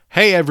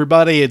Hey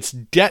everybody, it's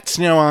Debt's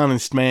No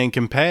Honest Man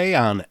Can Pay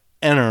on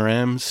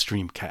NRM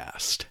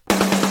Streamcast.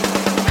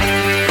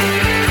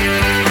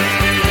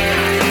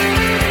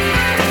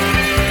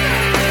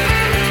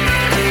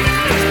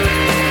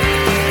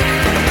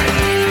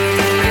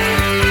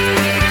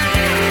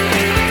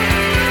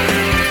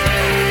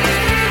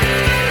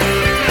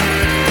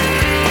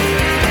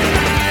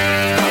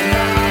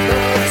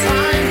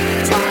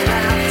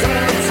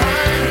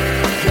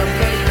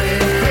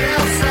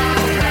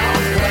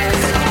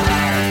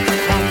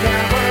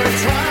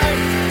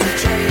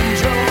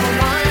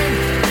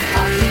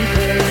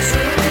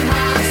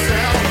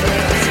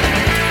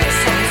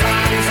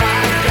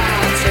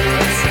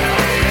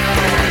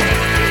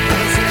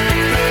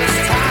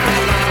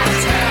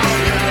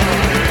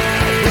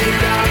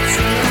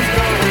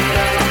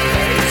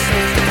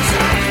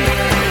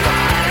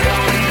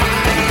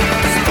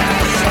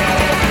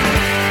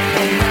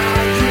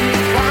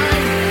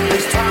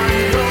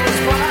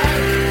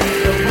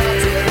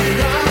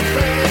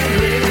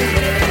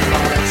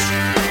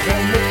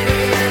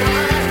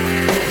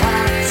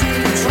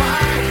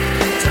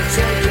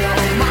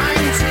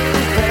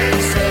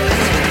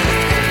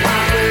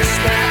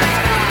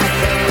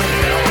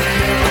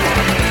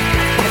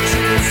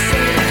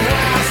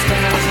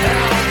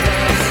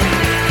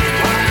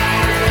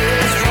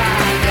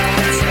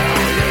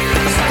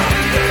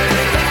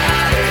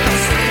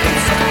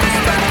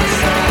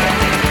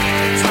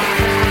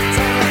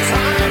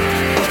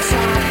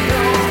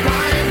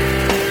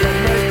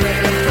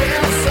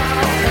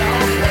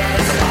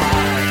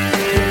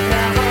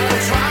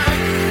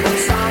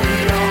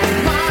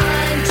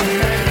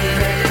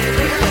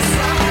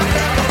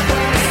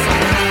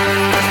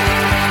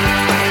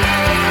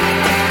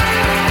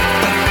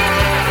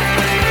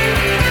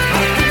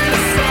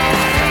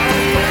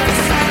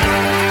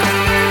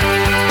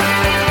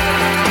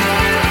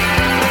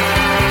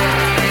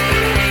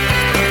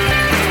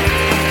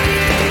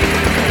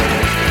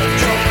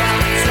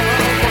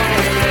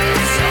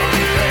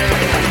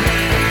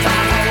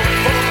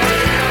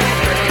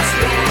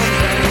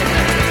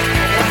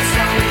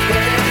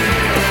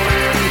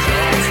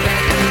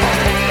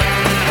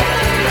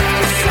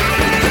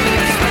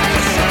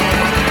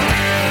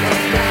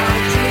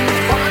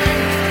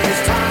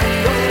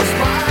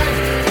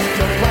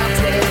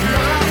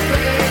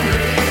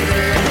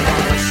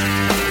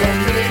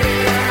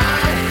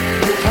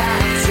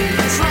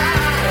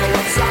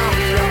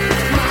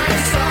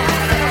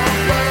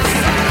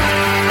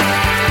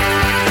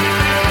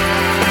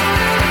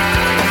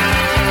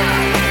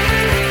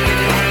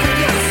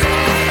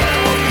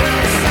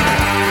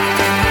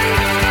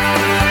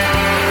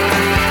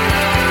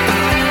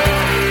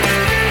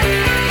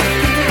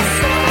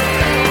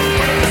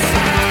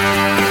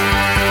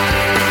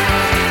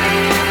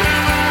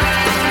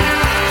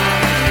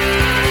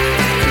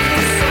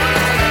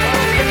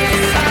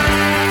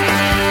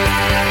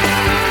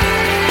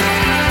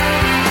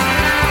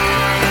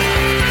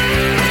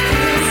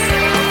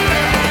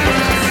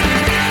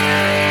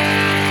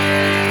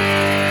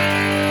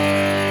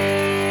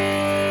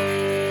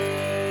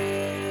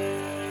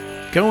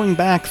 Going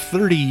back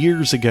 30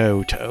 years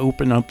ago to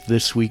open up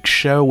this week's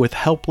show with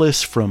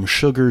Helpless from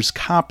Sugar's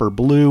Copper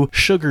Blue.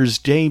 Sugar's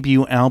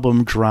debut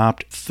album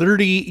dropped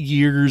 30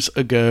 years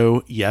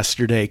ago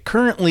yesterday.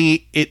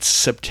 Currently, it's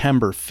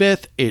September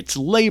 5th. It's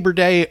Labor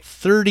Day.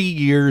 30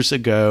 years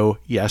ago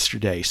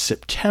yesterday,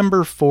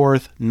 September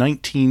 4th,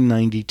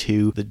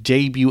 1992, the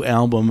debut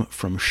album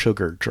from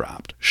Sugar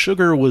dropped.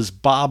 Sugar was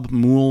Bob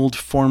Mould,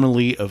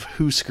 formerly of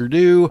Husker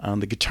Du, on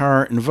the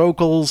guitar and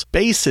vocals,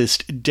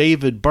 bassist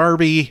David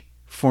Barbie,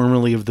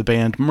 formerly of the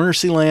band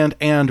Mercyland,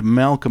 and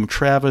Malcolm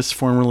Travis,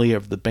 formerly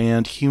of the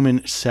band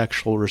Human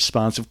Sexual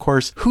Response. Of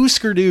course,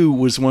 Husker Du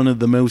was one of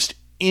the most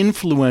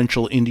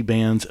influential indie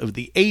bands of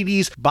the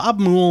 80s. Bob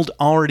Mould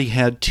already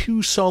had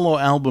 2 solo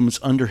albums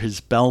under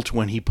his belt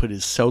when he put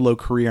his solo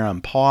career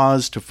on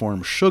pause to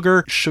form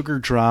Sugar. Sugar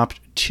dropped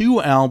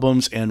 2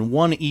 albums and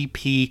 1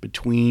 EP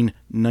between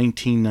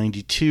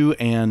 1992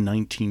 and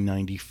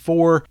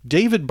 1994.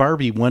 David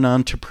Barbie went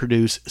on to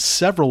produce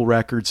several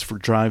records for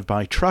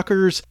Drive-By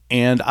Truckers,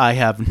 and I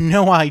have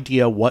no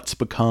idea what's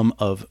become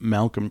of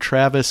Malcolm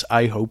Travis.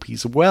 I hope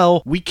he's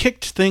well. We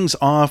kicked things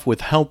off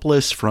with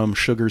Helpless from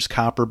Sugar's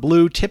Copper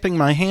Blue. Tipping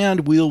my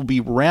hand, we'll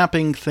be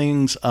wrapping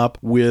things up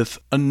with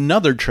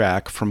another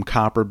track from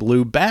Copper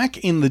Blue. Back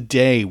in the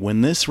day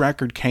when this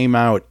record came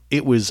out,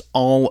 it was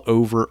all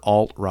over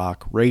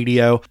alt-rock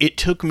radio. It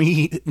took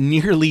me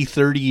nearly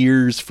 30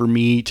 years for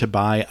me to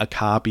buy a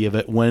copy of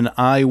it. When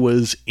I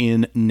was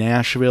in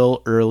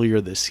Nashville earlier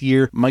this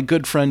year, my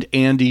good friend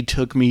Andy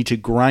took me to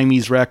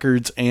Grimey's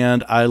Records,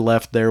 and I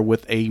left there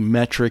with a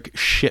metric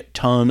shit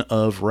ton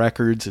of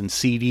records and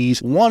CDs.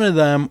 One of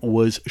them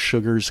was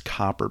Sugar's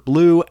Copper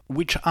Blue,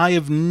 which I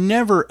have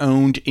never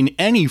owned in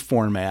any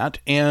format,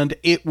 and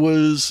it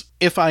was,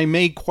 if I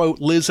may quote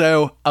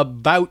Lizzo,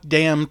 about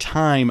damn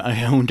time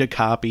I owned a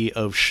copy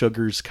of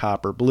Sugar's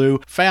Copper Blue.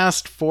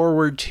 Fast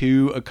forward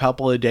to a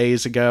couple of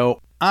days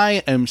ago,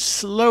 I am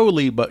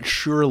slowly but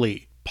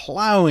surely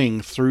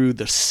plowing through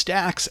the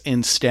stacks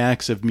and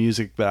stacks of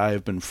music that I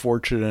have been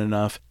fortunate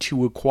enough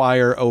to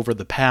acquire over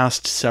the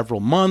past several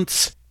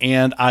months,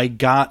 and I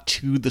got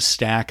to the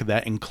stack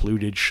that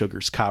included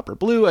Sugar's Copper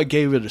Blue. I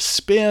gave it a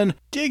spin,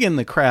 digging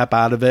the crap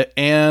out of it,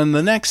 and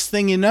the next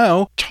thing you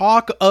know,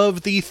 talk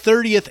of the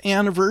 30th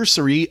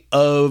anniversary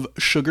of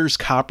Sugar's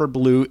Copper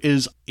Blue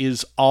is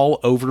all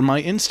over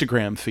my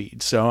Instagram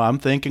feed. So I'm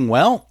thinking,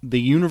 well, the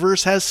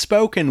universe has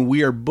spoken.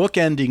 We are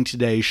bookending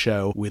today's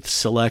show with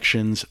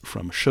selections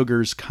from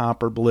Sugar's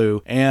Copper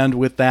Blue. And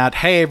with that,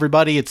 hey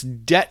everybody, it's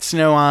Debt's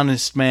No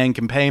Honest Man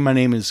Can Pay. My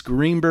name is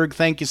Greenberg.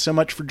 Thank you so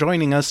much for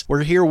joining us.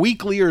 We're here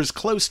weekly, or as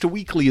close to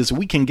weekly as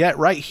we can get,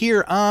 right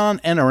here on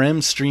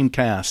NRM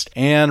Streamcast.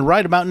 And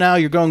right about now,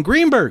 you're going,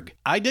 Greenberg,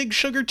 I dig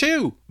Sugar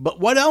too,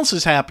 but what else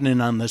is happening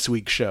on this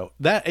week's show?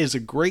 That is a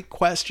great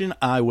question.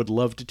 I would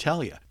love to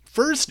tell you.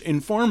 First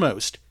and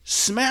foremost,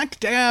 smack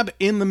dab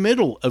in the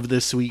middle of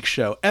this week's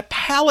show, a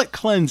palate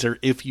cleanser,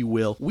 if you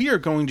will, we are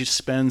going to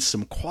spend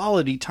some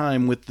quality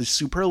time with the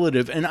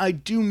superlative, and I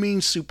do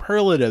mean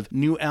superlative,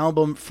 new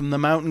album from the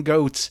Mountain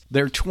Goats.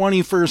 Their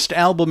 21st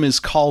album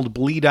is called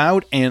Bleed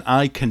Out, and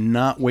I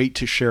cannot wait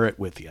to share it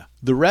with you.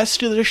 The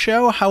rest of the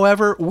show,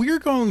 however, we're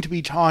going to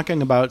be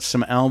talking about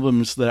some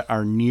albums that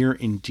are near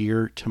and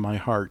dear to my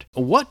heart.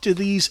 What do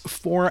these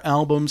 4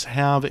 albums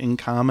have in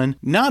common?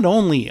 Not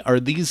only are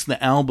these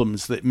the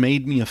albums that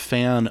made me a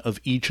fan of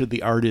each of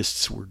the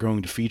artists we're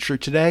going to feature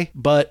today,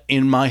 but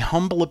in my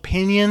humble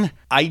opinion,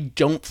 I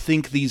don't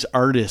think these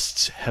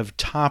artists have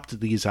topped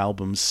these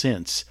albums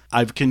since.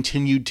 I've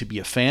continued to be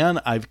a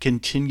fan. I've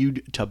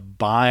continued to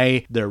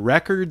buy their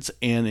records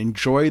and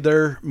enjoy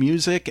their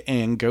music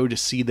and go to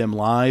see them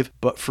live.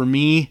 But for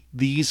me,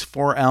 these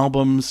 4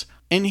 albums,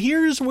 and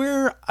here's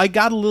where I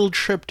got a little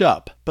tripped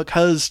up,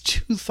 because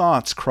 2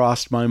 thoughts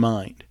crossed my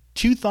mind.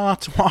 2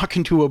 thoughts walk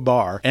into a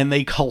bar and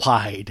they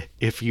collide,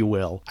 if you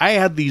will. I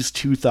had these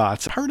 2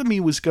 thoughts. Part of me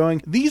was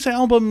going, these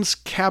albums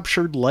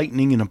captured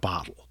lightning in a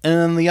bottle.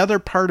 And the other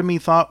part of me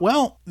thought,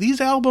 well,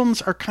 these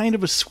albums are kind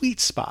of a sweet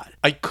spot.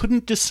 I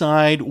couldn't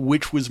decide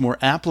which was more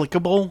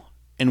applicable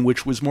and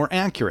which was more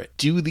accurate.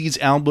 Do these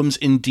albums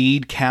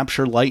indeed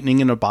capture lightning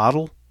in a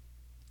bottle?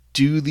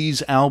 Do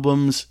these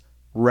albums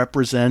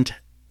represent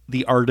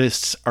the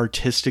artist's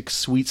artistic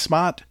sweet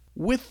spot?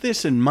 With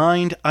this in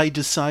mind, I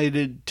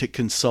decided to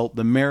consult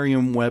the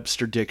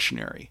Merriam-Webster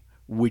Dictionary,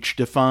 which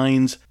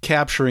defines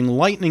capturing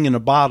lightning in a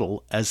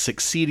bottle as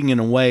succeeding in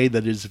a way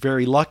that is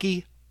very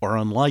lucky or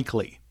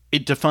unlikely.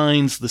 It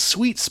defines the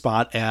sweet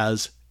spot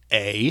as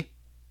A,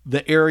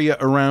 the area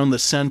around the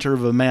center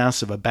of a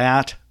mass of a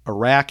bat, a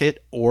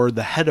racket, or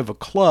the head of a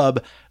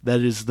club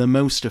that is the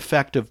most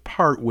effective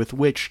part with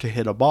which to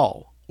hit a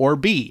ball. Or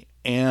B,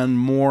 and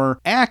more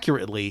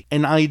accurately,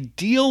 an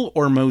ideal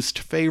or most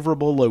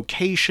favorable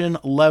location,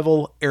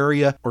 level,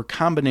 area, or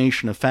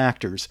combination of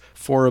factors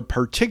for a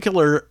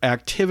particular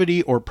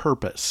activity or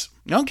purpose.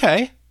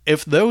 Okay.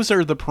 If those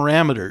are the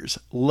parameters,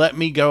 let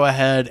me go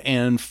ahead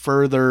and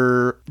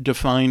further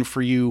define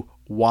for you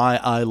why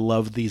I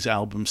love these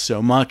albums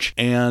so much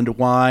and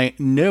why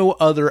no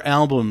other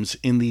albums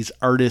in these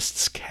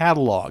artists'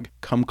 catalog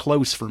come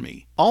close for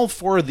me. All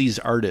 4 of these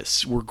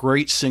artists were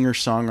great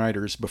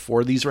singer-songwriters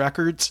before these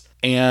records,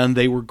 and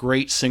they were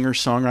great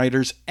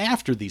singer-songwriters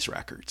after these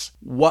records.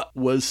 What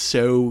was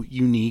so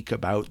unique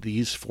about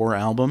these 4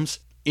 albums?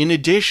 In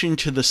addition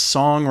to the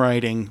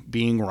songwriting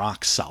being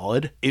rock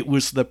solid, it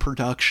was the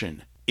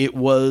production, it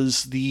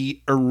was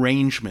the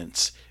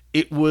arrangements,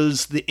 it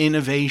was the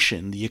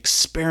innovation, the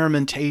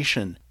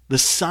experimentation, the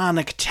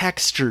sonic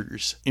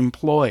textures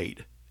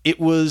employed. It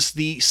was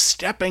the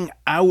stepping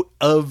out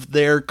of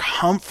their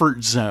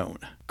comfort zone,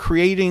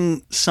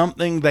 creating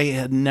something they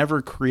had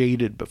never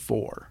created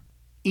before.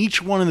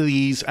 Each one of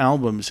these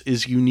albums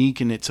is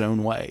unique in its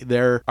own way.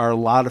 There are a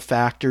lot of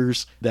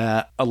factors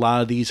that a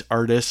lot of these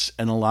artists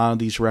and a lot of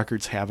these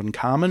records have in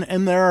common,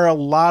 and there are a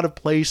lot of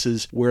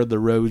places where the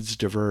roads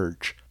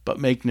diverge.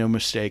 But make no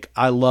mistake,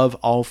 I love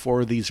all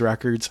 4 of these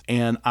records,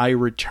 and I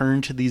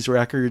return to these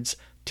records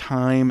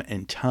time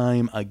and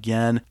time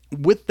again.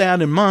 With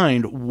that in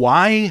mind,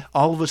 why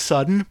all of a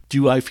sudden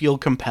do I feel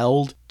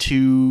compelled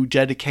to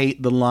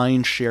dedicate the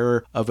lion's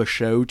share of a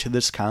show to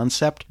this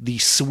concept? The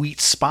sweet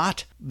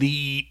spot,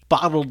 the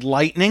bottled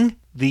lightning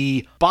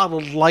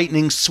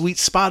sweet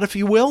spot, if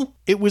you will.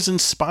 It was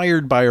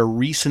inspired by a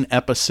recent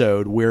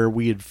episode where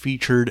we had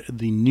featured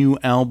the new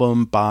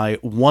album by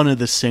one of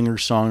the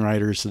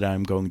singer-songwriters that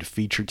I'm going to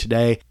feature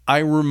today. I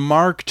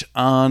remarked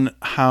on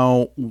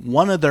how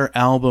one of their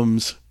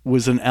albums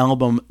was an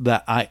album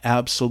that I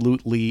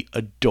absolutely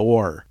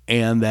adore,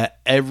 and that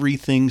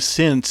everything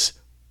since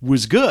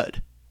was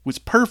good, was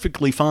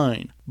perfectly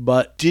fine,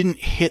 but didn't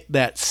hit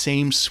that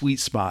same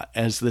sweet spot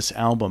as this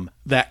album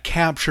that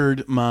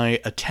captured my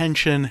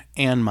attention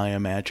and my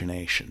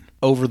imagination.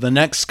 Over the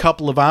next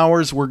couple of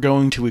hours, we're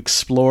going to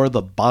explore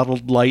the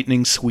bottled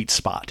lightning sweet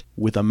spot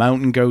with a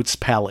Mountain Goats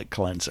palate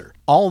cleanser.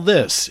 All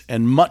this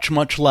and much,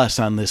 much less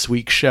on this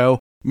week's show.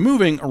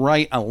 Moving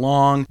right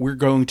along, we're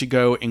going to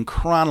go in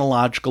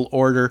chronological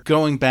order,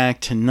 going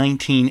back to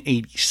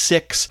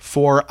 1986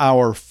 for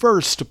our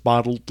first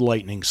Bottled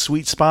Lightning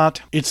Sweet Spot.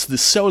 It's the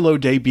solo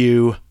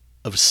debut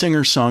of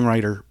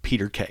singer-songwriter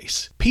Peter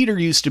Case. Peter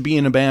used to be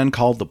in a band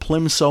called the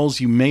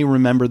Plimsouls. You may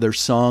remember their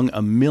song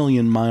A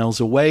Million Miles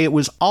Away. It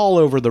was all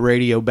over the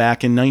radio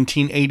back in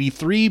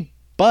 1983,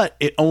 but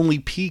it only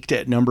peaked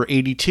at number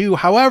 82.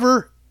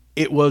 However,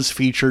 it was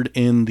featured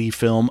in the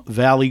film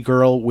Valley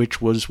Girl,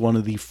 which was one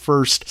of the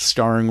first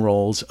starring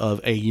roles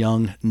of a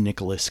young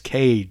Nicolas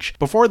Cage.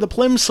 Before the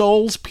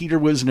Plimsouls, Peter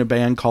was in a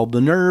band called The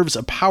Nerves,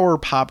 a power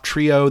pop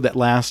trio that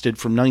lasted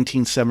from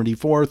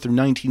 1974 through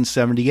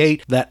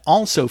 1978 that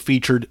also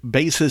featured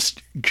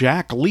bassist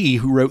Jack Lee,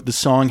 who wrote the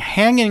song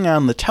Hanging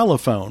on the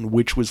Telephone,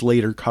 which was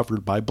later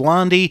covered by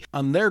Blondie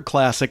on their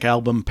classic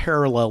album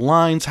Parallel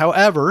Lines.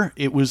 However,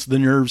 it was The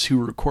Nerves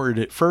who recorded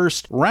it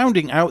first.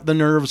 Rounding out The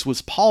Nerves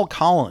was Paul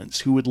Collins,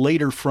 who would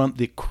later front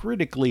the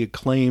critically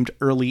acclaimed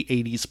early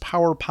 80s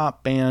power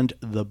pop band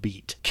The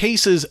Beat.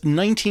 Case's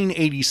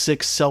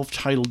 1986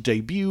 self-titled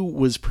debut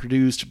was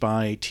produced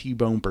by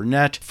T-Bone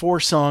Burnett,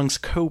 4 songs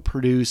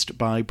co-produced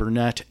by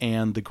Burnett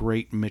and the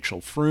great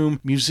Mitchell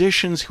Froom.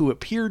 Musicians who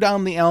appeared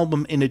on the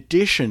album in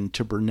addition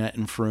to Burnett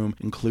and Froom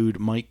include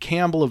Mike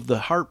Campbell of the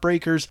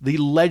Heartbreakers, the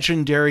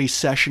legendary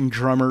session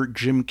drummer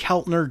Jim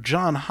Keltner,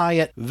 John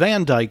Hyatt,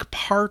 Van Dyke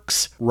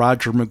Parks,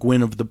 Roger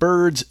McGuinn of the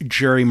Byrds,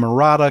 Jerry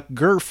Marotta,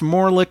 Gerf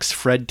Morlix,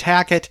 Fred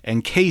Tackett,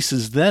 and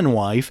Case's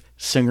then-wife,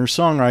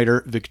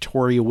 singer-songwriter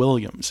Victoria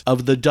Williams.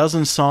 Of the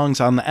dozen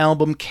songs on the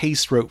album,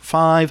 Case wrote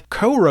 5,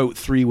 co-wrote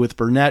 3 with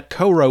Burnett,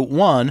 co-wrote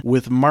 1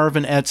 with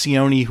Marvin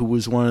Etzioni, who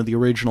was one of the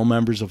original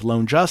members of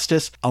Lone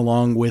Justice,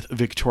 along with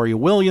Victoria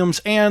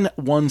Williams, and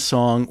 1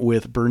 song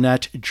with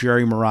Burnett,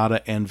 Jerry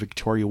Marotta, and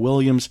Victoria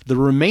Williams. The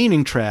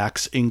remaining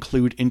tracks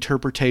include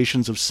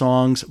interpretations of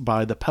songs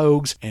by the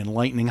Pogues and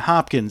Lightning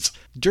Hopkins.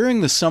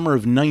 During the summer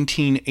of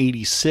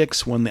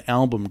 1986, when the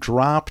album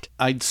dropped,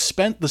 I'd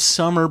spent the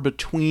summer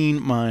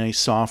between my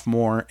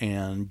sophomore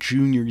and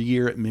junior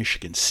year at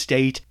Michigan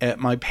State at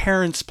my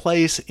parents'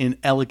 place in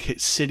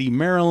Ellicott City,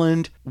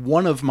 Maryland.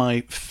 One of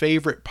my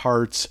favorite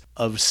parts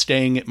of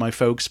staying at my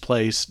folks'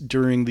 place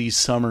during these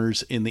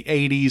summers in the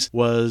 80s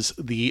was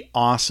the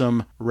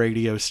awesome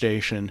radio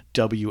station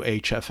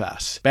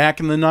WHFS. Back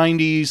in the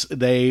 90s,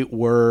 they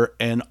were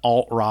an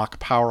alt-rock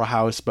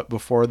powerhouse, but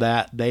before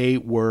that, they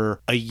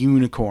were a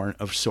unicorn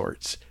of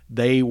sorts.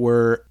 They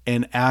were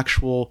an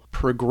actual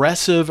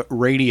progressive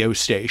radio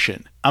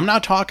station. I'm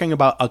not talking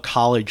about a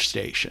college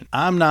station.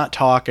 I'm not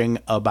talking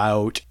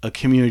about a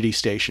community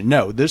station.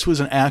 No, this was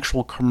an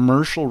actual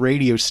commercial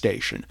radio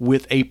station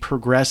with a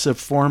progressive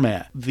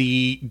format.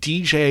 The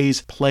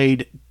DJs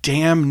played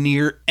damn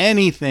near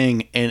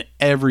anything and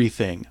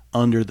everything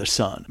under the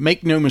sun.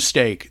 Make no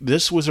mistake,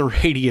 this was a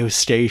radio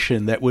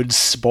station that would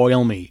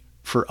spoil me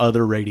for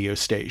other radio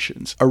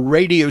stations. A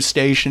radio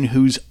station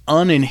whose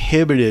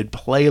uninhibited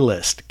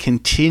playlist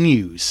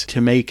continues to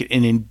make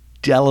an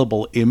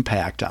indelible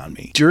impact on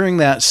me. During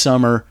that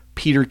summer,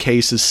 Peter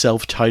Case's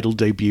self-titled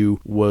debut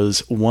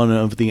was one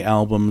of the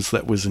albums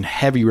that was in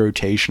heavy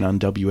rotation on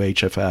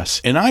WHFS,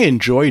 and I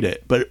enjoyed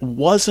it, but it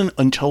wasn't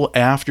until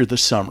after the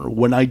summer,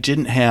 when I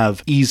didn't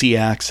have easy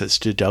access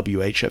to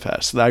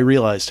WHFS, that I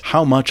realized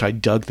how much I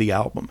dug the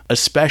album,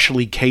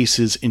 especially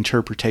Case's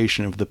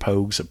interpretation of the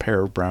Pogues' A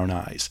Pair of Brown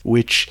Eyes,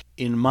 which,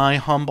 in my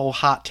humble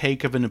hot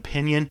take of an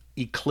opinion,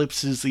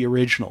 eclipses the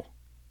original.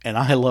 And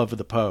I love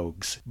the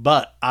Pogues.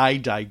 But I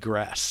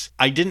digress.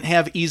 I didn't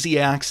have easy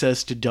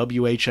access to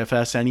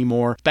WHFS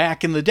anymore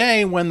back in the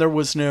day when there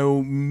was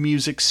no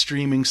music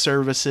streaming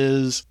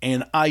services,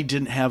 and I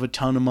didn't have a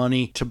ton of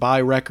money to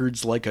buy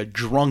records like a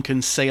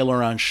drunken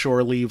sailor on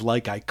shore leave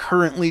like I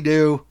currently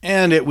do.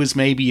 And it was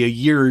maybe a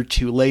year or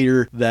two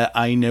later that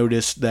I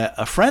noticed that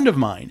a friend of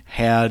mine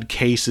had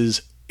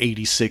Case's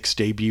 86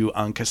 debut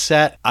on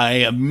cassette. I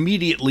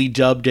immediately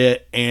dubbed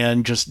it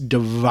and just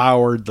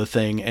devoured the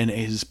thing, and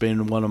it has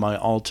been one of my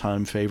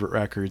all-time favorite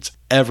records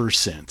ever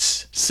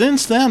since.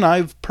 Since then,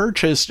 I've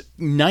purchased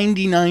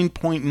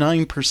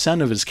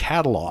 99.9% of his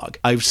catalog.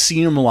 I've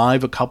seen him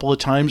live a couple of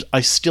times.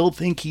 I still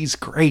think he's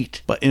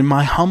great, but in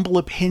my humble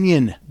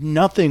opinion,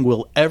 nothing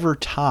will ever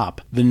top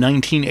the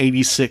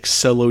 1986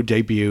 solo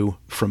debut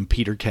from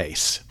Peter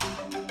Case.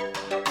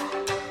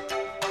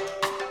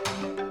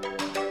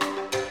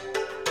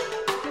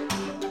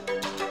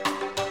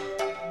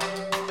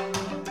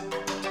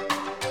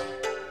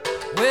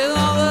 With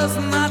all those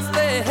nights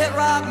they hit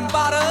rock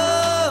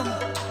bottom,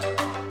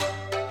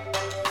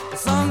 the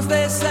songs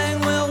they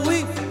sang, well,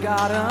 we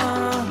forgot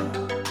them.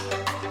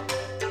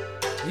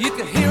 You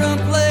could hear them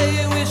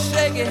play with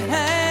shaky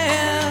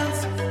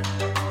hands,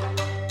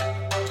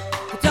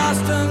 guitars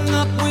strung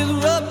up with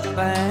rubber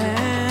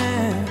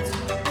bands,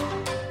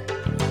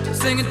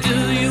 singing,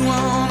 do you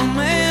want a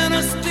man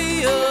of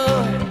steel,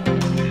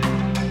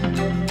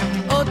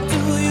 or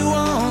do you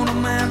want a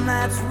man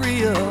that's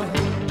real?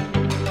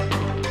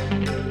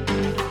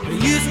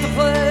 Used to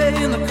play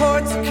in the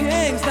courts of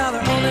kings, now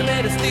they're only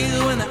made of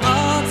steel when the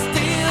art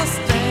still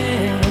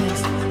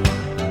stands.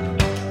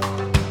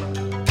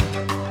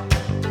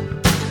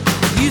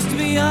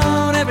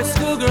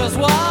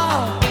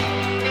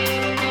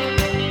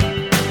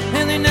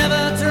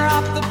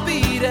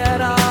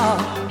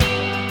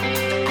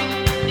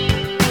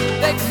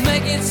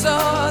 make it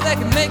so they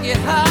can make it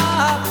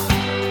hot.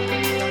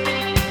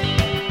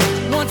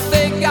 Once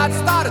they got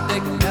started, they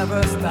could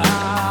never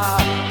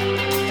stop.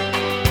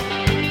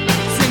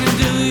 Singing,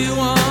 do you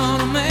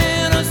want a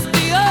man of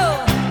steel?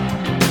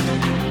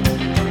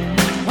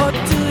 Or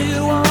do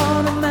you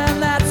want a man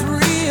that's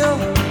real?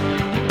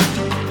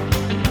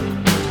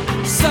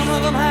 Some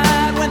of them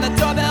hide when the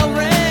doorbell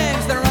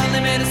rings. They're only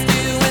made of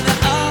steel when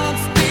they're on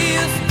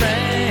steel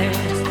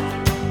strings.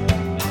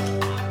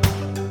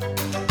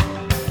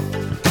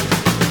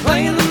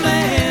 Playing the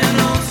man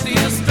on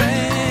steel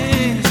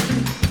strings.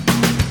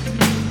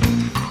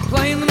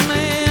 Playing the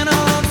man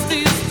on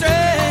steel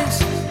strings.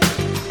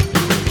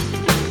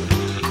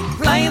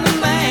 Playing the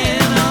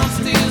man on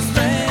steel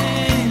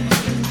strings.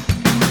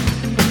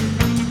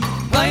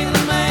 Playing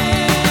the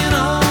man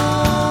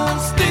on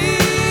steel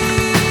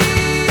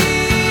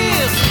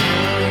strings.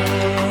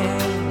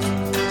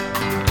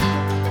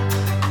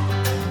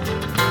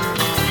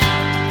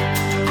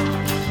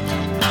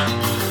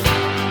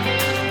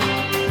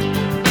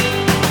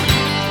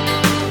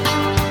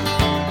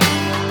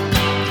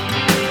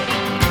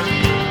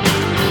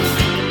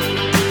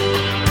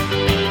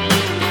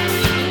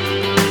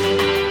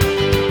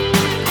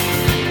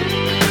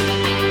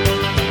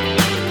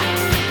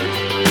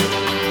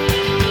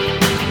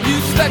 You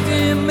expect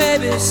him,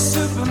 maybe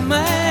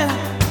Superman.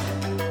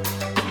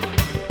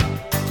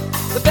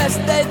 The best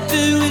they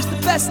do is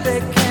the best they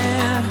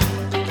can.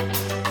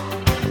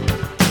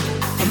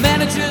 A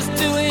manager's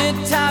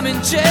doing time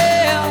in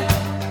jail.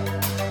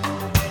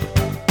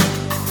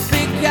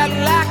 Big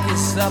Cadillac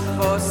is up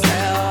for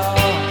sale.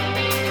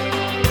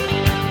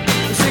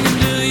 We're singing,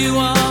 do you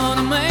want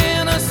a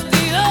man of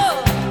steel?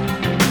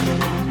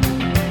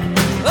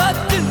 Or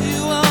do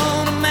you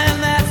want a man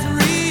that's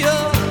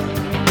real?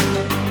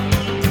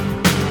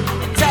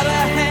 Tie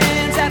their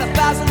hands at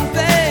 1,000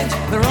 things.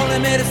 They're only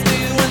made of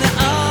steel when they're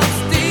on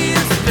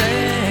steel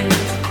strings.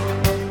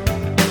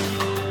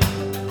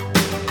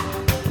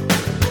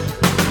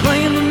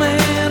 Playing the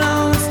man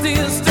on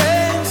steel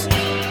strings.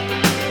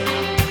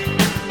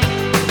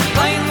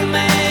 Playing the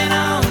man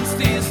on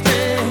steel strings.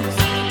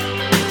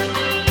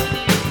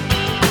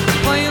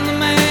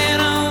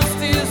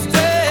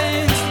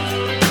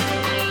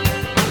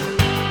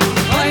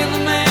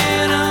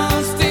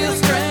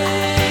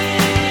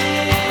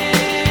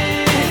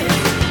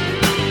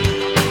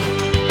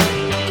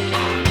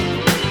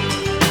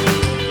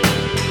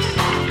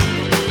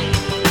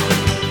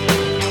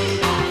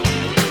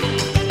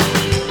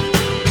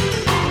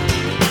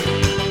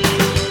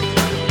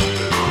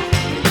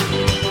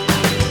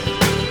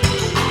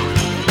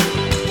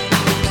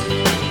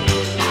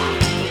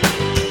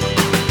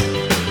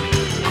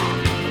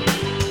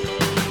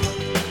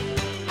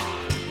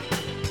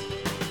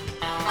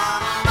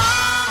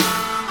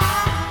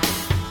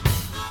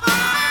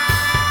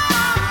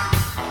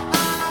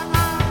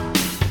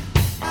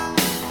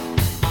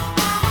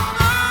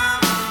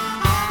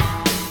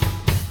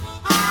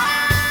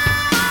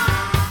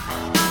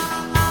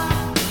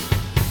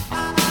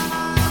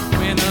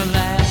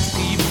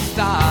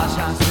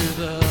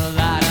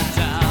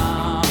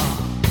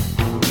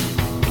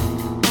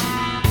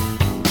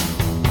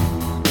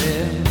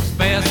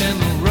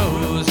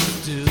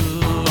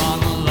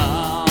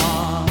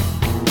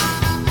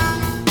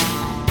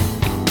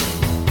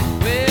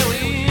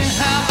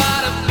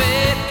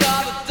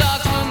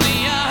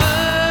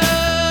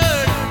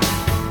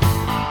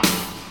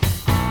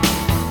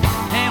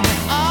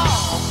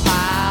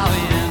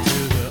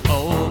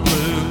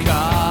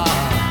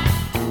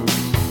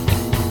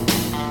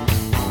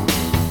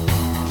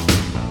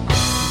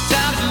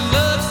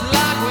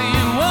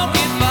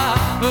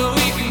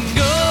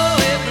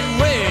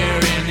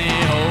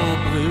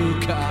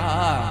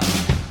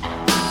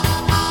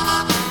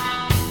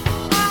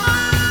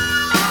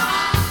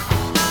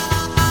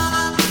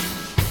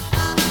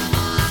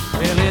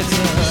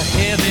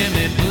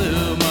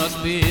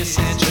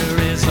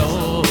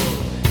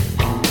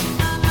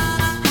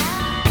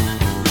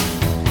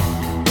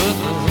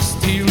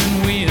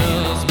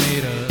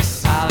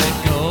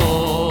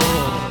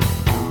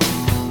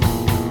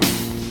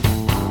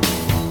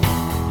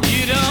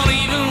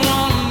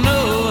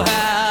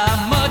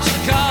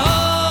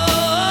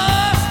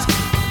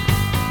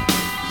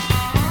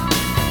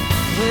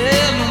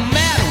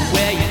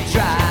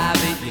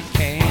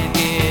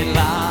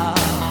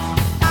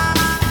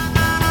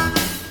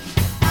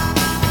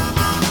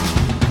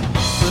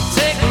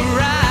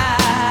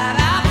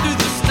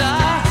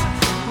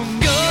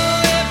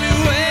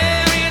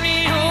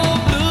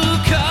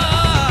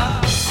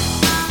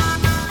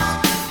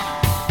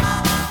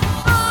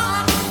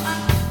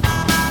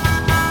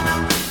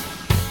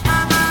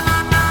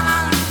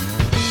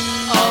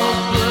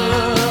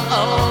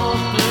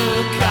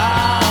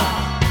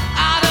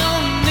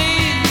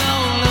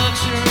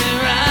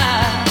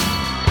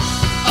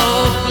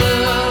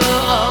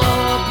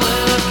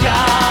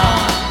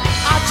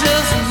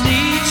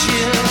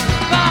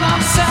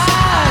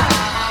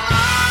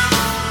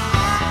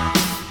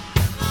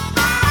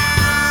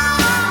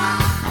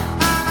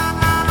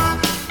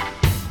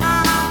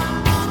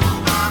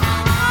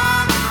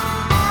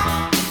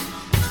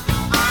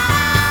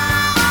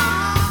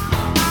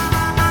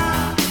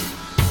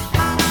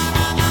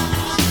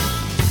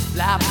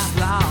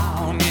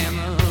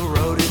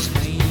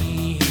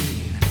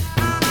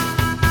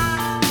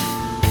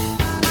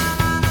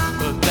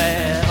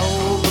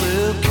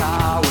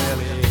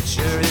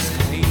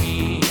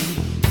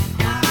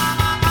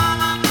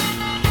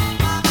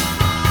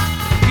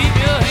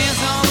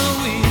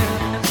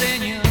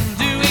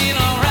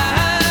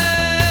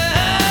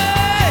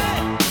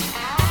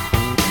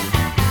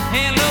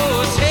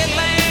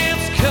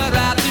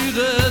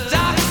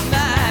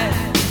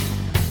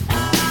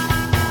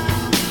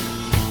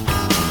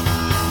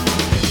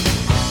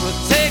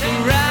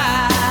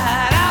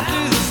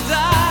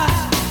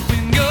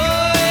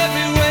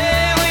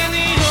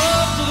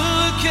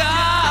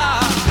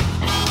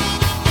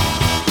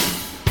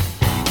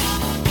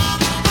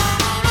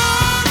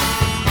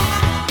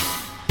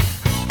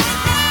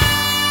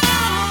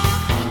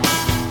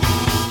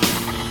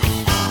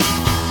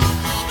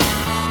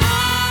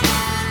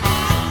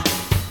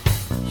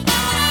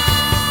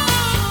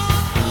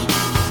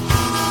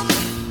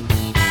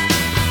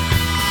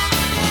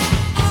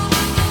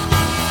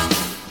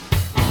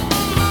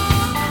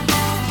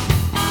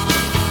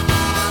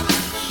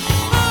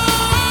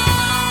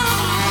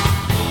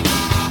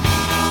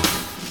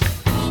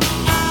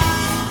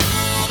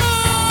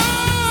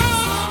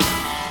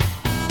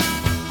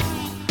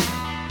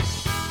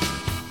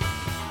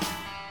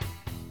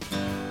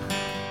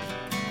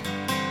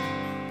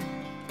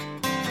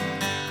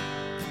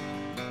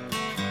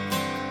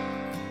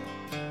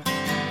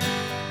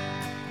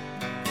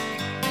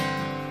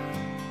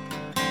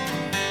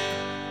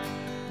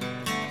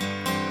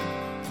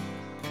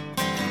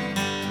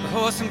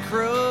 Horse and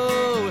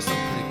Crow were some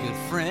pretty good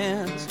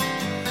friends,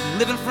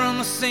 living from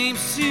the same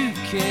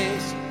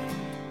suitcase.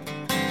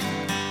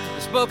 They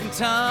spoke in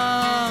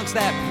tongues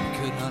that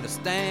people couldn't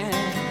understand.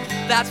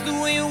 That's the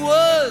way it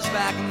was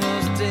back in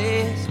those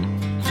days.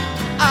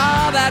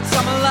 Ah, that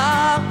summer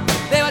long,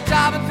 they were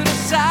driving through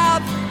the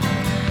South,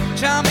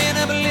 charming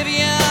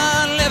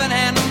oblivion, living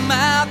hand to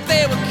mouth.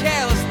 They were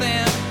careless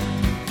then,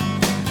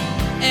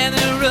 and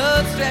the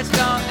road stretched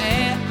on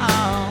and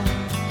on.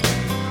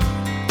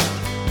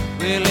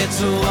 Well,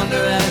 it's a wonder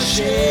and a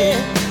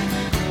shame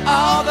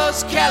all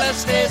those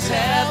careless days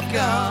have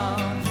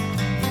gone.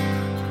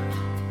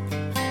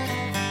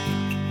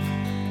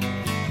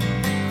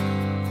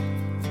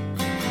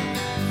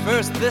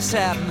 First this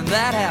happened and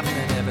that happened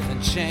and everything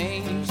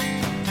changed.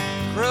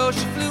 Crow,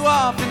 she flew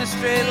off in a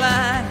straight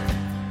line,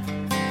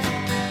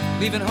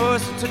 leaving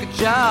Horse and took a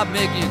job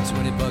making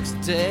 $20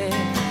 a day.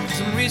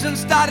 Some reason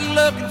started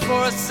looking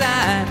for a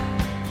sign.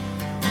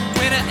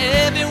 When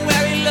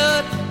everywhere he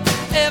looked,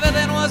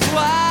 everything was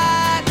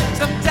white.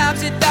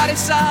 Sometimes he thought he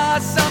saw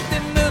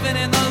something moving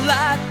in the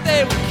light.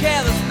 They were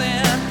careless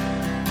then,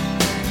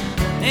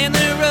 and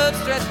the road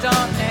stretched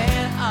on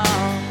and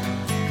on.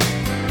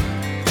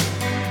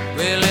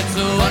 Well, it's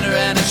a wonder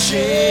and a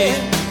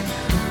shame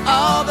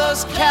all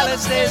those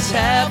careless days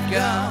have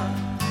gone.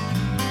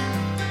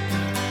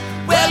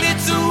 Well,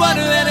 it's a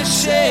wonder and a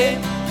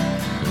shame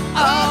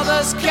all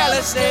those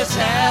careless days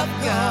have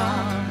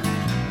gone.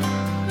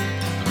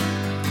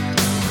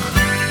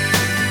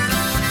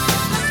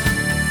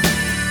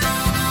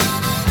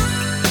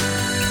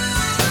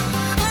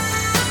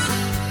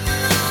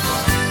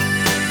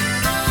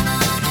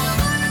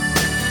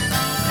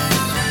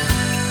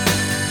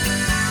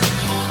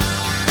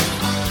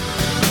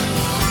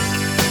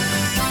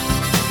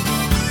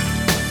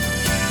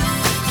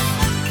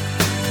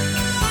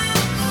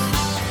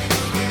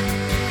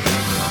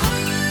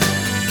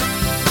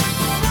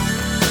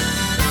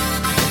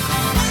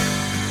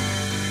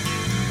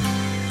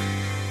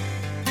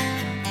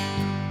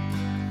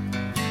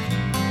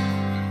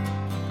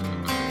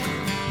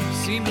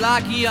 Seemed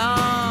like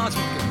eons,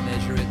 we could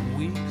measure it in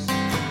weeks.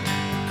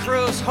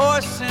 Crow's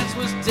horse sense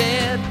was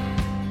dead.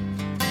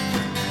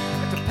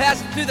 After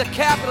passing through the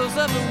capitals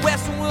of the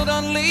Western world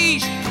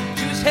unleashed,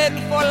 she was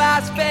heading for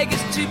Las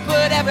Vegas to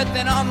put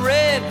everything on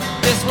red.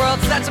 This world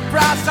sets a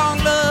price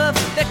on love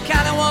that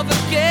kinda won't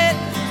forget.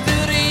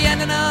 Through the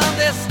ending of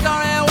this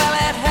story, well,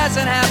 it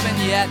hasn't happened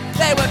yet.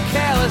 They were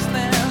careless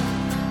then,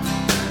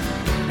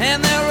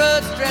 and their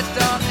road stretched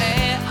on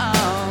and on.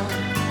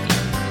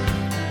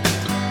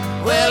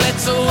 Well,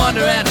 it's a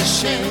wonder and a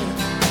shame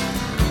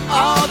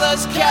all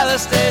those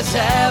careless days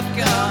have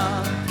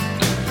gone.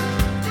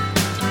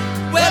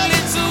 Well,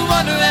 it's a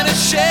wonder and a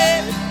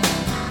shame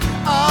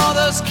all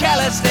those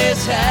careless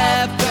days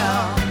have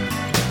gone.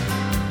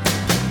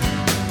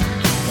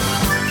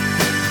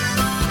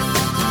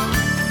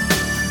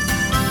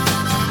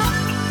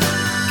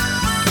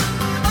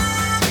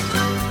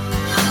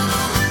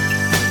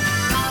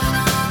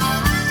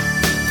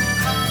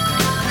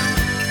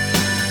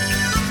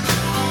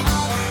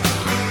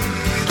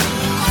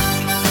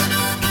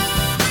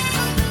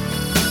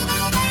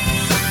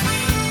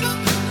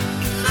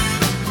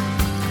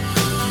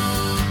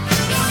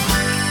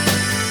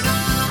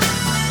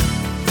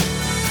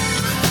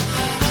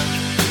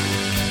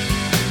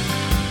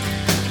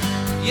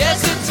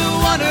 Yes, it's a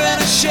wonder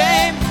and a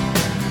shame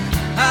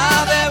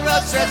how their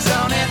road stretched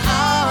on and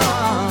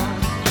on.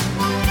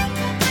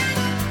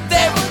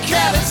 They were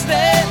careless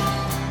then,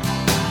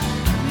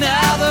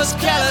 now those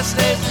careless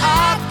days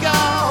are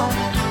gone.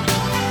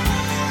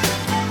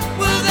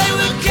 Well, they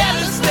were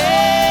careless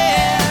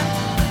then,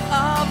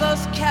 all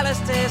those careless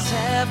days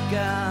have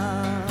gone.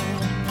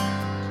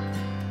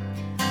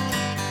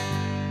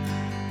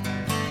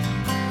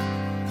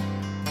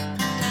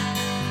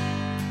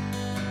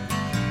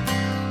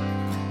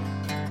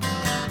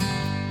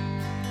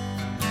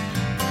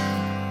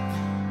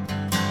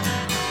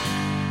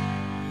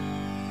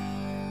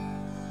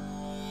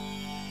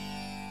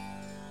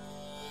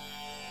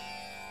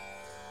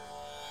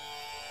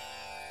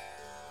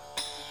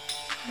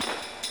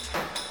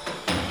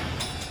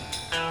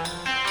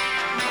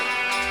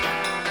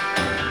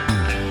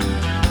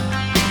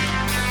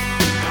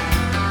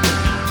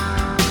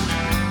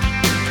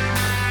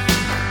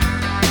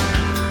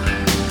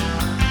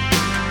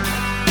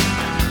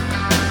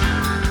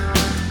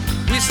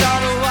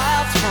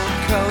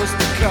 Coast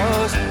to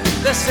coast,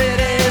 the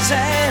cities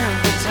and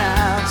the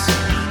towns,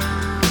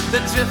 the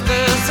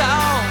drifters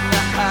on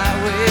the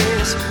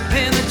highways,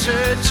 and the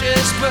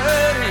churches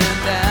burning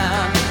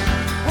down.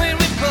 When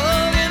we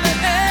pulled into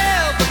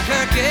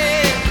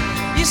Albuquerque,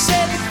 you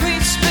said the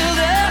Queen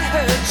spilled out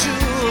her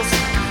jewels.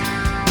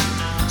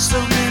 So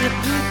many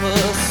people,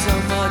 so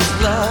much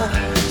love,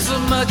 so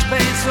much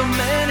pain, so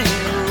many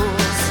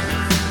rules.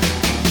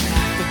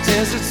 The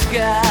desert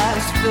sky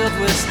is filled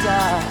with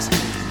stars.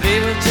 They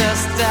were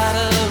just out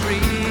of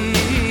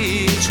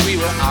reach. We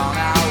were on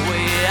our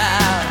way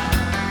out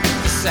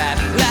to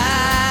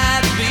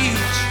Satellite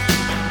Beach.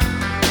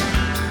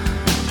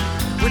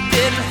 We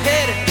didn't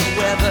hit it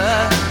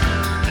weather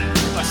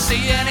or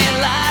see any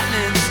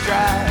lightning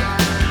strike.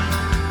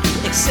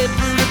 Except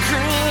for a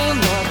cruel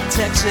North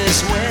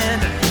Texas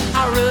wind,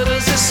 our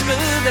rivers are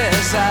smooth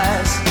as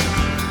ice.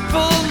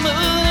 Full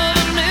moon of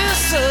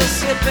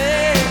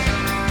Mississippi,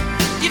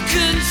 you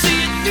couldn't see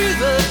it through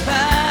the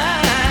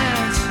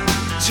pines.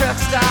 Truck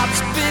stops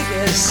big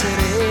as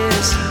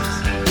cities,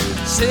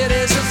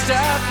 cities as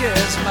dark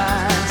as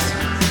mines.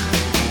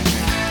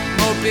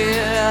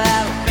 Mobile,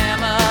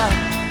 Alabama,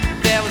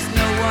 there was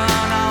no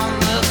one on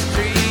the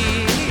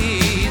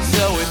street,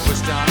 so we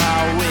pushed on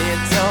our way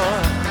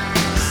toward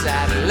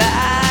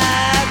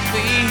Satellite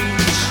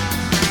Beach.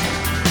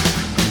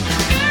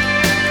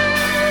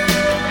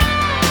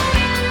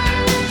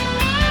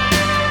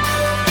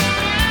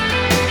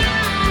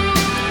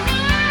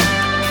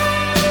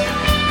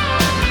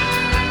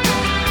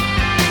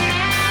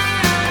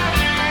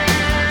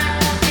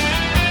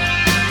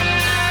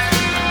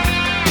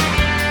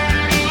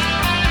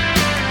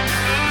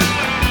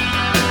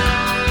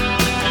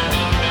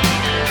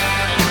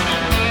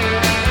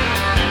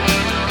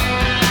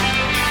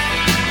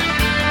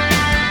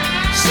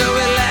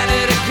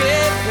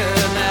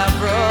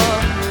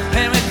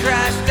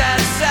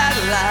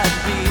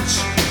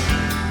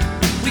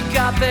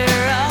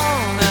 There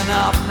on an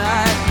off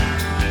night,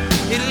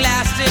 it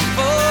lasted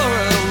for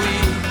a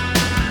week.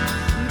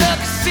 The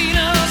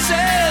casinos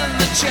and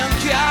the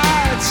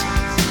junkyards,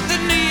 the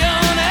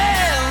neon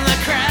and the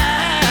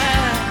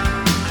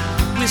crime.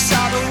 We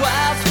saw the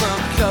wilds from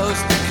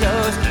coast to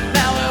coast,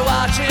 now we're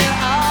watching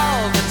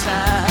all the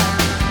time.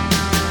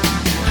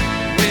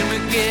 When we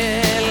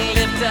get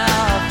lifted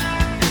off,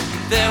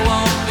 there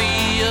won't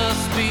be a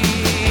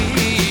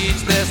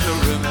speech. There's no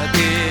room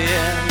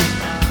again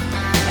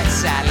at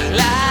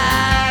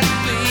Satellite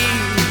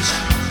Beach.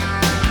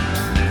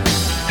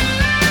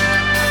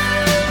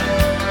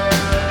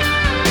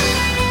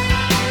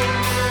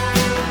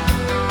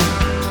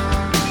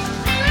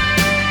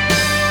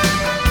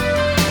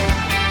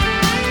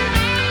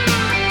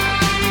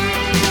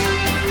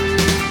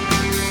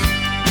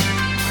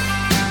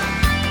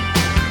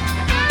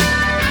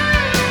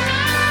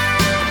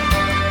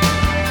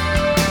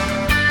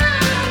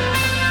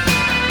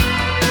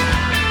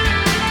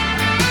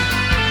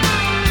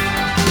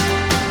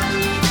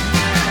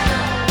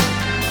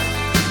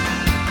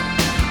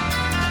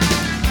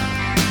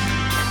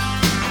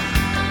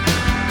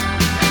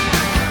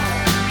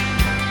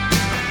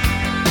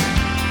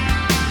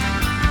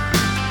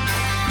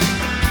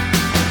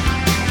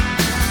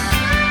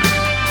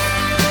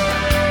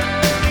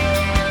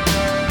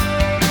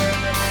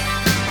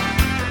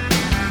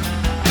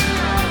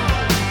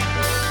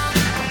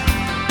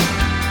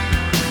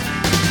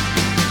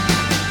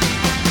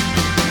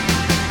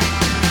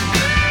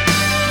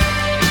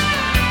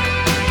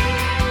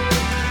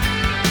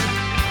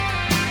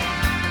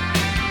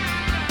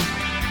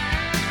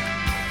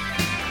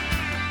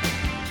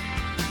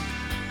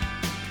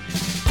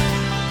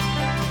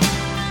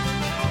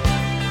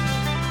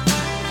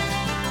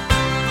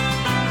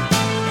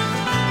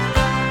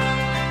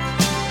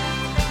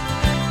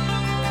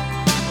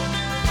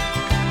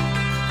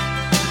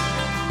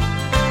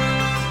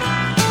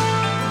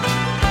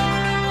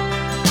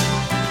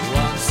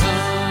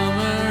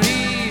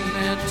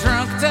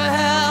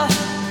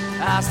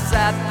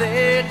 Sat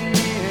there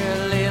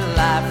nearly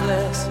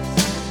lifeless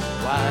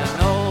while an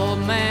old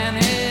man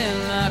in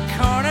the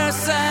corner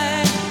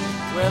sang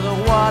where the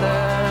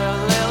water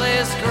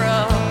lilies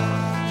grow.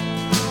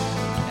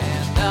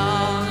 And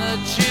on the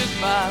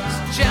jukebox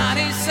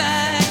Johnny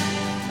sang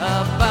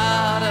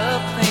about a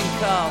thing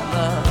called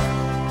love.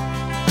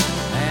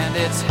 And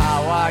it's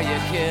how are you,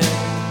 kid,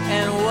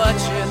 and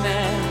what's your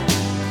name,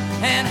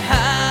 and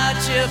how'd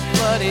your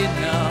buddy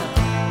know?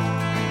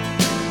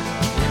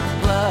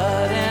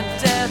 Blood and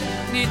death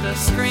neath the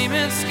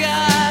screaming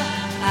sky,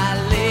 I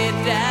lay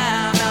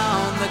down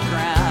on the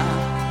ground.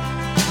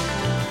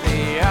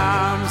 The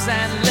arms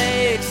and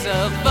legs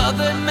of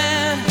other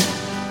men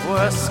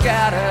were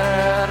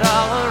scattered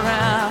all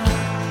around.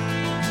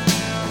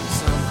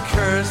 Some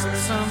cursed,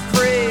 some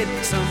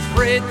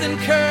prayed then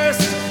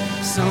cursed,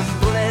 some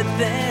bled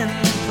then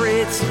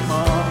prayed some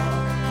more.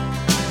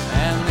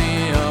 And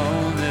the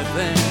only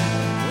thing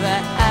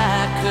that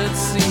I could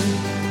see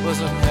was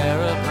a pair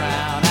of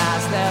brown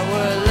eyes that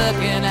were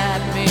looking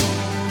at me.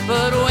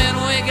 But when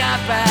we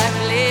got back,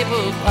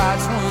 labeled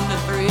parts 1 to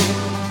 3,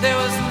 there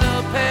was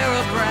no pair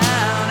of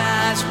brown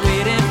eyes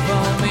waiting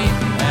for me.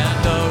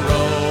 And a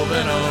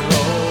roving, I'll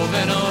go.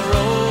 A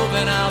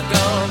roving, I'll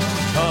go.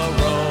 A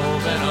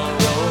roving,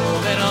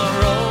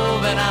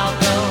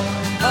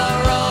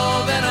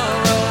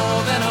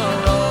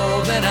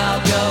 I'll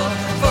go.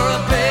 For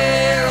a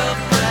pair of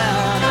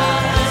brown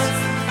eyes.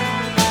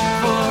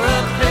 For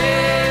a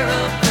pair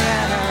of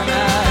brown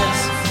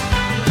eyes.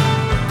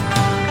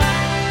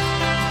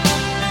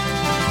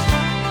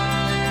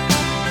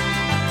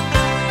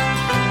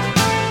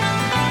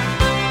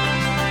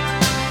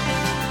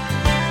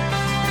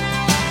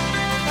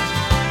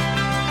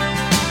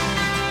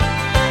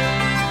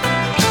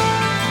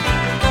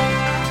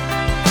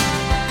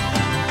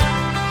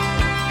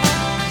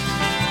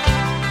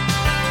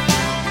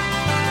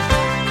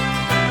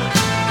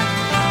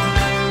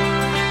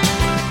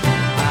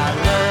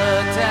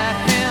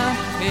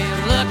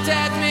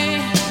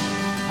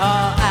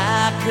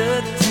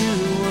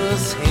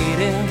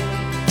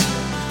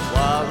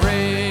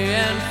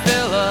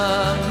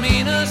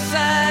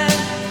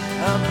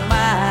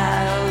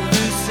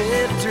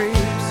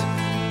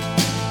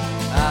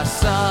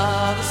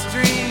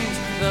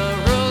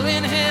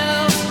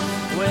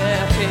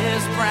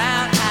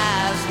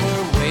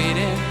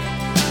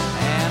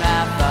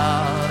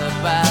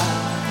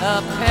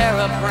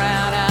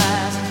 brown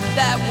eyes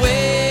that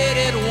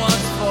waited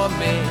once for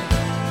me.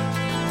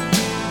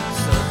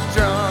 So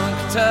drunk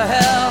to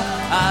hell,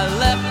 I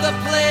left the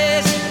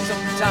place,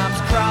 sometimes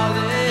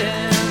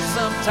crawling,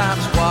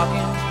 sometimes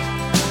walking.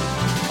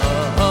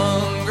 A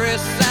hungry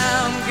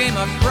sound came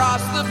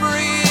across the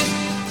breeze,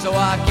 so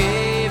I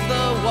gave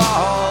the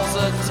walls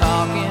a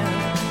talking.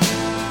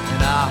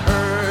 And I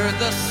heard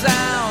the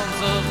sounds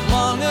of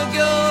long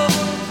ago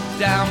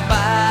down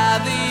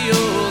by the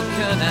old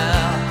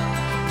canal.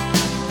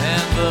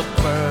 And the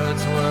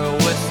birds were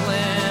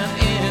whistling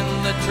in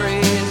the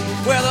trees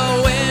where the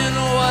wind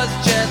was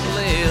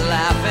gently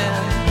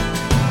laughing.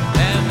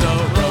 And a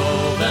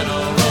roving,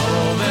 I'll go.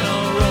 A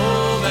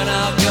roving,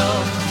 I'll go.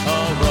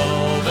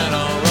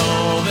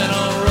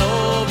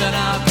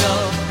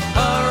 A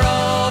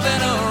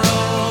roving,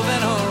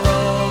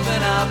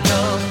 I'll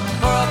go.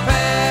 For a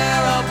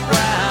pair of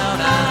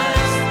brown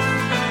eyes.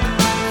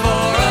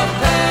 For a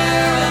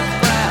pair of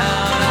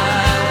brown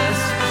eyes.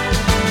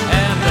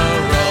 And a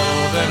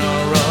roving,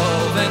 I'll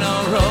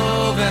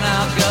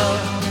go.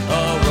 A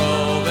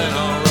roving,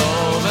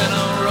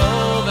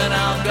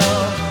 I'll go.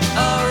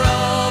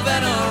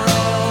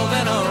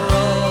 A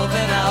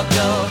roving, I'll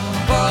go.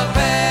 For a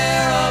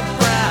pair of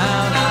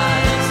brown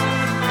eyes.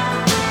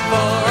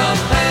 For a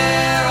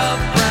pair of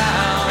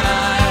brown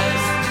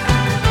eyes.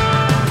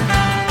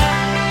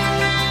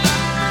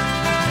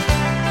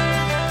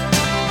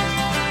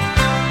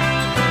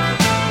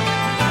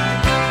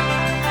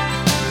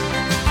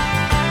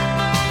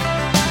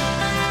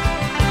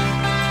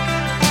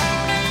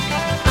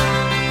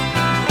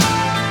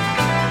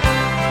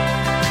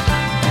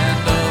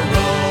 And a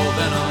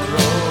roving, I'll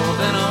go.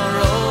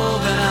 A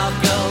roving,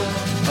 I'll go. A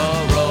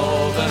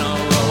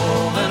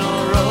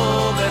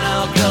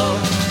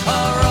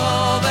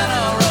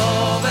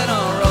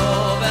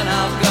roving,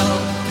 I'll go.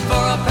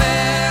 For a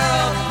pair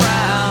of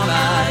brown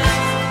eyes.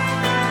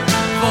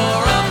 For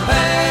a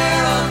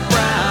pair of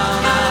brown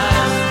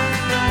eyes.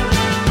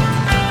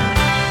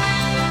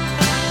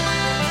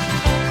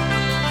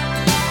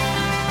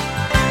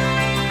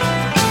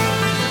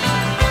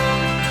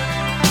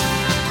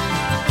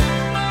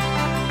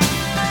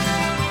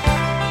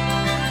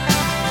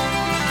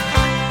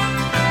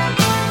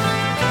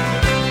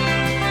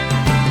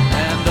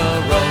 And a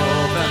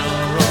roving,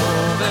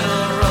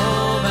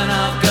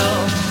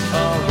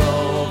 I'll go. A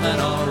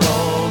roving,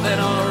 I'll go.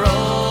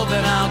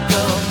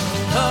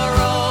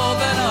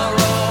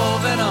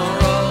 A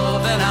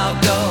roving, I'll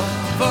go.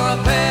 For a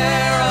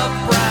pair of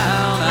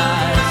brown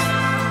eyes.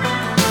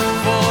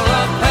 For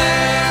a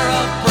pair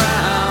of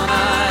brown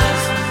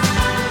eyes.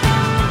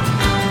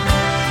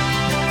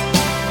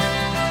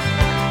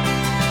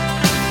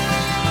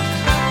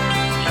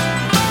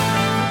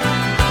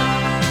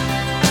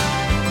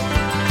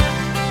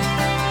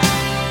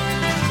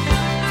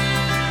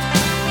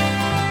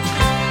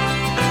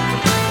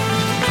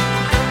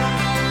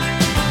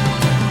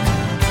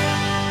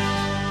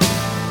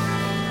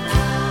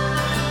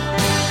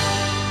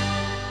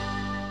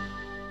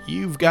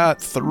 You've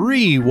got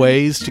 3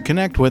 ways to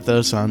connect with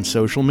us on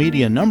social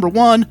media. Number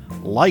 1,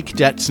 like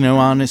Debts No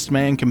Honest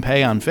Man Can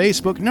Pay on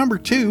Facebook. Number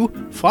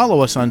 2,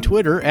 follow us on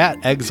Twitter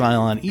at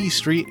Exile on E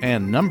Street.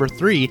 And number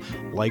 3,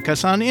 like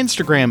us on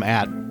Instagram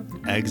at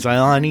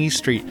Exile on E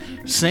Street.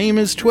 Same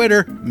as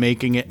Twitter,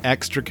 making it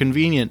extra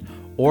convenient.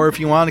 Or if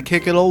you want to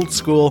kick it old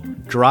school,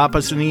 drop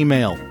us an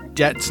email,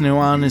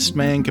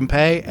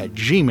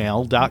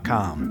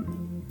 debtsnohonestmancanpay@gmail.com.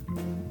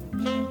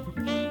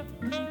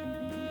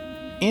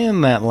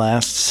 In that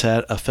last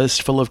set, a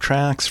fistful of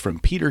tracks from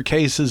Peter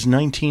Case's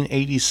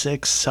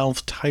 1986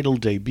 self-titled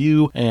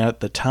debut. At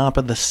the top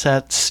of the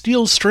set,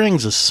 Steel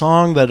Strings, a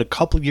song that a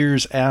couple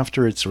years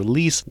after its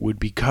release would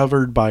be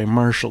covered by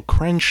Marshall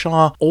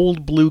Crenshaw.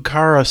 Old Blue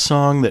Car, a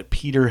song that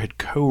Peter had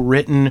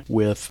co-written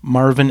with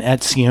Marvin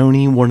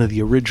Etzioni, one of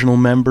the original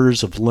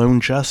members of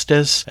Lone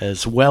Justice,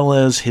 as well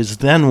as his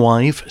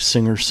then-wife,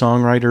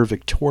 singer-songwriter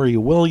Victoria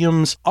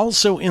Williams.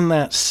 Also in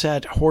that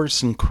set,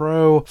 Horse and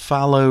Crow,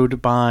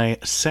 followed by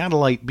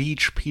Satellite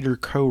Beach. Peter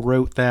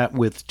co-wrote that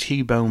with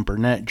T-Bone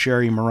Burnett,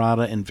 Jerry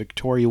Marotta, and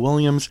Victoria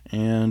Williams,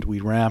 and we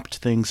wrapped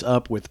things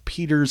up with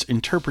Peter's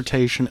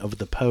interpretation of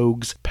the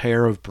Pogues'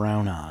 Pair of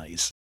Brown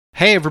Eyes.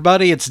 Hey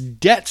everybody, it's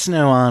Debts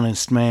No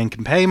Honest Man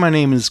Can Pay. My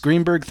name is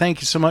Greenberg.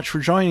 Thank you so much for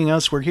joining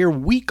us. We're here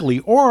weekly,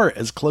 or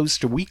as close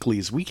to weekly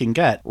as we can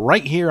get,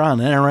 right here on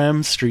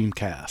NRM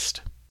Streamcast.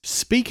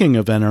 Speaking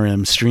of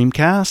NRM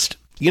Streamcast,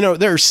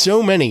 there are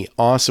so many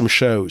awesome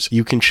shows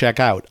you can check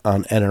out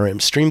on NRM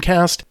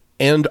Streamcast.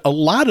 And a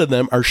lot of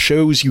them are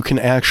shows you can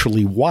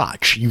actually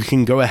watch. You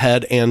can go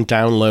ahead and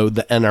download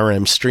the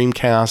NRM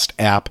Streamcast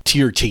app to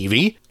your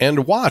TV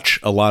and watch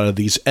a lot of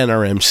these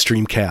NRM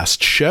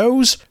Streamcast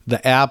shows.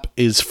 The app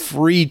is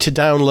free to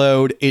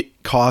download. It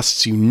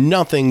Costs you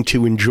nothing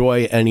to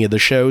enjoy any of the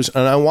shows,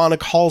 and I want to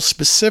call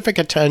specific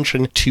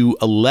attention to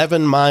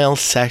 11 Mile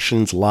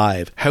Sessions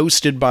Live,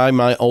 hosted by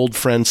my old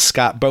friend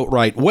Scott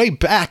Boatwright way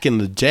back in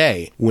the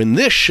day when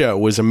this show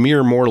was a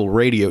mere mortal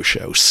radio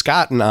show.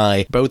 Scott and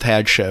I both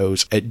had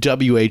shows at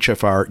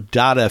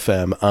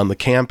WHFR.FM on the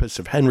campus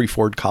of Henry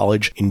Ford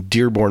College in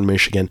Dearborn,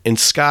 Michigan, and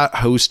Scott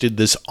hosted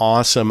this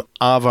awesome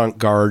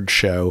avant-garde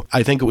show.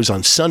 I think it was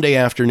on Sunday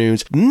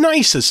afternoons.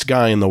 Nicest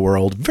guy in the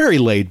world, very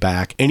laid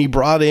back, and he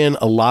brought in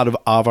a lot of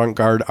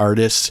avant-garde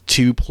artists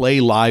to play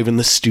live in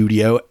the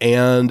studio,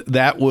 and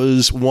that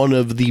was one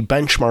of the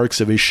benchmarks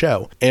of his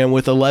show. And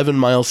with 11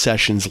 Mile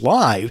Sessions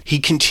Live, he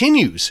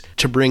continues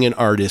to bring in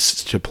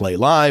artists to play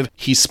live.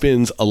 He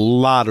spins a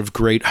lot of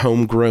great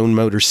homegrown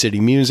Motor City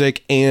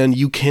music, and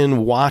you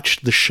can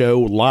watch the show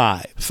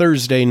live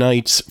Thursday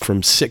nights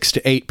from 6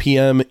 to 8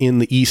 p.m. in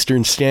the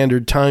Eastern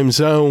Standard Time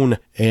Zone.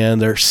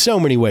 And there are so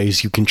many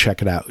ways you can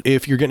check it out.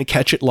 If you're going to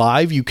catch it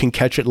live, you can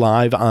catch it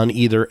live on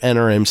either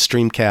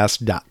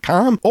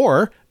nrmstreamcast.com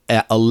or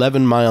at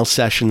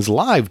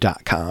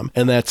 11milesessionslive.com,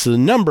 and that's the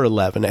number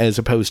 11 as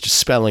opposed to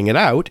spelling it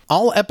out.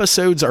 All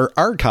episodes are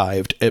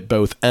archived at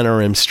both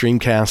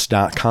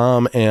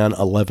nrmstreamcast.com and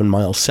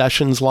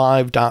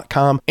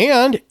 11milesessionslive.com,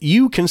 and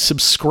you can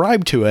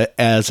subscribe to it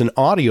as an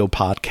audio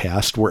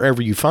podcast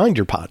wherever you find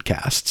your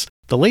podcasts.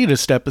 The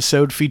latest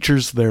episode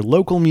features their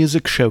local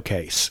music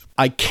showcase.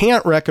 I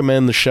can't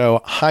recommend the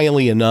show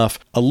highly enough.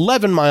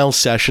 11 Mile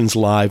Sessions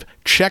Live.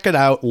 Check it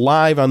out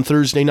live on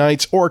Thursday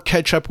nights or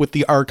catch up with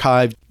the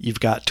archive.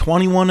 You've got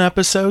 21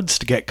 episodes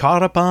to get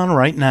caught up on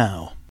right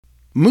now.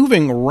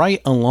 Moving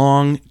right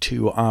along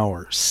to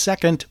our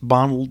second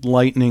Bottled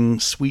Lightning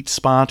sweet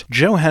spot,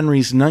 Joe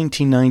Henry's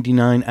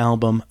 1999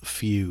 album,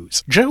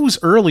 Fuse. Joe's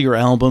earlier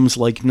albums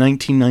like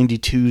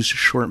 1992's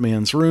Short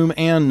Man's Room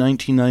and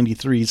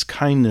 1993's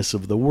Kindness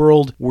of the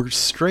World were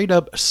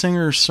straight-up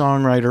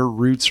singer-songwriter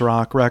roots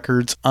rock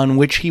records on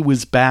which he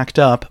was backed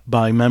up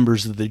by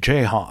members of the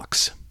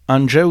Jayhawks.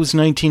 On Joe's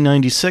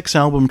 1996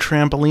 album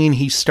Trampoline,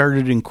 he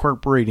started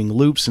incorporating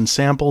loops and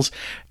samples,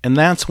 and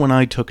that's when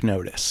I took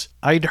notice.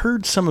 I'd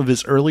heard some of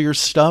his earlier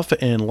stuff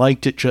and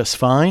liked it just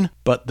fine,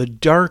 but the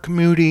dark,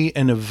 moody,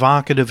 and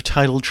evocative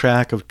title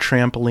track of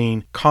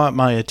Trampoline caught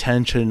my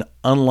attention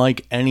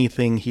unlike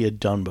anything he had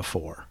done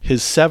before.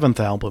 His seventh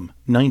album,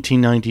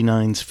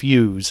 1999's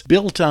Fuse,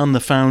 built on the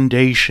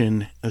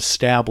foundation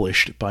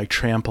established by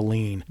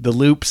Trampoline. The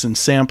loops and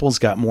samples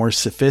got more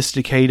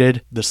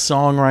sophisticated, the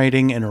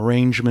songwriting and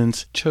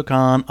arrangements took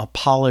on a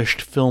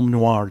polished film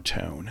noir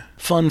tone.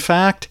 Fun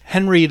fact,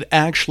 Henry had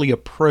actually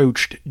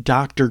approached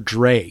Dr.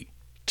 Dre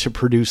to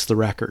produce the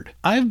record.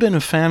 I've been a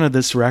fan of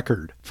this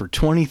record for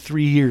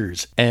 23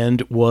 years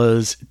and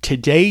was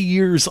today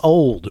years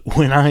old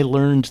when I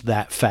learned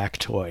that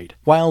factoid.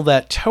 While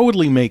that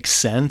totally makes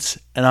sense,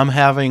 and I'm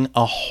having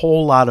a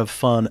whole lot of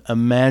fun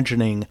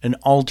imagining an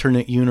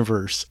alternate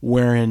universe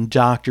wherein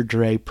Dr.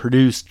 Dre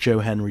produced Joe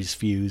Henry's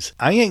Fuse,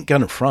 I ain't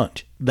gonna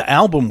front. The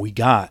album we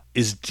got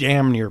is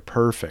damn near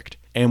perfect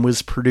and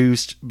was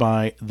produced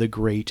by the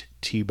great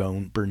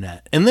T-Bone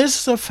Burnett. And this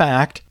is a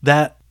fact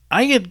that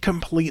I had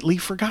completely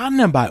forgotten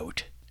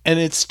about. And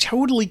it's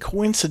totally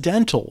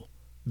coincidental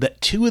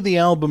that two of the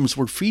albums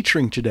we're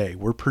featuring today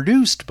were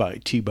produced by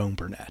T-Bone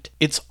Burnett.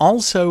 It's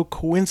also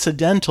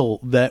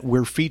coincidental that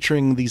we're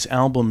featuring these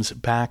albums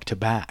back to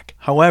back.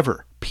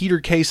 However,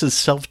 Peter Case's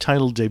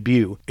self-titled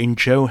debut and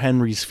Joe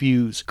Henry's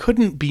Fuse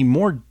couldn't be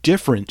more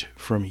different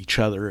from each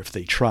other if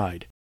they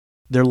tried.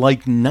 They're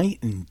like night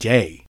and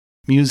day.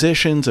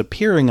 Musicians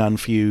appearing on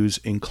Fuse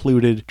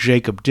included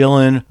Jacob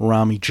Dylan,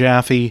 Rami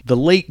Jaffe, the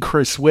late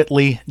Chris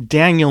Whitley,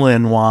 Daniel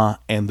Lanois,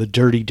 and the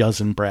Dirty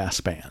Dozen Brass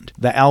Band.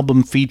 The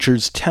album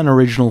features 10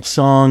 original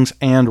songs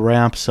and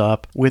wraps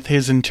up with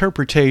his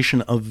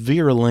interpretation of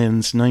Vera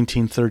Lynn's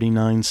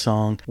 1939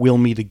 song, We'll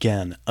Meet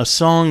Again, a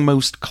song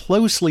most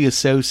closely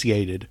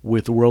associated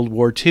with World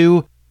War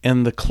II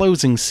and the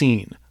closing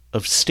scene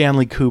of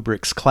Stanley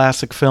Kubrick's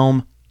classic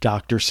film,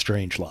 Dr.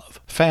 Strangelove.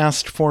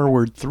 Fast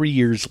forward 3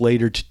 years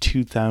later to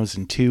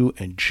 2002,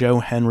 and Joe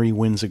Henry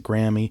wins a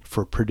Grammy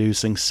for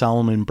producing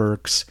Solomon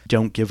Burke's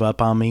Don't Give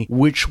Up on Me,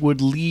 which would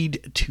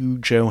lead to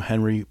Joe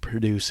Henry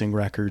producing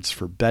records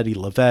for Betty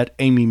LaVette,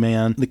 Amy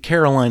Mann, the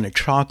Carolina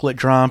Chocolate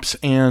Drops,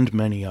 and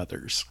many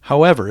others.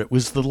 However, it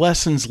was the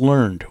lessons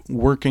learned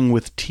working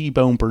with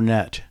T-Bone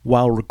Burnett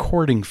while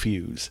recording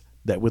Fuse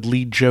that would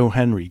lead Joe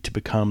Henry to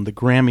become the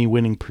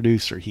Grammy-winning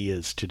producer he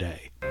is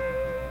today.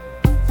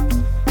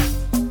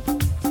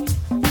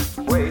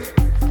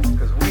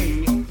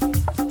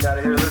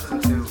 Gotta hear,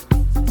 listen to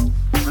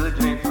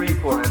Religion Ain't Free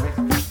for me.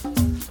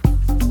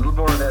 A little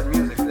more of that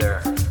music there.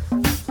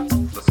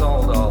 The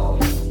Soul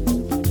Dolls.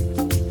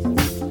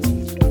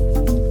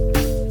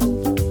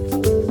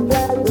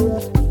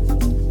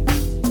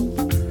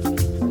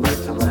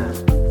 Light to lamp.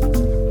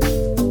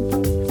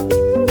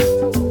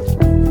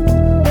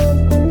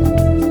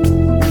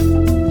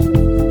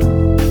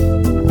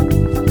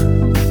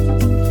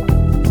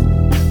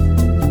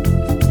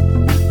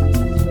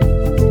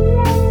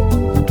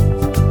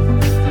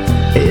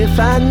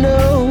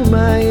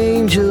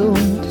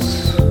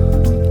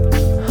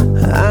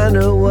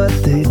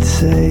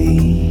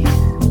 say.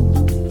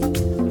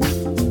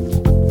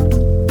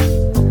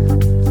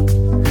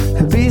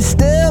 Be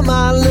still,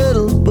 my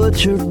little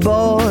butcher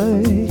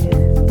boy,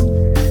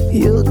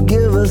 you'll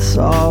give us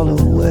all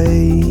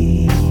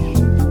away.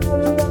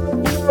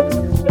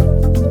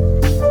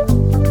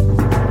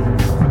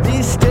 Be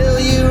still,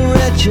 you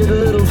wretched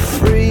little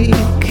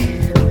freak,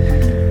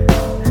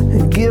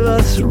 and give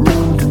us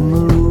room to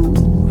move.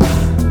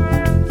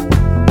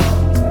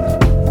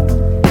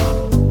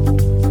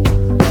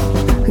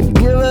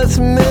 Give us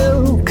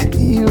milk,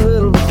 you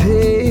little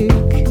pig,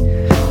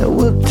 and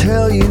we'll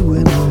tell you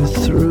when we're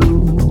through.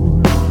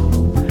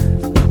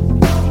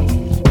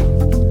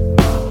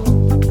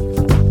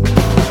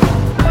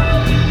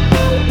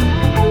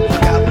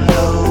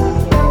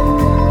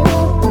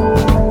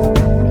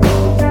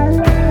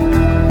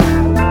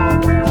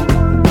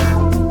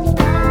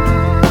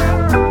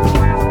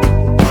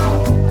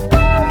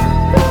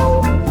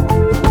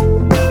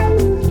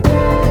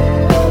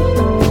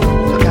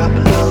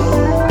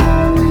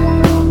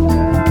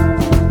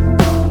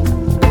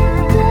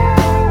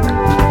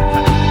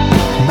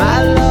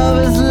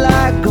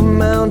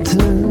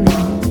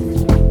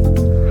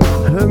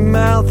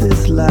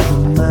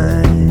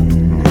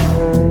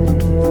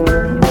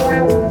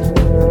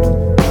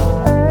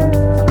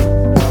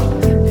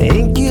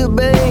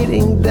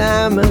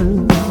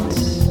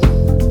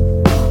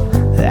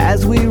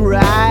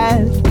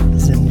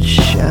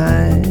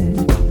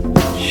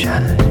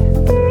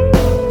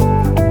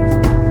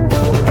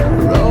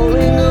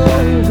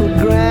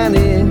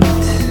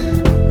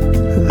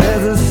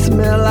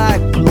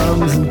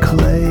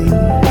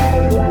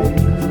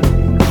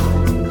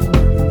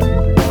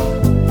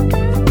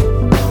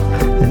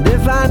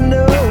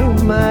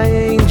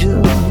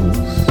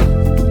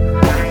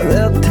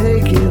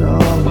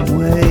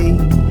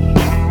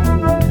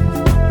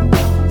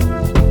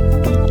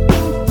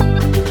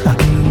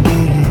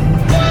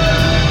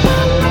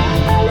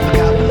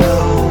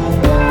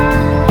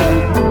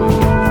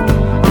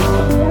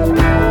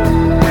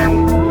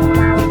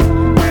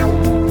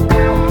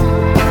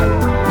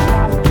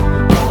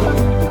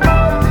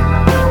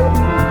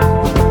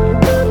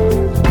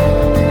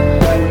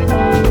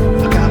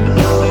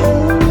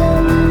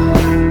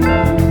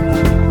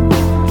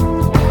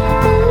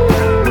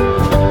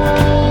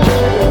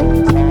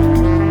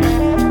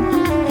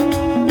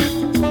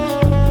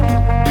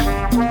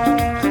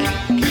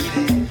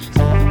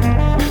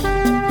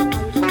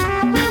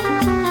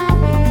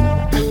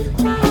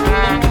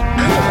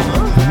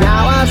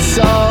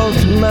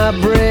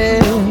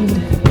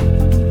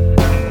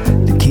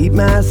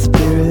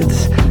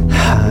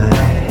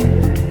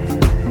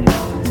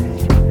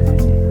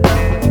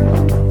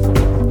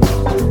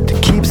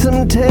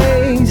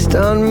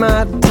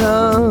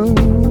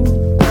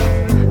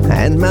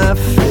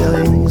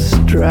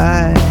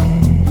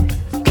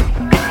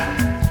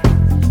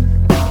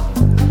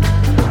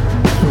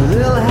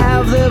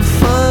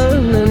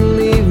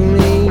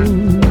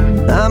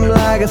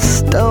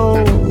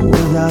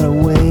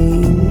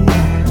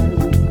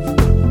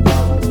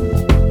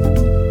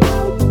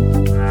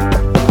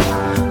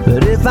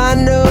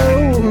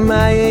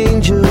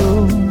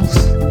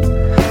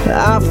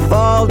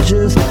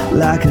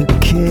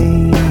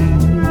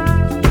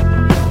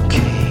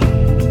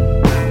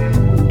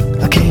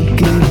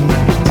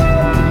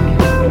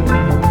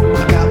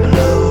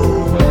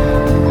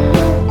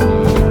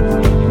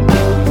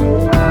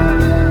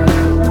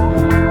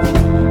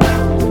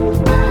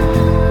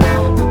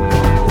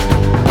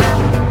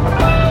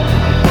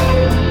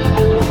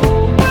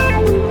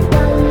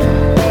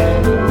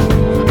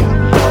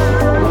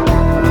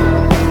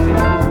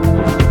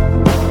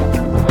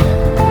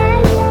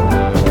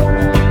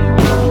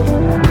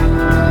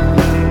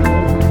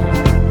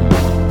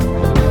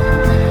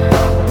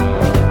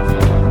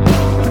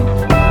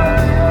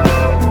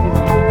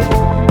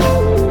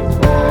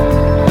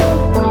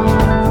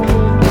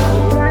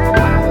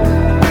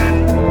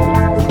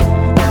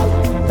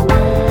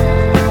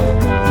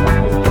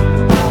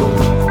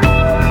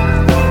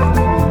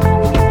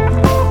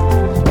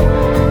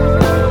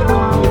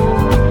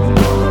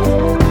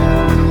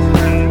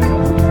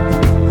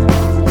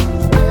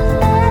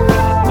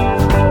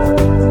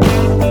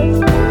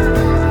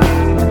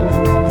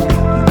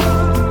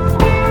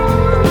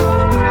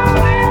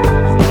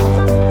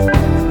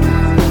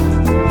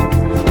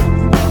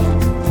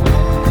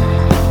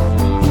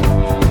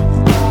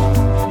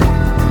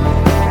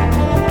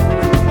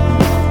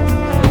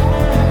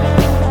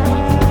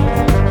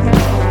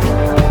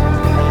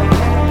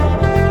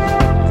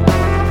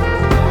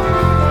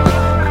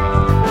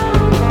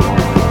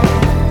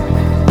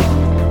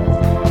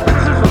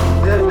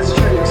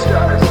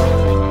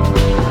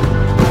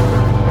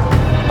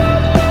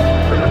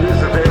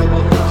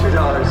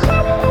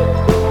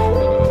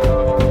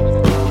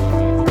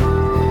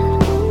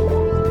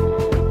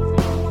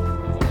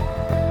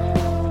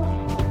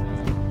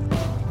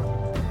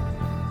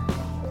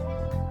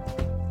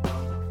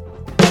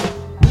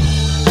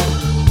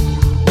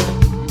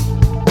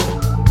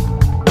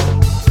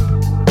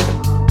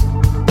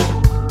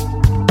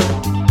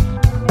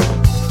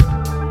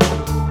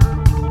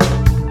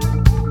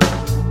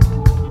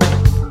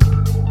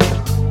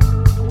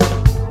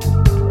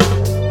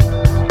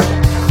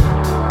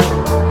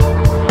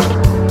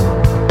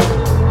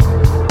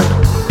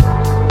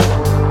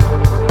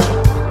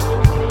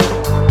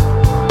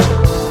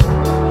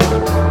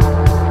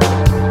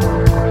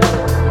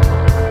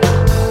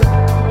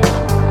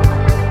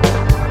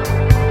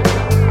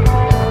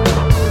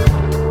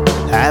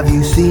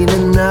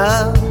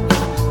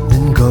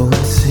 go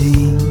and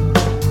see.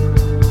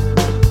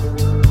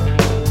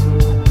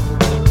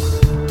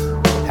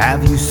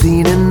 Have you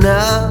seen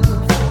enough?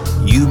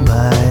 You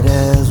might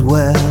as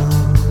well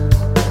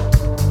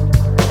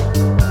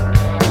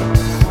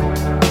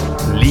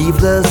leave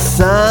the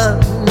sun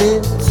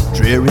its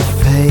dreary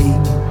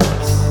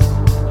face.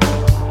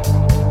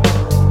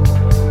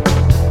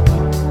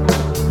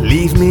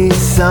 Leave me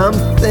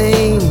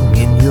something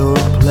in your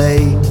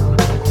place.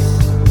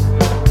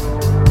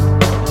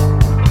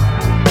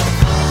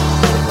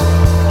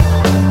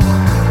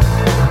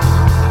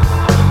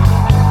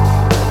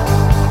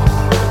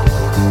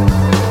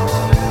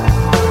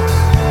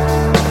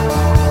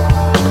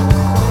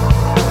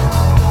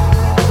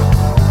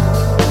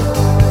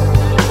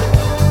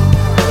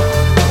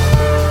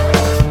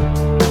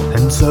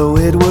 So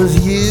it was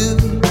you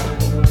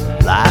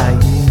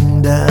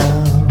lying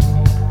down,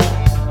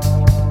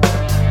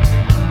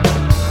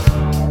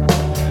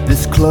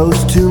 this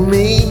close to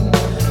me,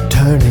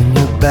 turning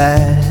your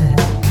back.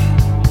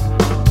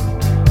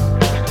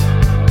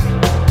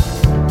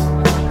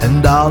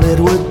 And all it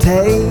would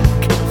take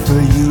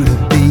for you to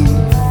be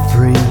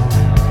free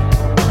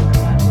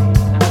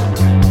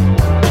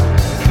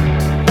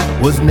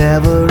was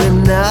never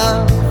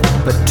enough,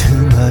 but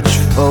too much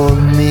for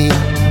me.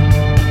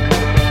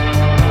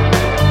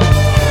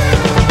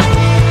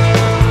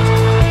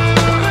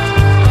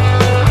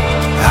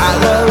 I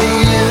love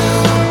you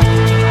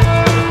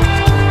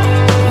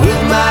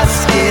with my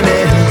skin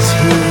and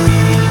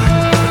teeth.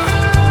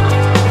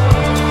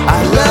 I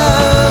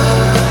love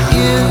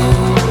you,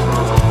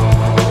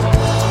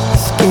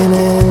 skin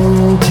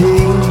and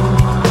teeth.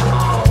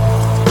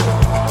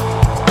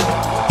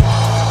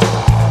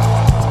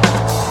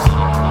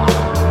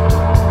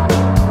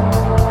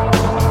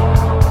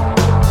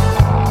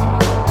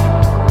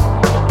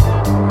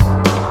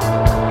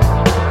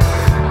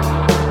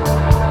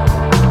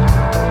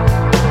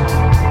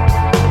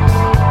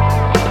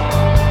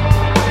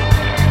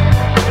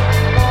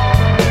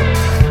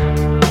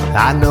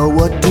 I know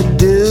what to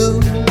do,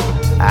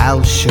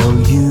 I'll show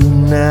you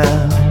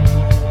now.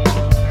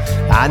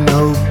 I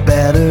know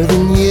better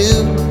than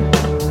you,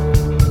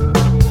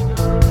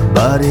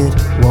 but it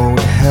won't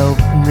help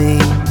me.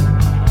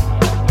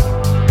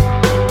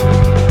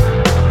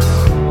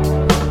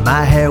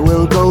 My hair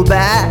will go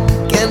back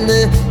and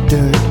the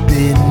dirt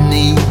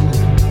beneath,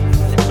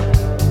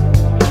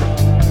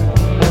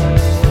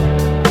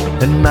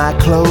 and my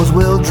clothes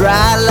will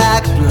dry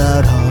like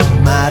blood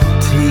on my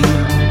teeth.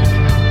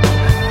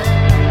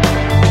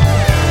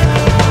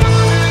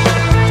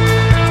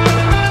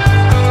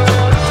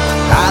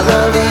 I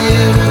love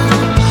you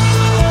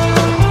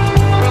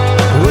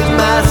with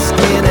my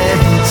skin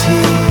and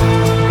teeth.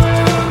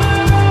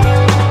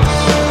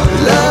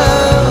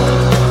 Love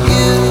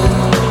you,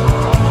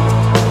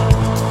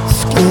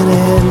 skin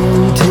and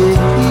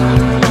teeth.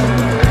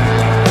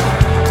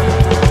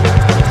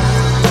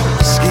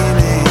 Skin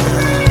and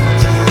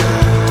teeth.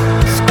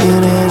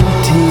 Skin and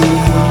teeth.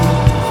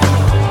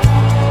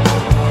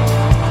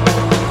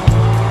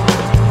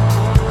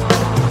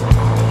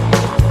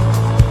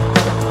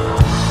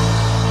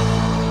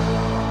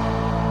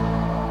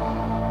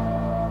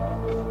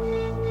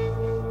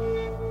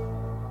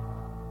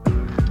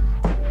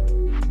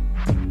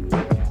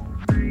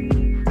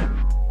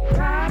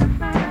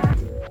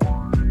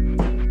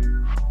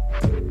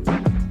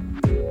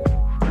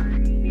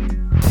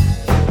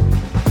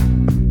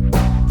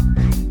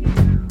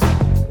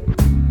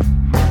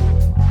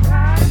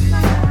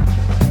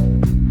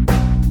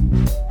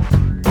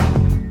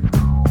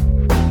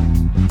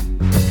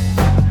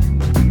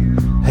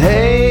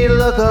 Hey,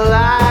 look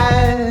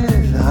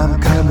alive,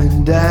 I'm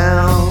coming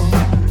down.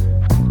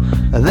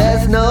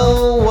 There's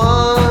no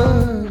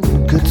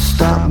one could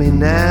stop me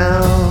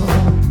now.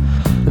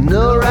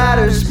 No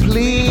riders,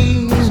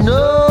 please,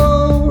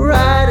 no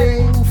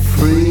riding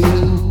free.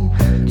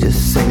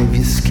 Just save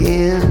your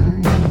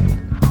skin,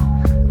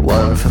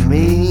 one for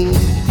me.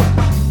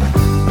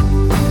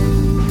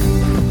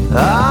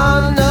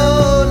 Oh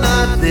no,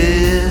 not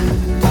this,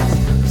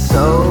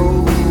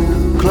 so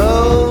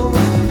close.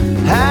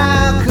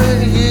 How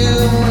could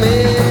you miss?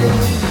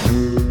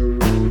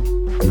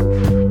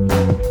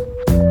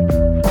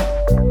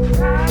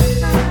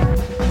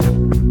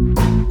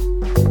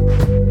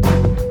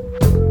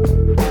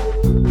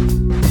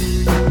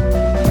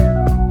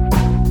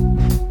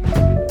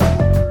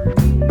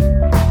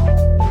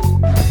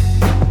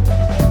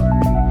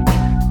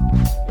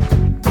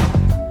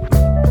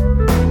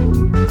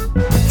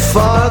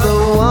 For the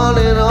one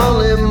and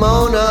only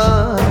Mona,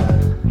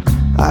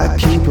 I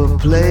keep a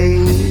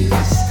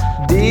place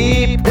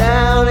deep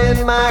down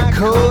in my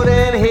coat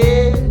and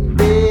hid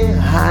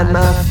behind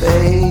my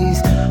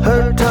face.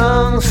 Her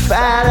tongue's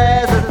fat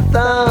as a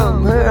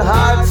thumb, her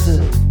heart's a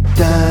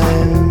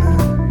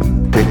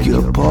dime. Pick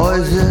your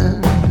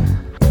poison,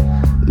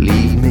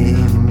 leave me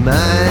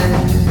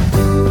mine.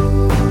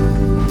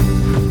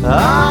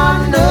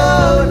 Oh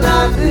no,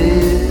 not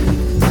this,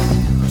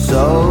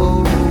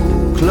 so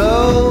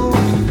close.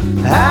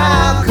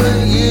 How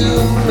could you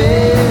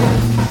miss?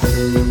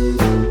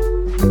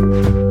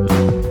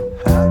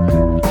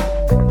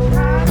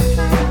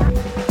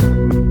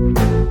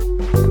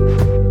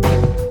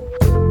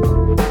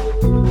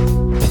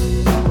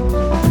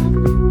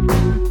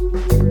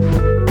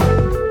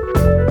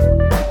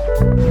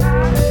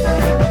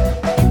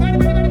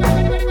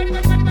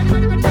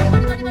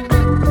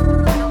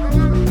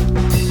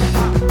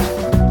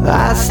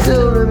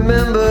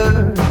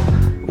 remember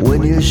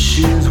when your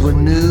shoes were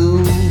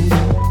new,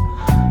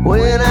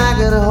 when I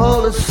could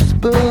hold a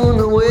spoon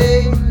the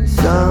way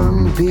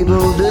some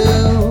people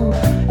do.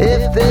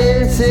 If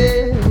this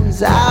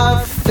is our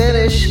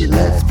finish,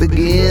 let's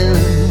begin.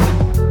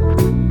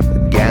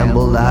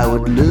 Gambled I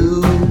would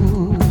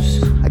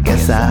lose, I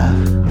guess I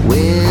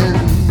win.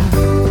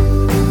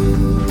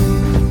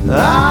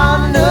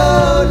 Oh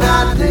no,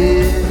 not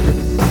this,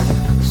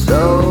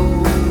 so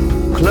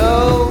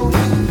close,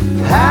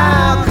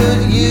 how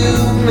could you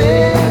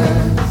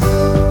miss?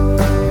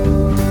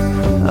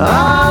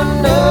 Oh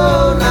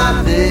no,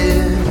 not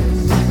this,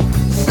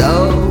 so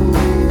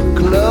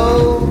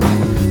close,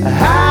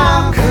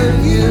 how could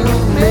you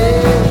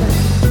miss?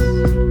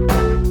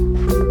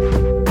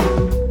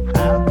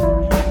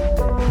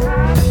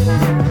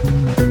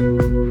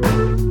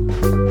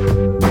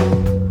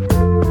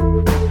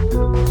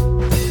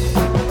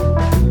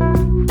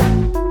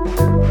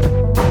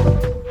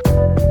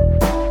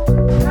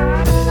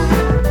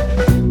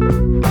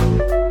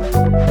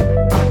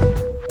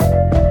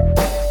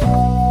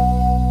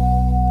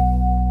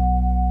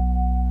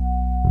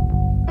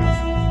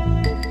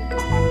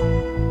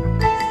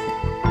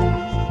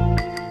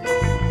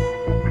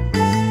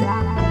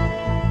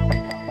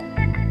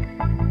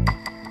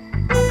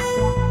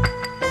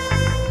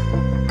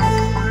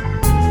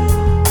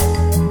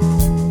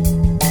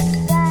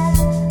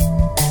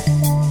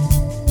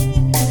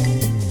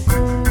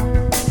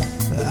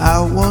 I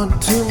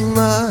want too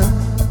much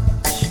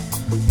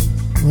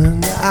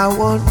when I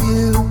want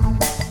you,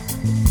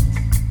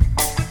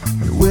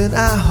 and when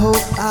I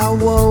hope I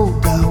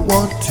won't, I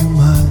want too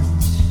much.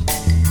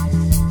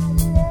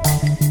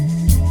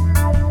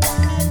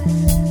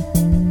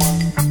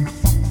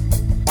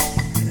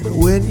 And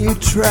when you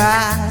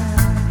try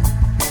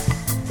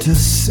to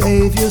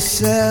save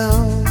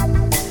yourself,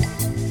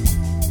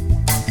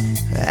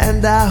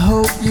 and I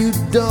hope you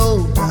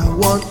don't, I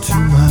want too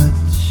much.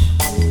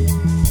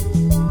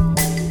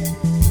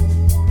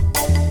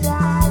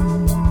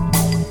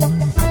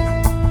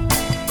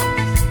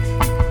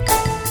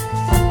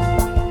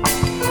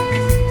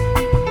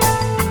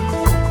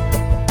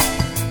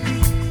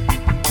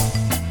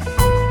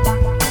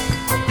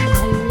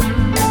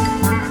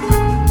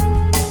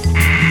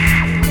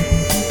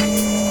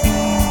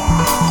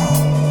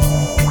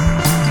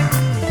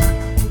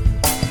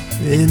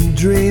 In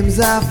dreams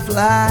I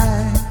fly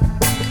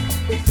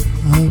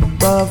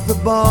above the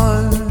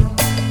barn,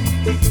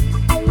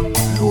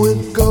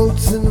 with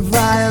goats and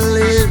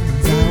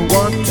violins, I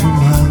want too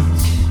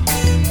much.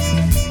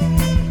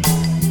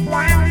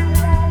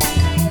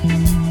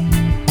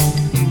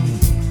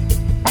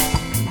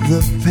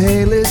 The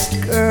palest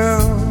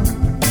girl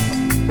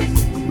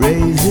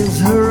raises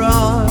her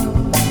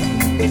arm,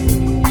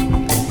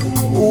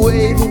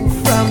 waving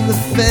from the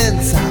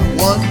fence, I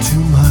want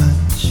too much.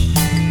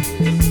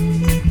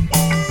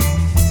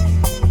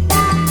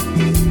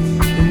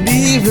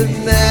 Even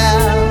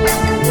now,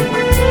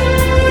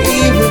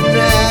 even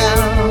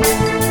now,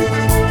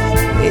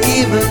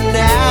 even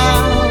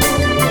now,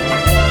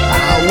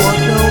 I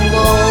want no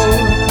more,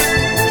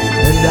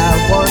 and I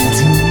want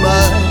too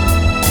much.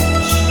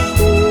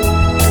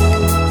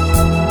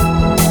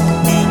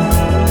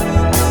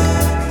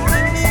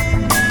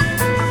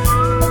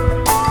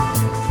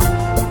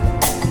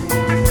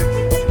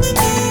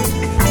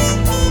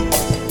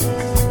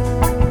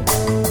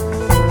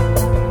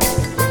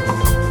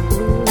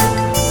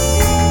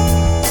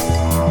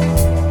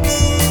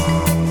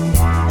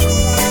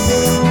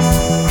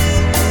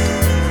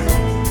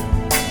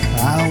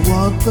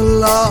 The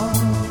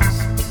lost,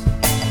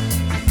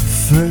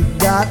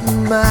 forgotten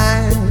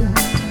mind,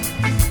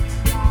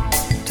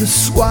 to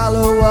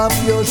swallow up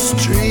your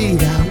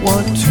street, I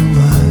want too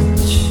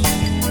much.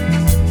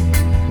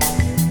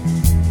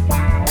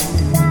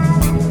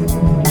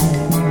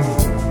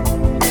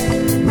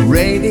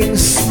 Raining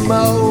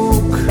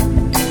smoke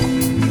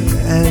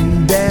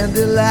and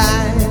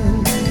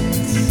dandelions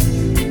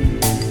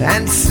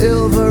and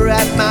silver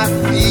at my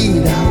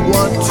feet, I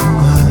want too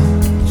much.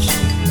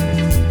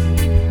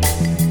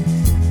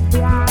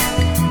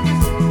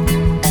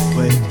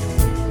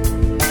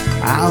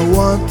 I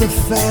want the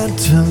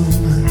phantom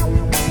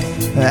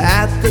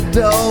at the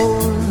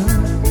door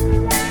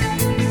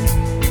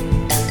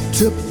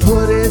to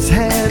put his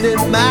hand in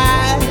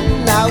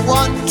mine, I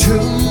want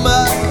too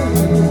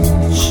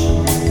much.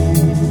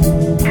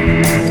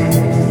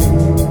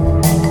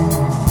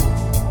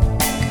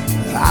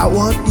 I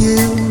want you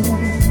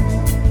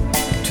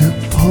to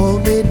pull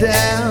me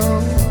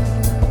down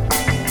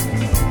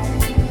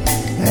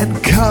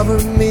and cover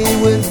me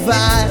with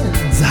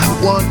vines, I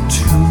want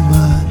too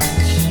much.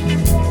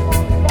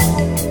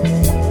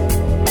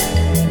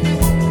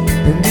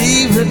 And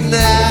even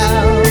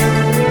now,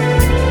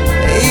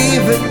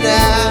 even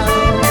now,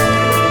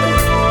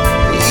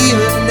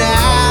 even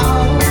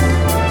now,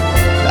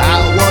 I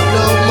want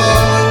no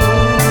more,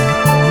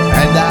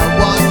 and I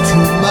want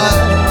too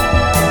much.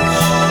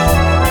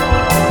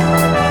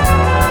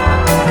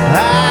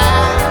 I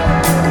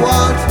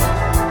want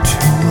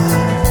too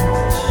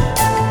much.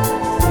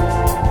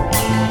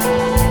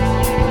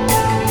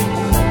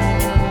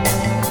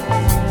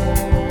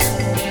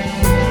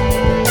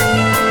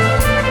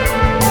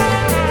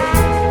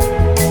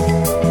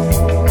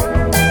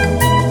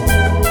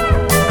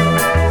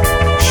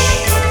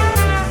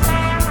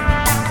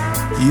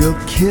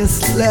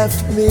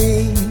 left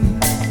me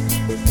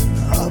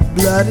a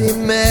bloody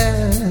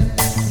mess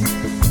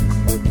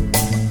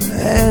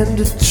and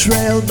a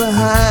trail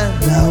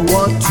behind I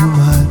want too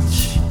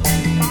much.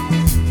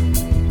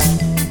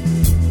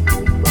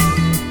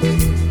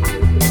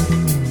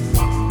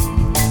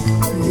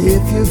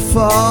 If you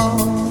fall,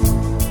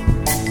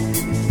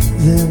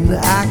 then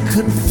I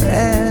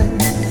confess,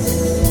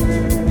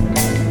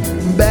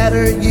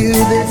 better you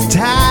this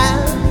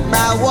time,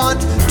 I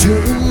want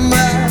too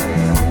much.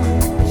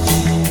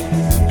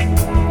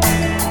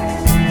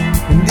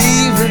 And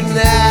even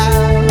now,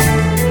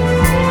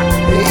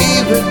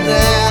 even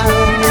now,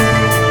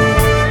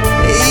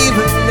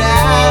 even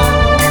now,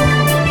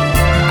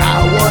 I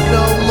want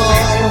no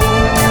more,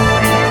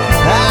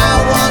 I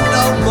want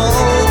no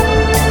more.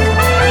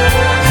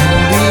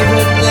 And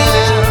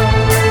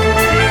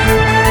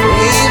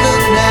even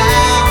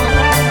now,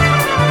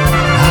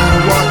 I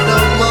want no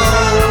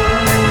more,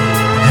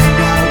 and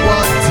I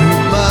want too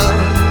much.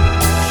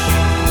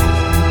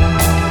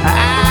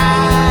 I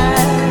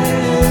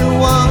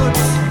want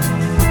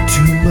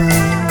too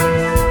much.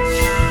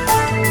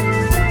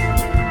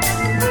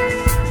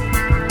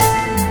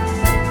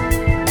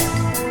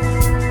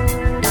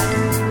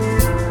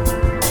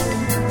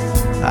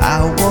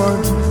 I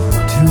want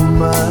too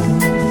much.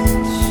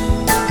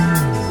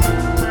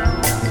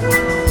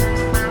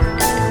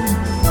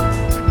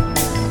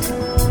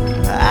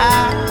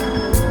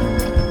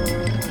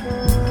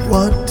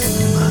 Want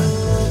too much.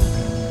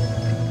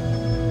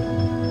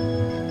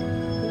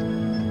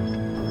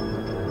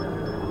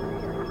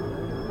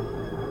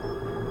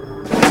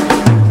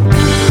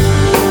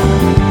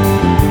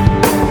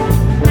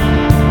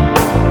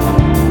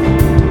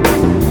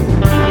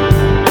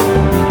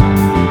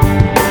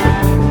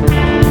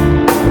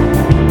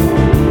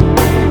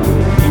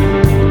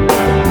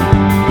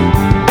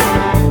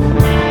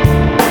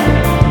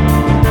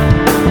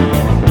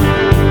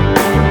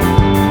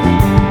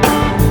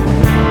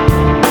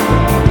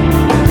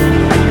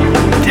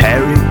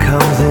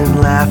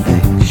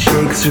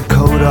 Her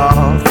coat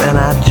off and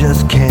I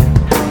just can't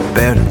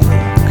bear to look.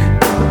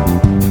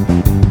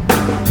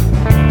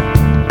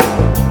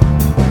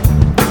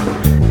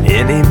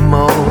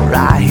 Anymore,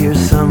 I hear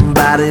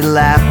somebody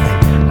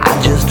laughing,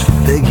 I just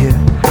figure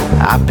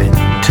I've been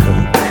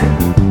took.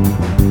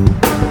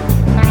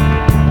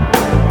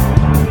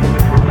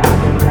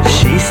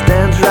 She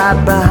stands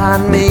right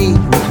behind me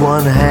with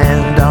one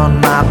hand on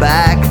my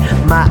back,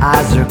 my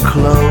eyes are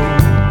closed.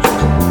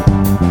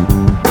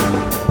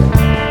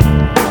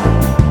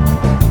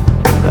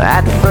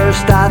 At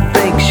first I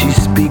think she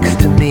speaks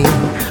to me,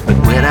 but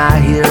when I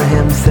hear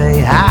him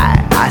say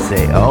hi, I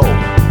say oh.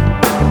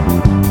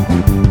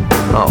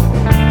 Oh.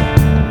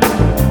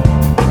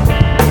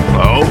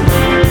 Oh.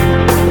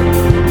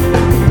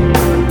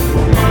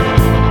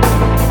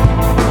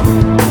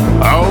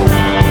 Oh.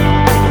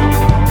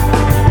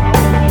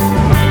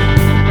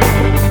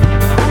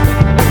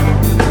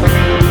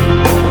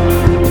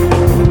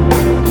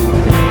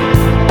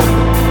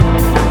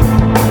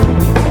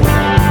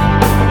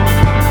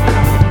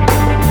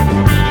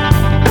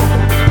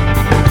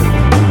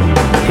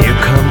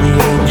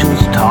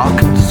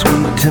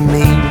 To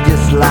me,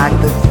 just like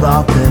the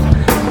thought that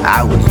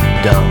I was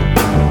dumb.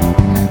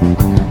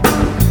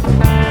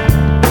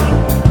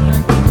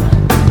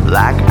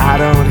 Like I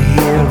don't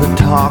hear the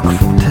talk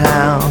from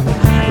town,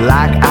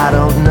 like I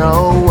don't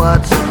know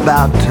what's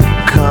about to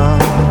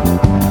come.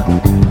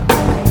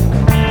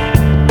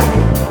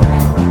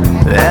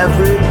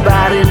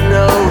 Everybody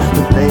knows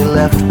that they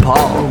left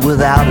Paul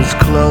without his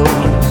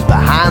clothes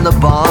behind the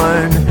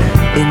barn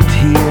in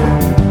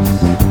tears.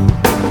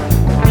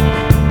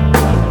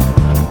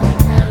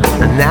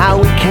 And now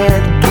we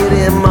can't get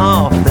him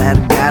off that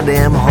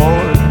goddamn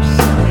horse.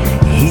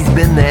 He's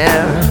been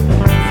there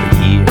for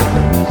years.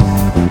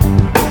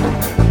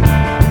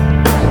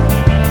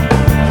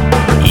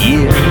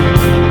 Years.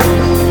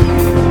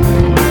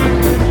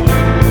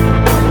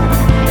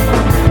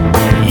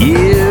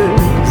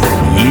 Years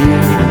and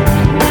years.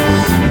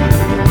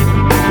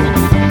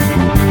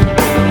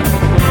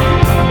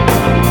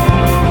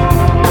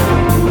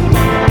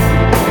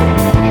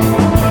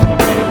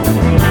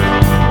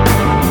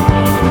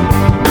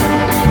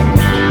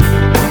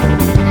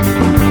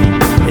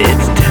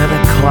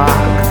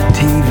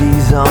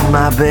 On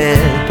my bed,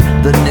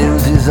 the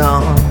news is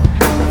on,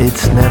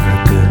 it's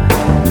never good.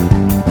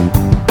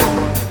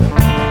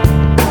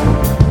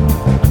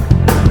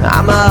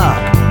 I'm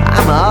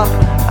up,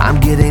 I'm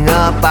getting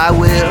up, I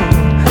will,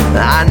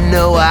 I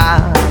know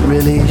I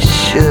really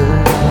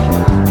should.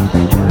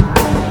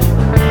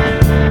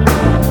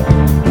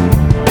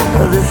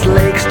 This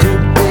lake's too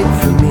big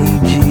for me,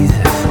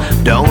 Jesus,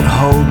 don't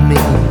hold me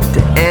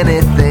to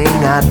anything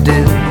I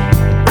do.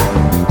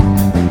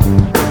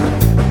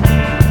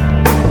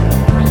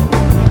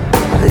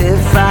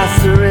 If I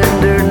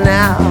surrender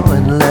now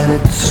and let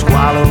it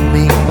swallow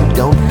me,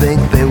 don't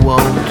think they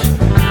won't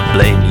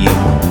blame you.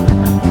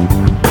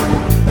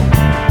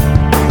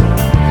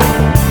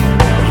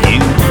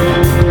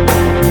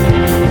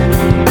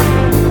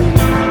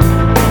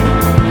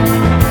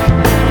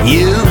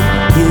 You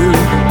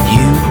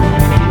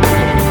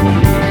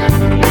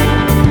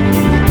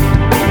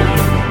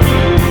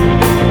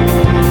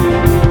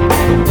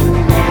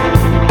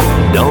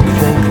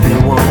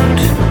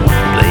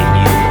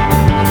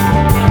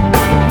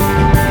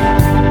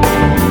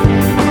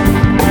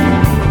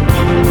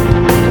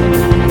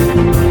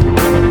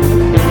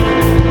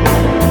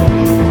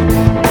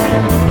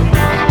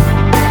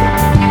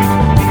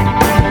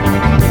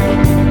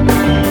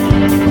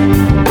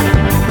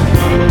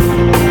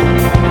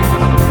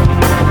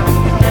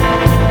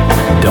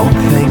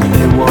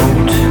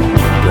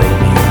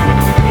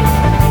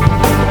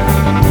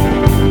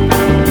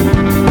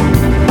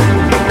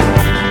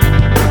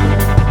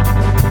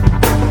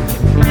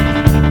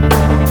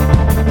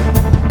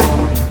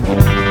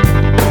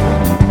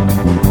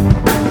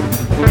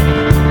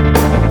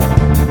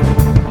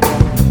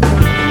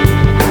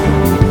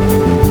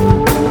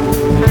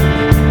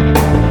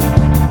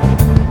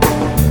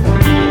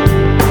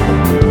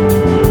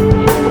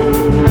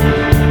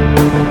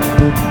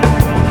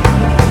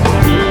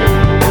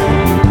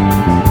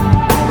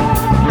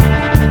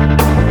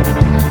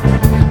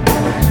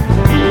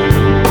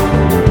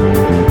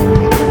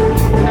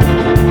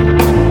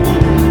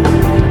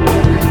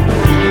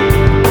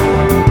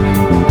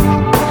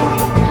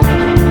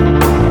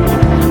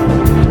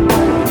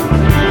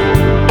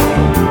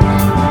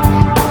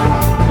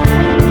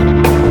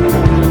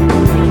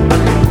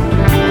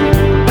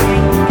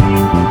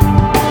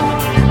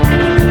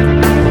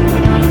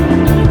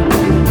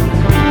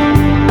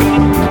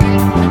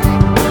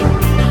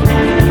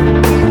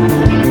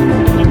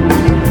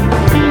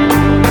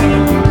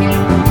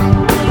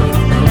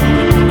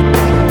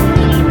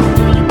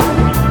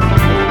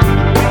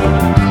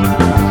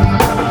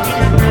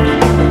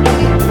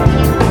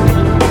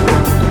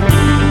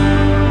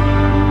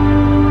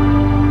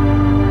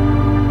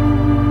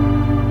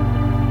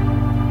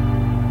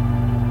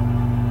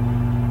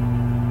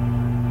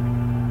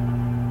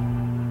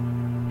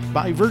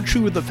By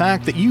virtue of the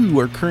fact that you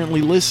are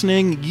currently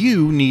listening,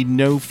 you need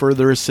no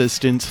further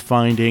assistance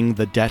finding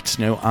the Debts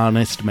No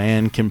Honest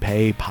Man Can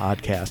Pay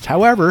podcast.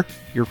 However,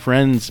 your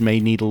friends may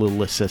need a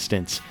little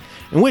assistance.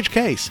 In which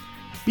case,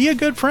 be a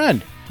good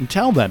friend and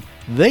tell them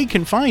they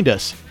can find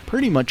us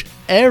pretty much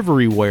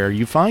everywhere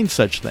you find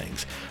such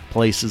things.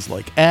 Places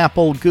like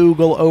Apple,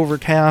 Google,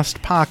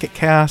 Overcast, Pocket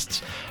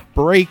Casts,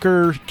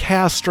 Breaker,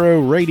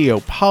 Castro, Radio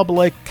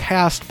Public,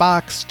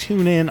 CastBox,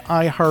 TuneIn,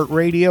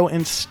 iHeartRadio,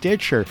 and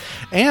Stitcher.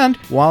 And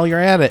while you're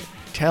at it,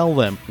 tell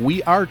them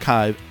we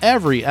archive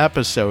every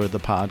episode of the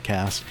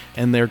podcast,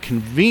 and they're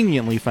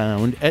conveniently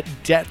found at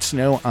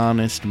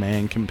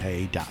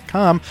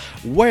debtsnohonestmancanpay.com,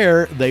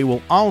 where they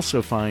will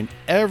also find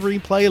every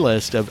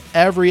playlist of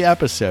every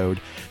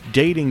episode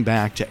dating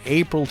back to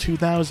April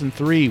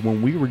 2003,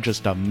 when we were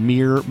just a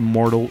mere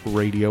mortal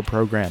radio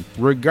program.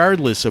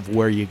 Regardless of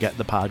where you get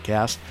the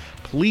podcast,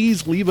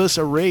 please leave us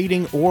a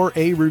rating or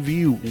a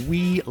review.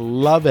 We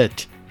love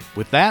it.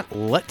 With that,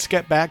 let's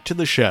get back to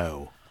the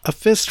show. A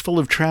fistful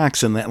of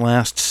tracks in that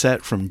last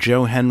set from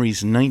Joe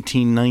Henry's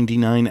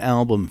 1999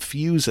 album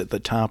Fuse at the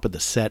top of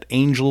the set,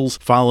 Angels,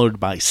 followed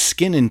by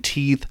Skin and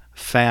Teeth,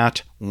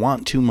 Fat,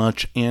 Want Too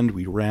Much, and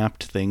we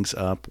wrapped things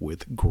up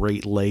with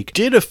Great Lake.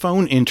 Did a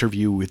phone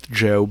interview with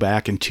Joe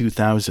back in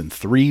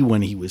 2003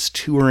 when he was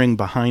touring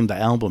behind the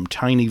album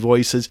Tiny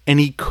Voices, and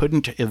he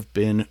couldn't have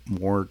been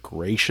more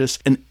gracious.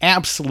 An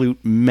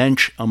absolute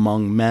mensch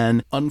among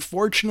men.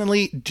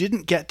 Unfortunately,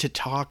 didn't get to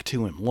talk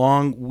to him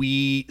long.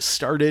 We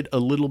started a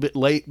little bit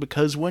late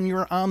because when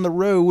you're on the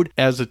road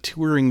as a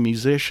touring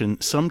musician,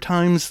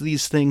 sometimes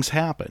these things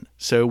happen.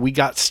 So we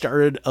got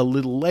started a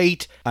little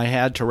late. I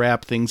had to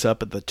wrap things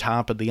up at the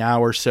top of the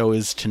hour so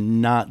as to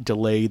not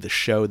delay the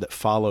show that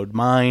followed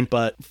mine.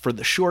 But for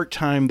the short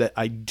time that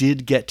I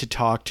did get to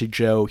talk to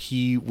Joe,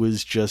 he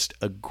was just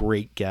a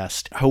great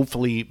guest.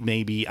 Hopefully,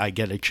 maybe I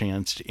get a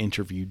chance to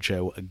interview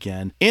Joe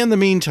again. In the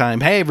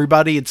meantime, hey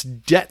everybody, it's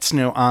Debts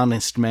No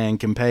Honest Man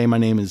Can Pay. My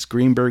name is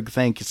Greenberg.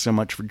 Thank you so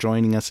much for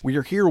joining us. We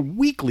are here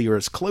weekly, or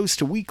as close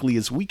to weekly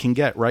as we can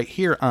get, right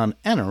here on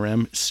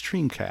NRM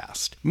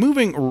Streamcast.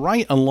 Moving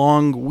right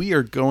along, we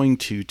are going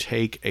to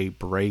take a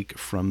break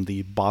from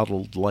the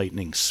Bottled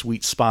Lightning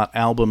Sweet Spot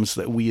albums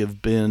that we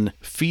have been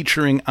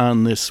featuring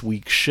on this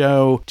week's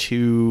show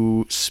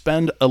to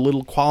spend a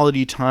little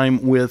quality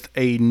time with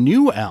a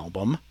new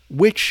album,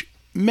 which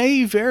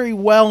may very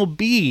well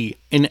be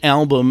an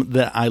album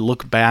that I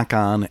look back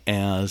on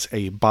as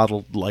a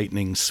Bottled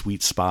Lightning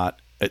Sweet Spot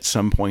at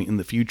some point in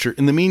the future.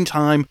 In the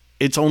meantime,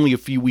 it's only a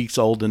few weeks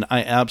old, and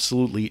I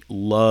absolutely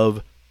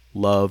love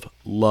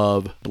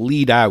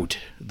Bleed Out,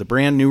 the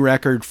brand new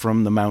record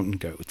from the Mountain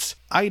Goats.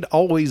 I'd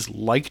always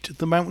liked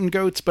the Mountain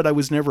Goats, but I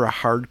was never a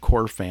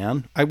hardcore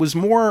fan. I was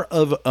more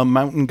of a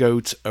Mountain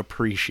Goats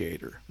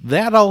appreciator.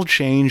 That all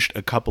changed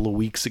a couple of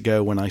weeks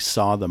ago when I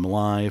saw them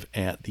live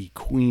at the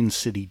Queen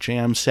City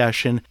Jam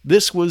session.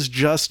 This was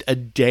just a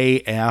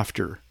day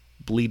after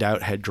Bleed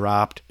Out had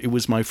dropped. It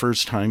was my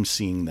first time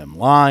seeing them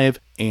live,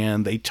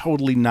 and they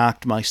totally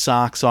knocked my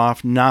socks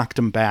off, knocked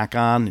them back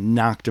on, and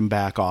knocked them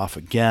back off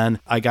again.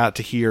 I got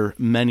to hear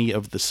many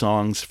of the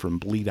songs from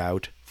Bleed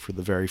Out for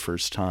the very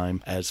first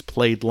time as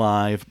played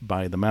live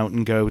by the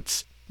Mountain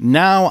Goats.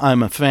 Now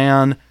I'm a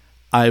fan.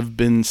 I've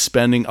been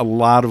spending a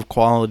lot of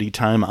quality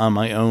time on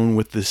my own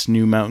with this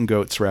new Mountain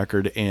Goats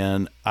record,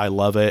 and I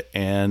love it,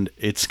 and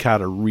it's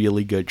got a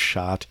really good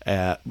shot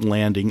at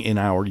landing in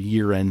our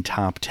year-end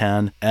top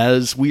 10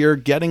 as we are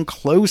getting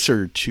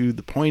closer to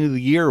the point of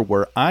the year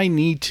where I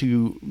need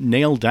to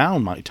nail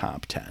down my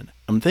top 10.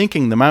 I'm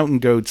thinking the Mountain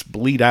Goats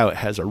Bleed Out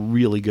has a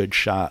really good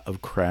shot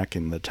of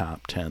cracking the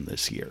top 10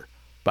 this year.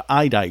 But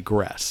I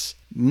digress.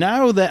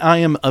 Now that I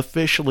am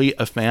officially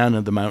a fan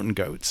of the Mountain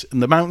Goats, and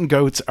the Mountain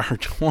Goats are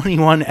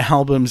 21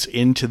 albums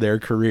into their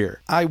career,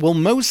 I will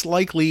most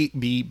likely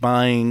be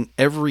buying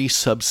every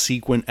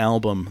subsequent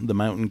album the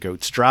Mountain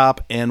Goats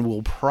drop, and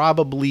will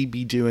probably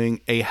be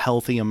doing a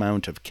healthy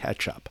amount of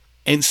catch-up.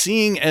 And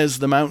seeing as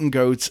the Mountain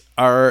Goats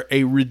are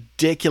a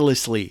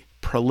ridiculously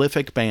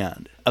prolific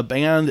band, a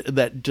band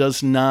that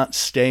does not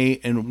stay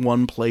in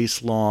one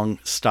place long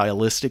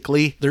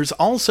stylistically, there's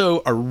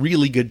also a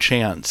really good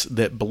chance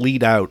that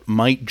Bleed Out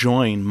might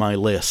join my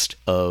list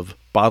of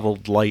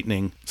Bottled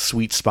Lightning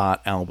Sweet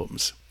Spot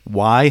albums.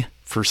 Why?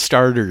 For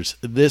starters,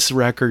 this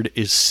record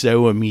is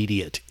so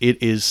immediate.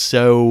 It is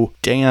so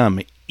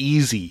damn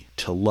easy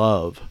to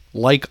love.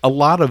 Like a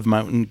lot of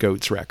Mountain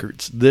Goats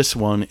records, this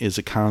one is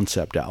a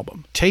concept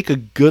album. Take a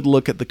good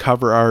look at the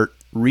cover art,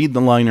 read the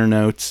liner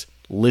notes,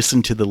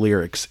 listen to the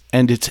lyrics,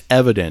 and it's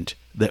evident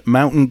that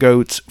Mountain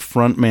Goats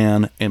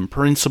frontman and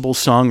principal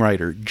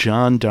songwriter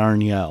John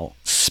Darnielle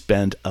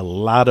spent a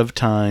lot of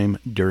time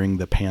during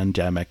the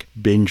pandemic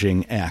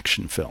binging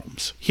action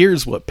films.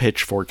 Here's what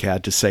Pitchfork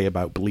had to say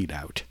about Bleed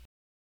Out.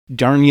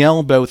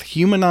 Darnielle both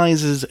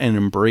humanizes and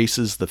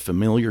embraces the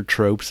familiar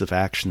tropes of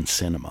action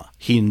cinema.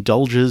 He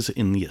indulges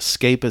in the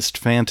escapist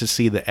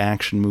fantasy that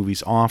action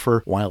movies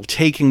offer, while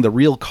taking the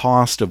real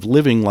cost of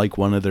living like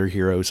one of their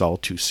heroes all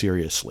too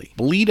seriously.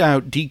 Bleed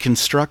Out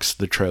deconstructs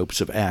the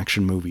tropes of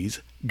action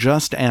movies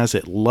just as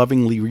it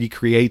lovingly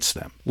recreates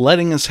them,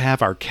 letting us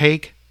have our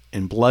cake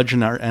and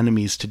bludgeon our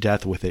enemies to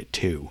death with it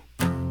too.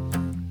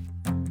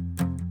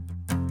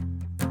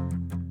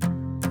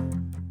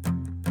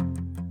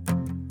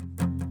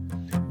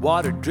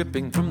 Water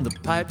dripping from the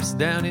pipes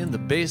down in the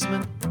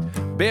basement.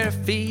 Bare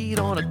feet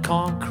on a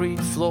concrete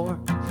floor.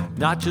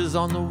 Notches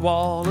on the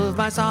wall of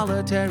my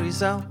solitary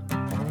cell.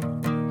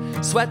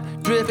 Sweat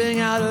dripping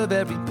out of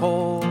every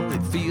pore.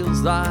 It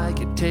feels like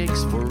it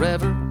takes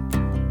forever.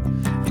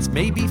 It's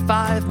maybe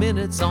 5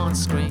 minutes on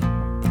screen,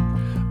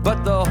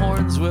 but the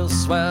horns will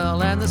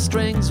swell and the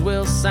strings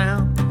will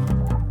sound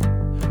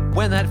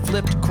when that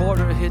flipped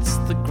quarter hits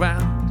the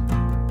ground.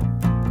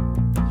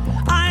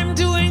 I'm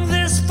doing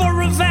this for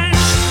revenge.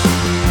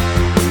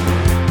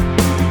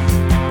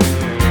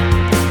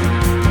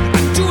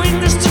 I'm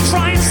doing this to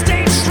try and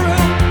stay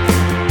true.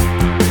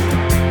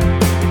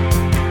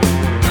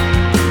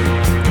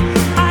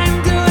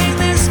 I'm doing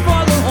this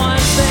for the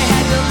ones they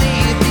had to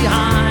leave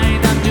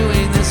behind. I'm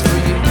doing this for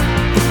you.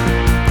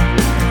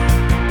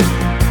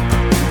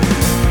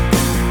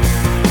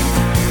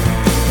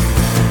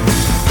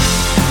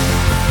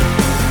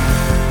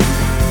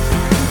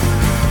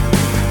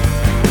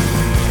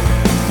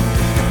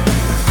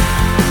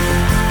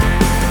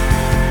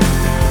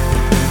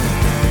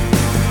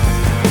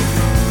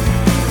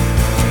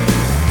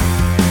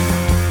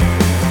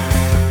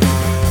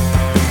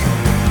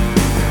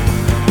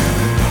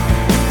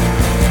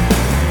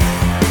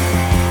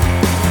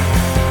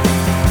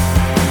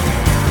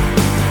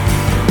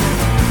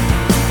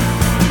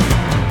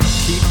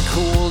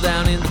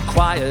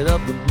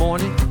 Of the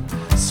morning,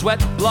 sweat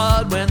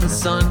blood when the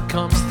sun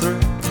comes through.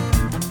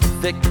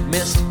 Thick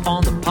mist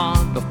on the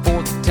pond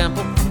before the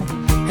temple,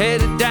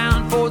 headed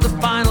down for the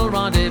final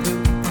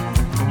rendezvous.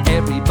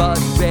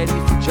 Everybody ready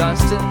for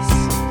justice,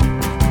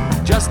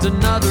 just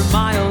another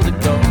mile to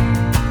go.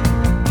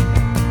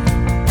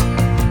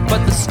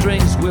 But the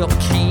strings will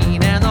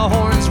keen and the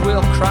horns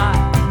will cry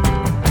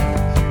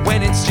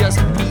when it's just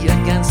me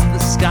against the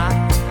sky.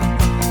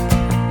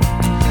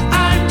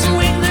 I'm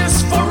doing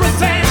this for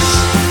revenge.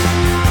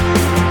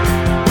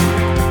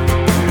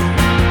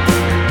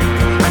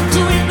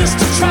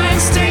 To try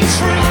and stay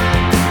true.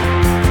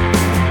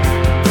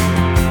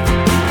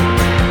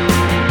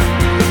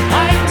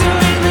 I'm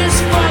doing this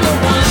for the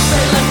ones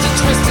they left a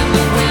twist in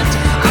the wind.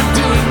 I'm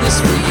doing this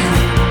for you.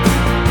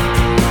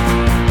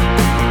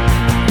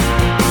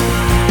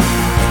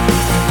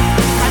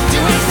 I'm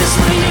doing this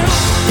for you.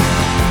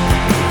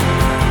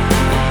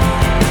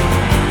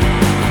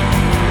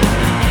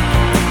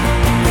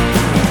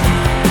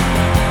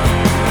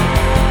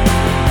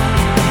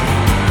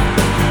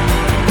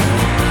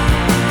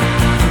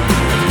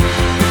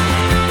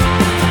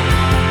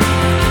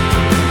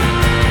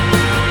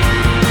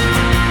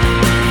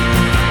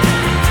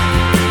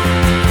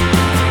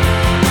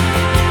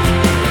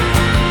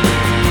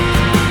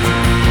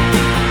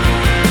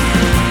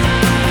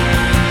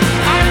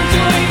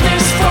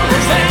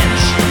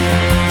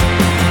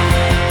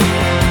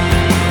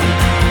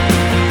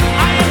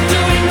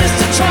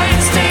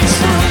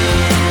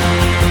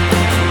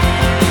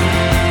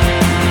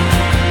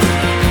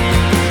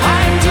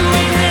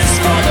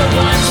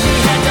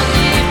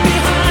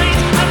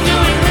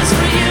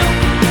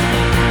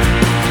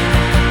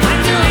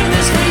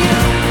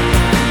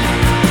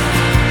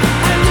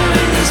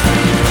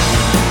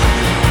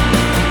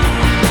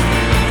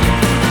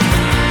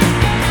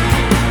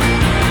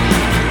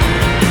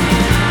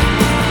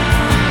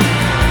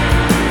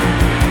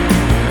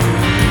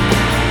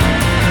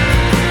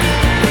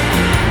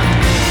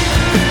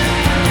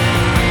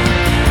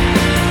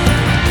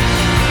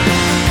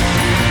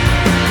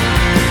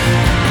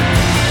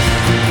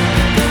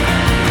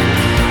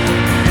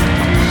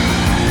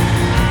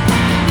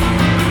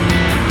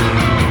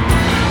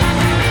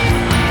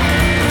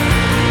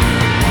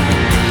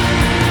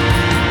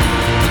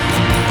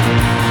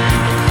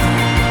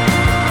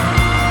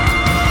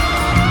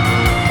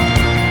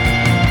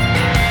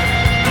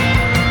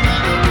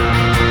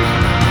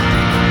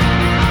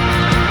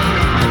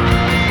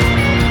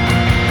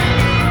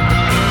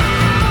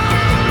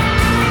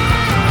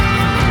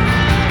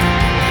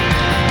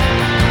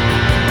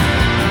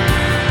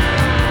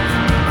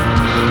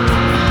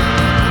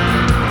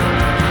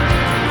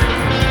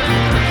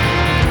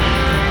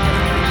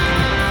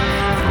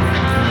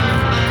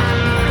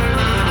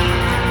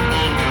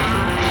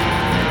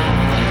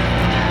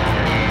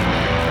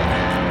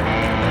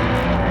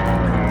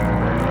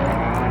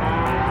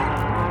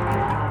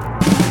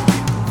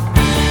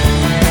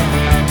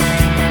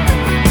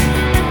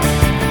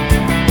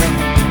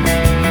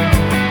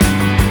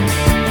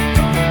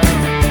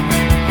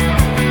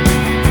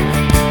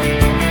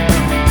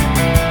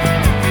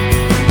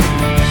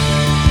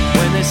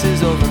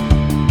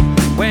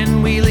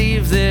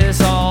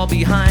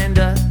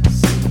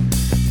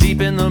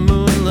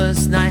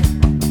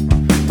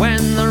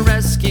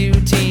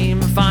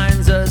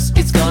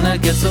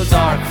 Get so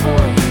dark for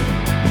you.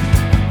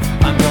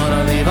 I'm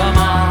gonna leave a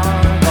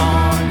mark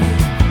on you.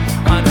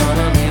 I'm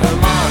gonna leave a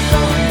mark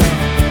on you.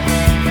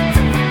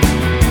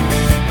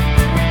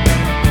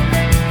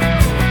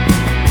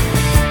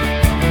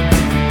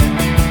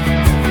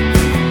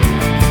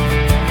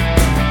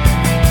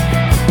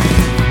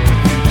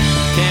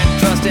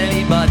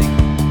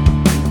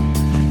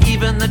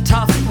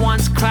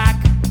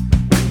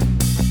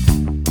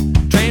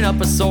 up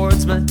a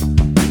swordsman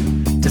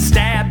to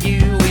stab you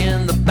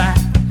in the back.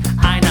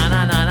 I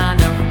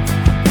know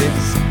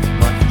this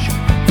much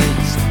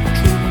is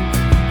true.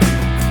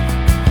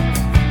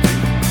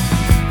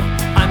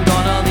 I'm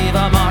gonna leave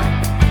a mark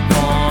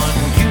on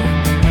you.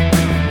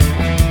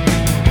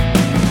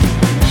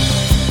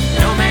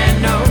 No man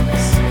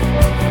knows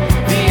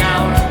the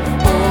hour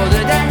or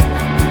the day,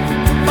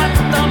 but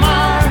the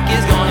mark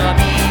is gonna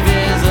be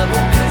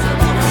visible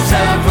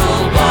several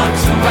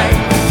blocks away.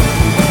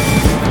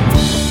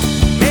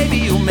 Maybe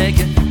you'll make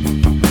it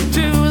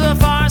to the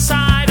far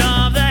side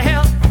of the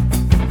hill.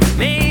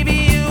 Maybe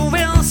you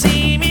will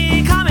see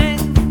me coming,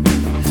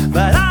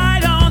 but I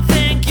don't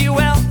think you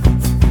will.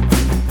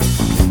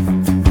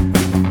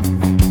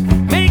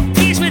 Make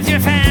peace with your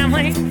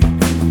family.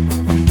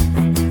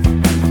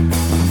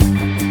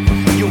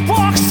 You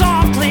walk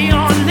softly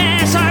on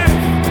this earth.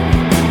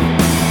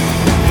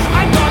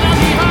 I'm gonna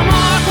leave a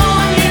mark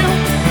on you.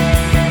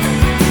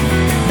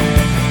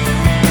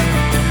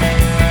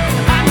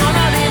 I'm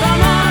gonna leave a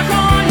mark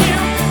on you.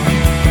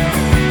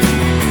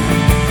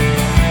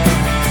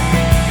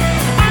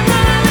 I'm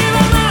gonna leave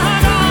a mark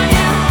on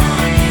you.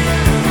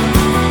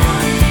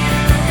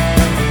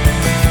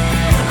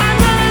 I'm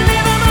gonna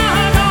leave a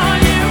mark on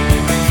you.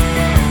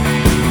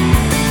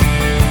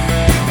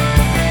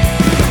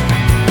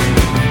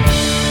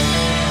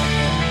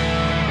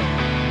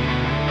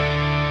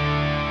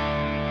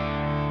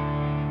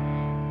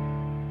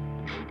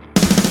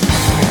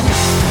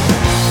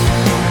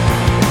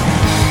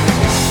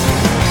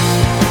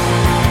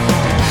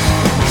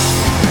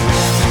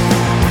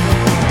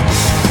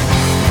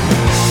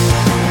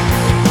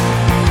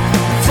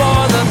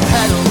 For the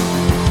pedal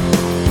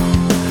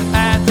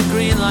at the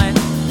green light,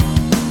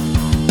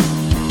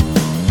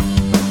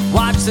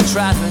 watch the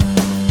traffic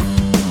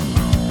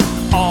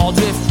all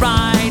drift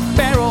right,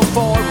 barrel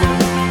forward,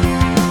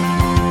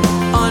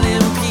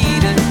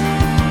 unimpeded.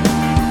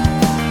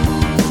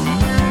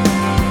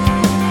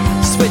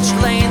 Switch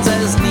lanes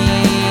as needed.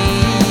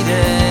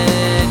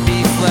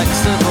 Be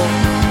flexible,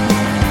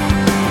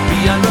 be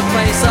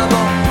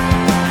unreplaceable.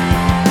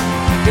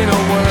 In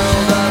a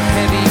world of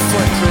heavy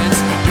footprints,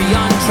 be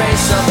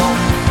untraceable.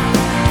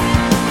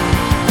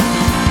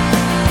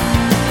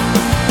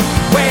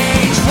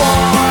 Wage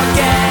war,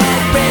 get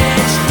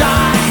rich,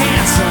 die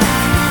handsome.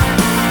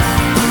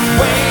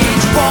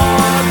 Wage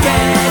war,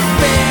 get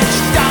rich,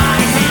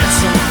 die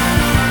handsome.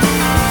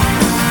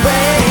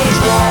 Wage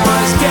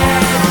wars,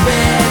 get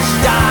rich,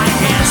 die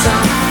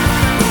handsome.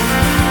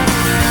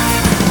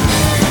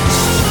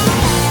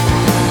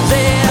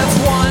 Live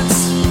once,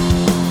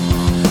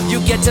 you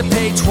get to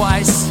pay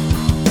twice.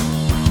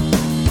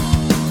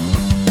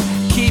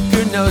 Keep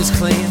your nose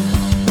clean,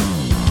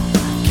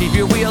 keep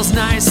your wheels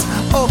nice.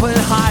 Open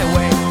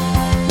highway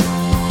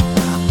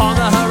on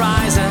the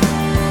horizon.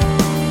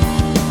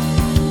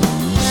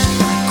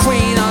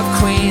 Queen of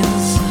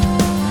queens,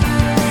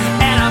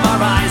 anima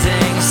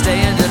rising. Stay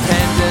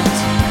independent,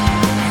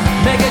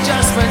 make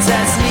adjustments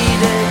as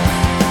needed.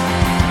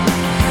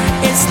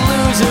 It's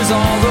losers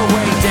all the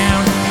way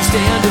down.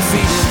 Stay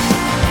undefeated,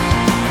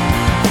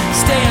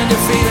 stay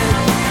undefeated.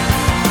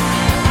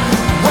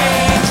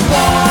 Wage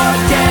war,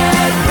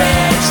 get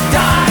rich,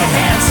 die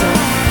handsome.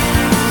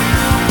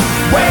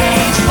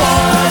 Wage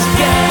wars,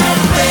 get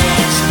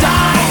rich,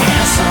 die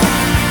handsome.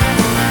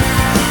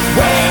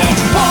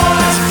 Wage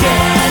wars,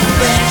 get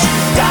rich,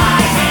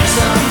 die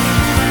handsome.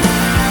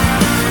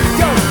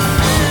 Go!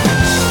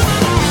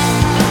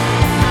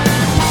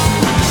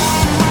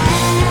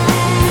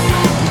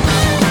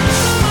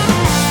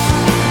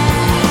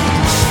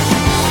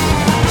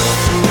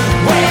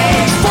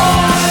 Wage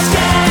wars,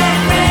 get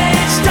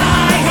rich,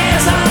 die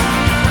handsome.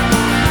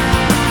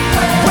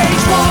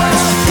 Wage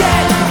wars,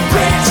 get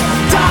rich,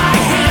 die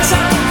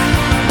handsome.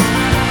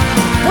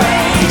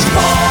 Wage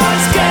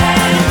wars, get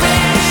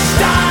rich,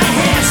 die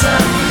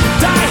handsome,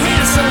 die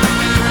handsome.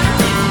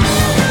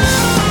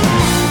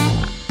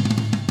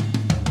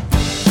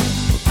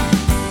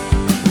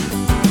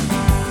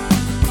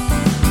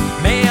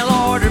 Mail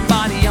order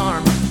body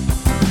armor,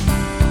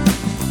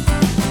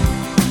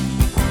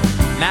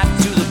 mapped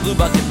to the Blue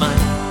Bucket mine.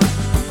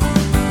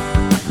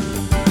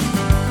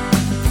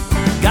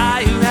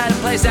 Guy who had a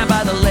place down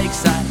by the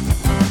lakeside,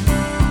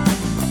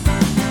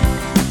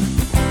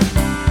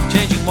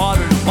 changing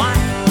water to wine.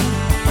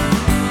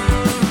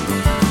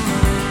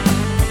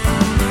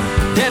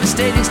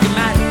 Devastating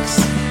schematics,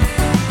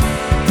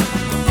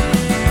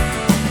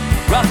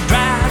 rough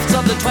drafts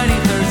of the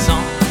 23rd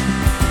song.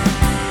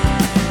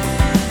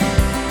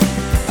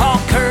 Paul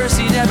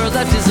Kersey never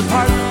left his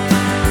apartment.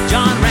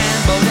 John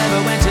Rambo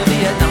never went to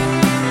Vietnam.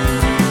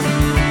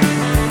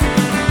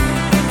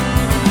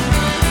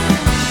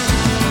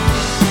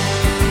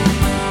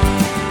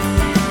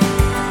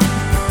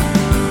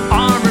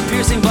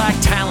 Armor-piercing black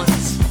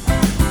talons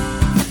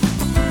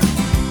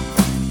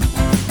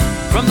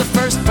from the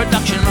first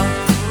production run.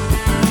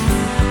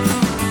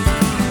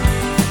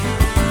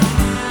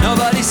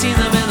 Nobody's seen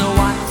them in a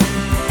while.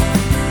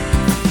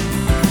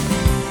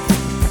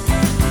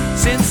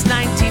 Since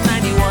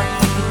 1991,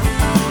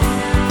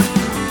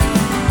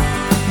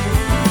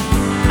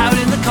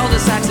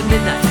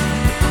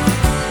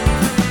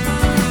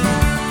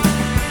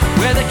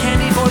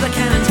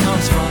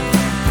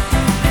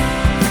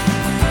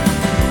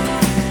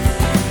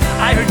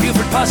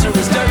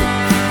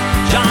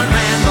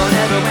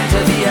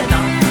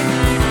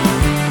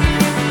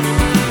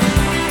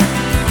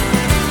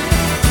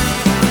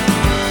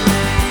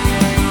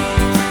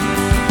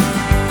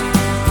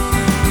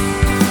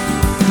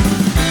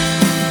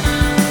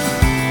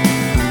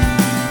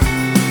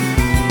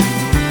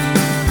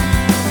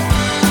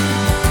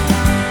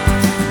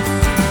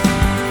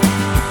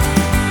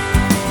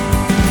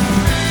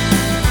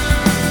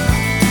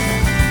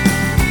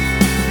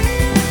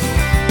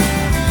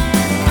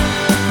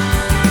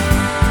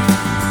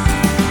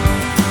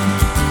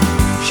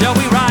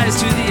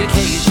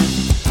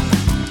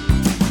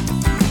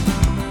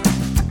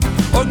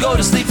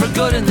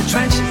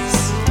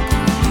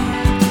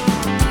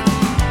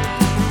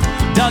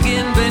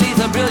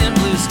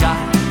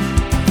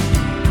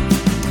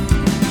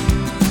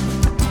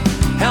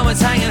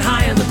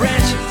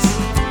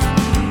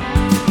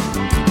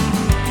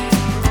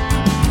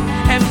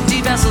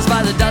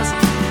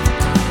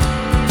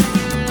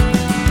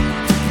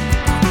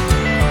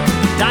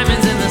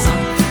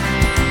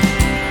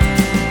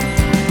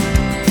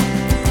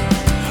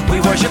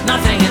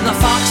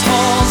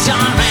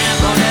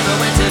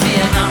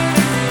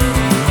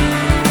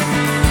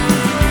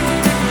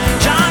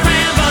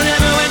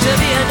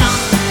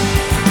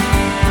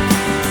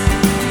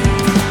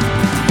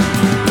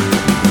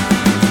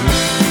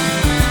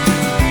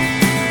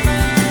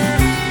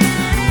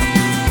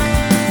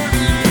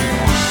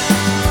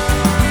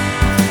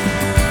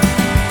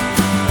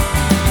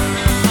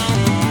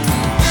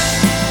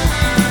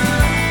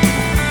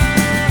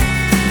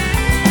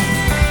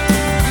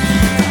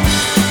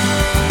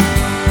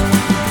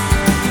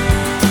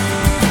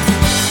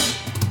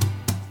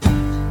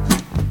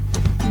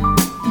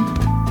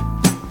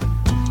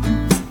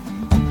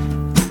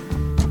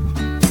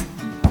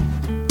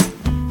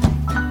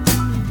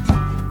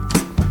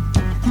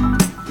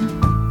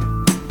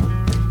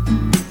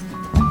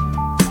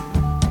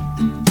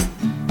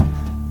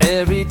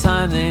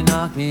 time they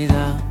knock me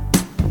down,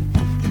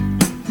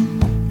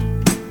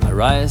 I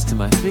rise to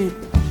my feet.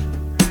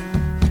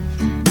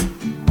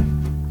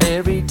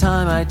 Every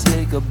time I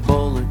take a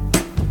bullet,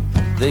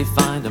 they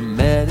find a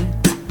medic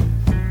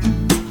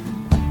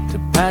to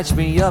patch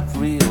me up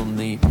real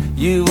neat.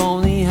 You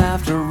only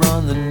have to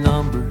run the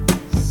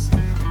numbers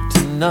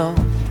to know.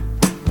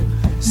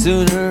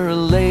 Sooner or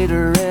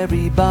later,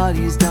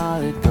 everybody's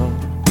gotta go.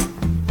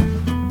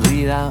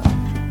 Bleed out.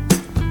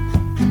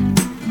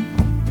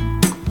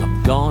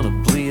 I'm gonna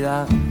bleed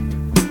out.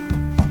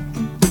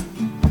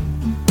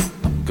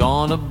 I'm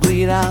gonna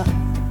bleed out.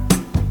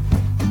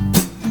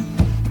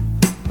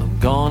 I'm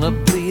gonna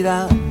bleed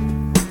out.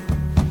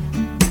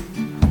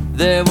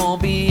 There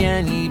won't be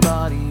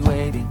anybody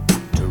waiting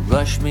to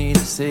rush me to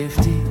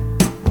safety.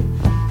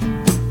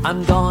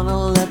 I'm gonna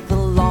let the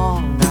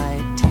long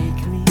night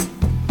take me.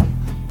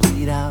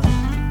 Bleed out.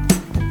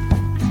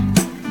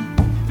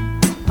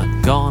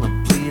 I'm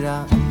gonna bleed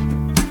out.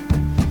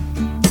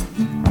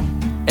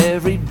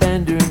 Every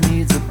bender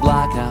needs a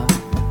blackout.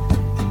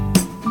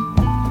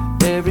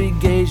 Every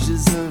gauge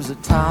deserves a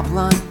top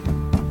line.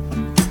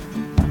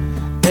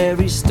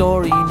 Every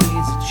story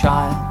needs a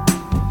child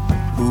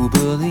who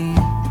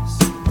believes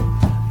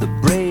the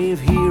brave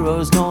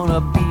hero's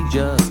gonna be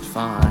just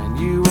fine.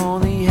 You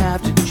only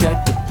have to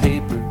check the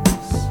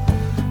papers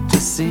to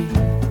see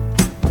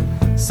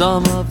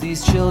some of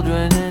these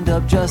children end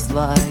up just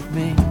like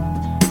me.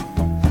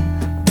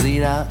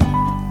 Bleed out.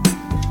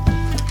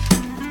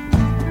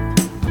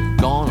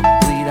 Gonna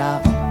bleed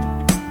out.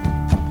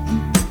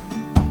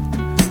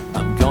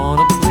 I'm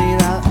gonna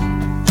bleed out.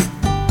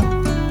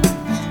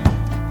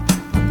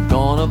 I'm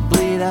gonna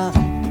bleed out.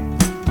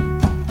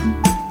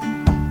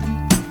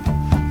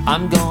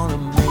 I'm gonna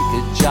make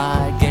a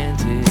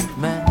gigantic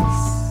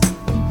mess,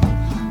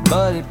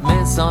 but it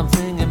meant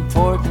something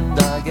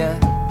important, I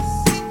guess.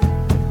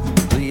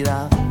 Bleed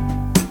out.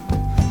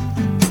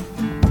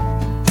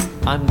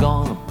 I'm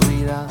gonna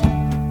bleed out.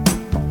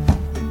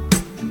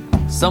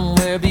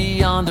 Somewhere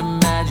beyond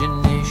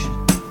imagination,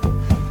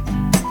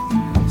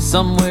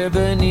 somewhere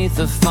beneath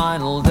the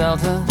final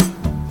delta,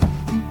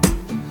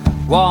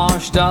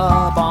 washed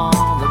up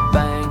on the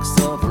banks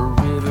of a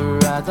river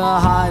at the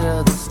height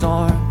of the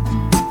storm.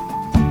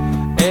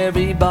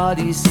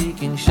 Everybody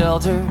seeking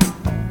shelter.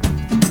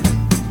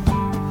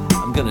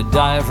 I'm gonna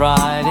dive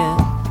right in.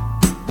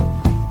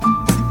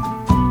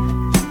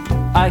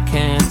 I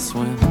can't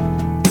swim.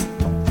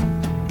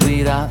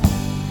 Bleed out.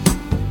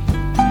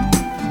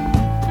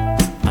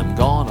 I'm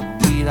gonna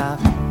bleed out.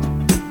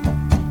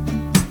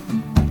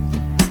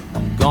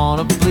 I'm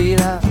gonna bleed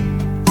out.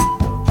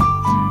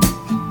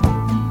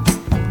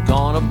 I'm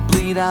gonna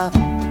bleed out.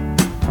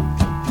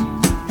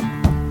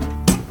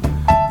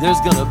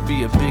 There's gonna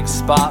be a big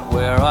spot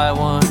where I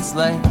once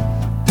lay,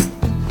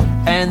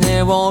 and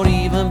there won't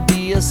even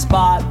be a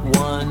spot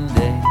one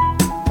day.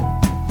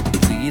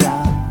 Bleed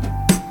out.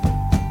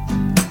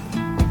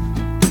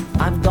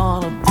 I'm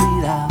gonna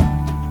bleed out.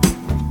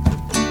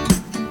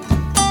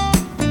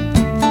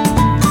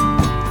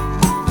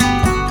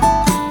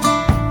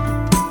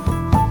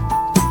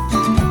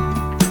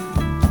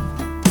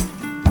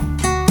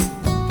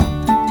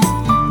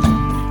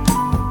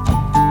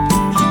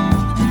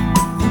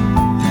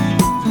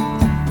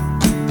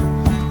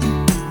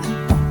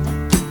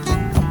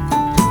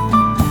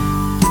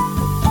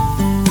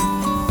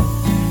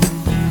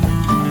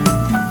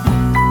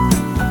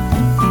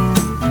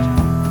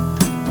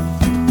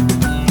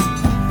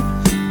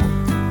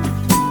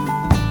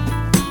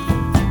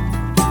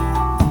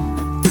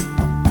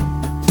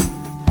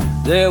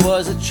 There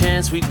was a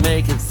chance we'd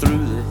make it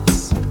through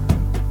this.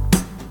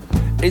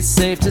 It's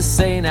safe to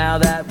say now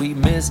that we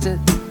missed it.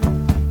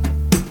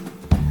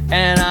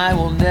 And I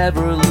will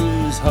never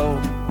lose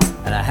hope,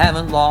 and I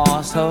haven't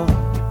lost hope.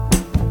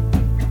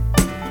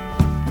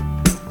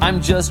 I'm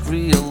just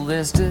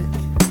realistic.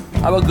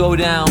 I will go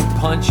down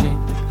punching,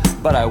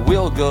 but I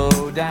will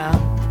go down.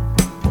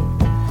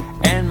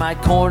 And my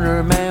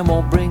corner man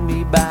won't bring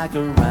me back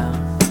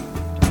around.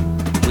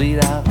 Bleed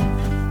out.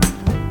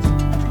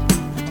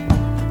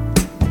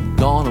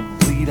 Gonna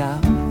bleed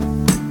out.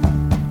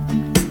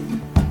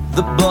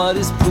 The blood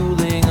is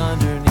pooling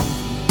underneath,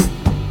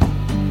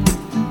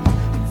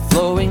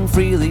 flowing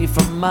freely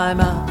from my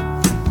mouth.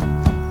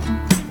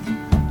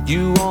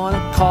 You wanna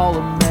call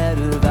a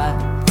medevac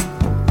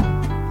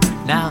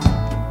now?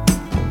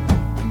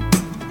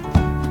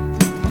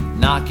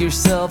 Knock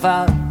yourself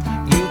out.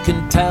 You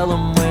can tell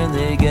them when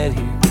they get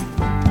here.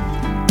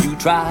 You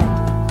tried,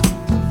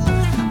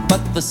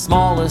 but the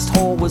smallest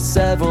hole was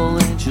several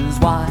inches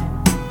wide.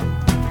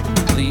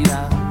 Bleed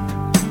out.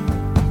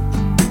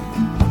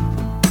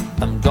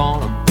 I'm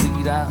gonna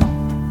bleed out.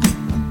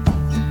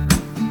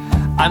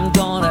 I'm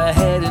gonna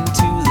head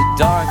into the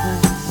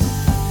darkness.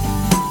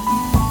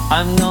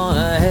 I'm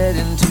gonna head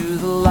into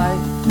the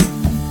light.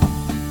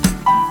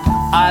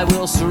 I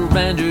will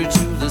surrender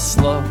to the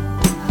slow,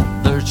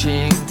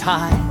 lurching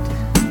tide.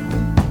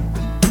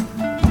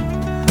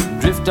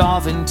 Drift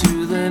off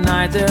into the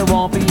night. There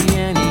won't be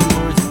any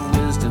words of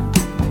wisdom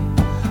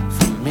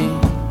from me.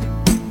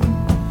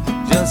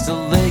 just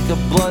a lake of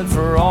blood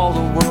for all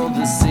the world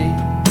to see.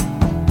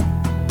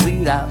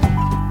 Bleed out.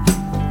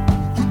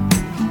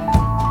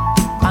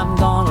 I'm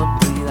gonna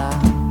bleed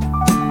out.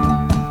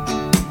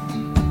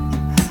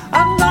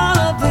 I'm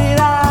gonna bleed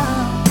out.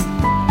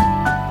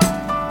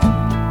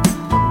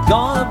 I'm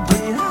gonna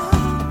bleed out.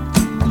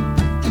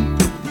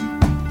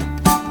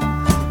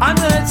 I'm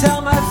gonna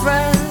tell my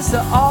friends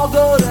to all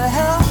go to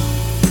hell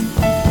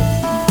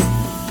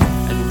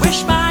and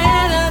wish my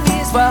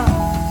enemies well.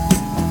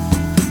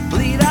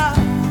 Bleed out.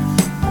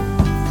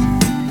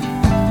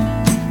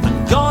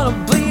 I'm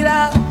gonna bleed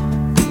out.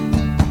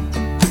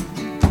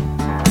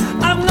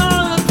 I'm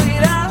gonna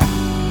bleed out.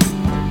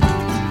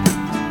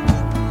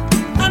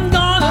 I'm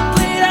gonna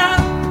bleed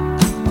out.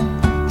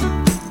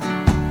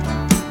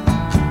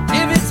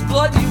 If it's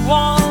blood you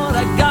want,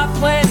 I got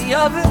plenty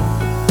of it.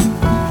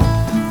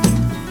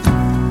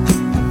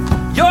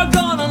 You're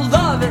gonna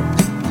love it.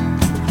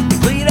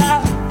 Bleed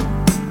out.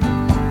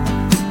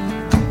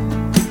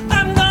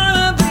 I'm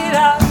gonna bleed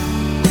out.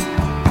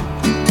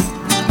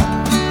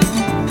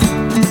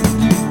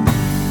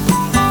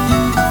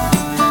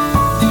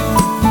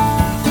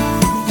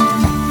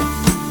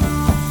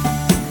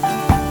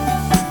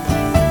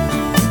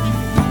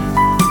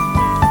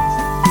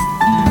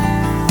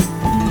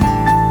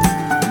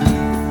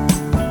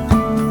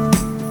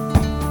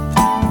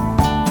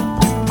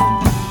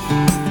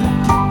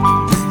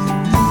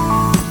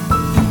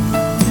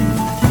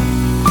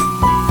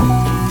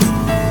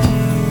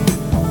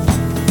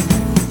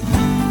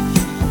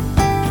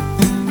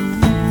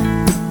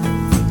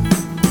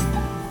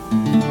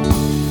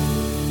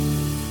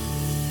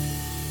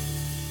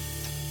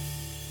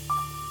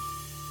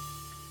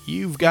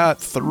 You've got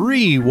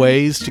 3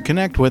 ways to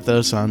connect with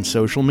us on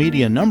social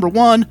media. Number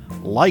 1,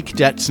 like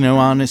Debts No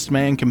Honest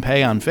Man Can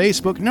Pay on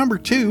Facebook. Number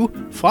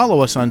 2,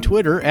 follow us on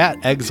Twitter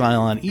at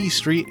Exile on E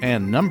Street.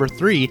 And number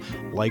 3,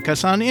 like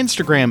us on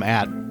Instagram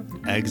at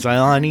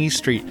Exile on E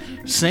Street.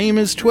 Same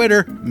as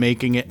Twitter,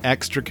 making it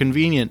extra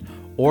convenient.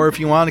 Or if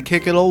you want to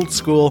kick it old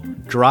school,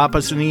 drop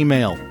us an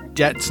email,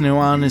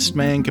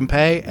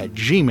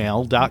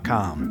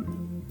 debtsnohonestmancanpay@gmail.com.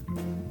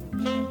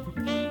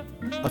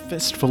 A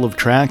fistful of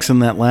tracks in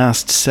that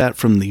last set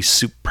from the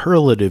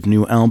superlative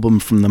new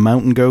album from the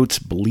Mountain Goats,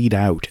 Bleed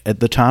Out.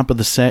 At the top of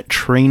the set,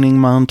 Training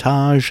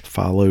Montage,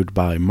 followed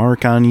by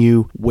Mark on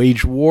You,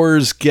 Wage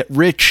Wars, Get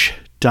Rich,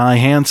 Die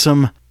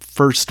Handsome,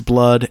 First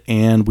Blood,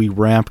 and we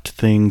wrapped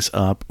things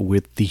up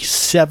with the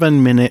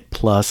 7-minute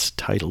plus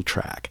title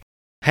track.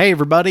 Hey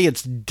everybody,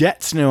 it's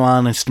Debts No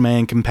Honest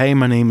Man Can Pay.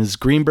 My name is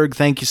Greenberg.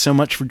 Thank you so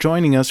much for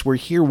joining us. We're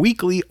here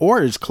weekly,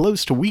 or as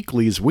close to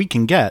weekly as we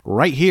can get,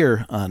 right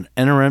here on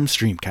NRM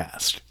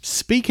Streamcast.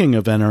 Speaking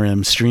of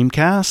NRM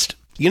Streamcast,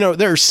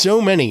 there are so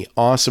many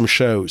awesome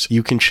shows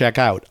you can check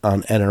out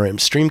on NRM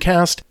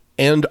Streamcast.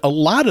 And a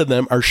lot of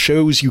them are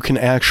shows you can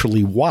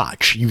actually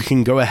watch. You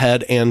can go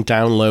ahead and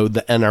download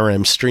the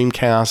NRM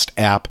Streamcast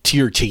app to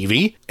your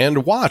TV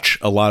and watch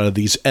a lot of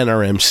these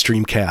NRM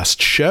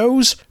Streamcast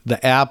shows.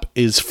 The app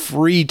is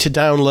free to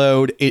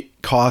download. It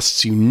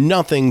costs you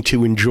nothing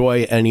to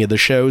enjoy any of the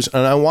shows,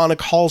 and I want to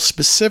call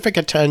specific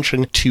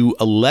attention to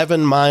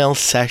 11 Mile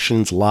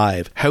Sessions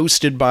Live,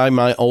 hosted by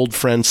my old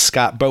friend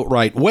Scott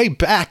Boatwright way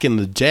back in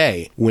the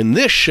day when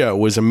this show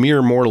was a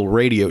mere mortal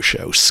radio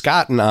show.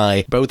 Scott and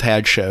I both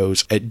had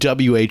shows at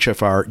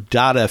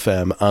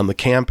WHFR.FM on the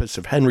campus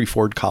of Henry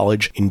Ford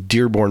College in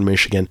Dearborn,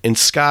 Michigan, and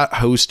Scott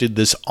hosted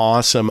this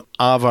awesome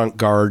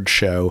avant-garde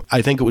show.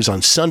 I think it was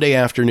on Sunday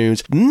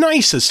afternoons.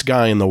 Nicest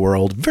guy in the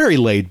world, very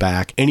laid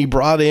back, and he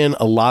brought in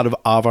a lot of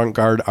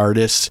avant-garde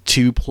artists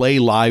to play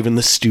live in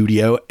the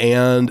studio,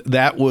 and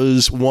that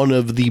was one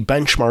of the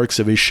benchmarks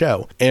of his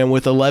show. And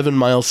with 11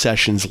 Mile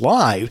Sessions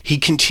Live, he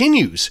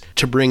continues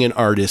to bring in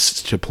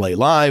artists to play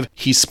live.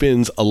 He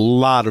spins a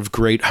lot of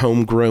great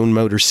homegrown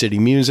Motor City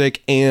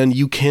music, and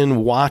you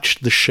can watch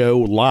the show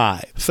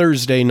live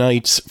Thursday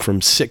nights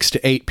from 6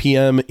 to 8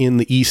 p.m. in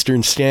the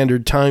Eastern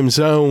Standard Time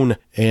Zone.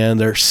 And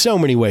there are so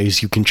many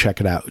ways you can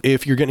check it out.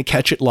 If you're going to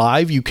catch it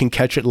live, you can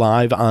catch it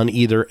live on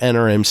either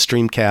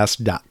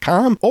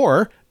nrmstreamcast.com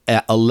or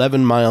at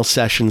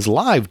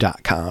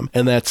 11milesessionslive.com,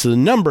 and that's the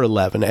number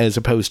 11 as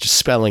opposed to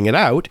spelling it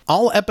out.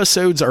 All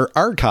episodes are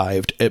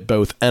archived at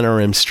both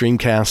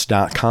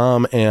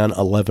nrmstreamcast.com and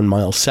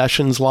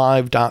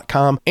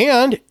 11milesessionslive.com,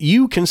 and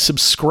you can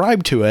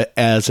subscribe to it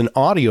as an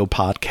audio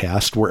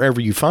podcast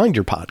wherever you find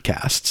your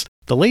podcasts.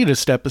 The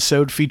latest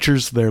episode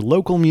features their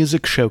local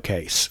music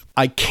showcase.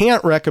 I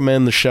can't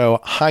recommend the show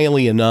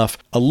highly enough.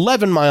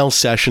 11 Mile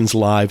Sessions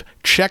Live.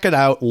 Check it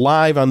out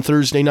live on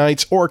Thursday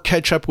nights or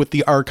catch up with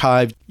the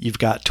archive. You've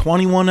got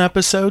 21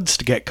 episodes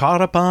to get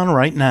caught up on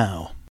right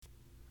now.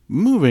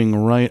 Moving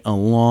right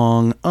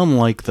along,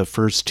 unlike the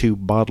first 2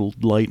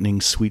 Bottled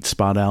Lightning Sweet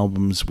Spot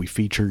albums we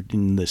featured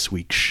in this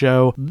week's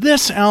show,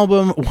 this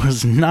album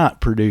was not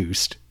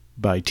produced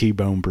by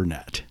T-Bone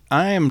Burnett.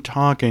 I am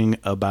talking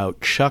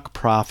about Chuck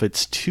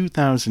Prophet's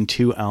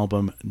 2002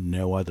 album,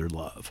 No Other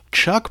Love.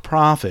 Chuck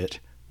Prophet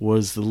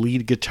was the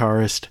lead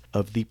guitarist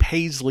of the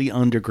Paisley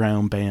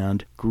underground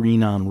band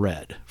Green on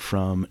Red.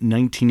 From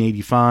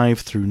 1985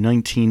 through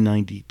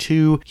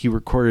 1992, he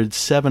recorded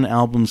 7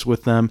 albums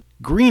with them.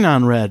 Green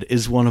on Red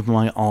is one of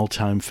my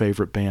all-time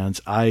favorite bands.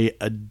 I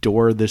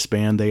adore this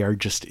band. They are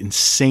just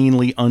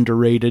insanely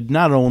underrated.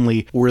 Not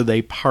only were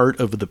they part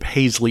of the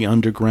Paisley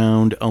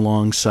Underground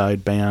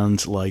alongside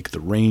bands like the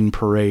Rain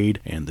Parade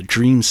and the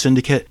Dream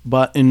Syndicate,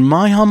 but in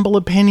my humble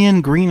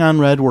opinion, Green on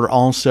Red were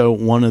also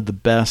one of the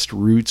best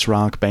roots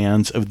rock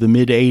bands of the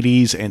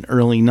mid-80s and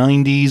early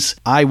 90s.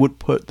 I would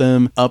put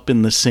them up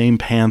in the same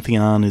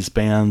pantheon as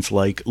bands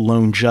like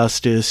Lone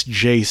Justice,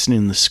 Jason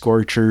and the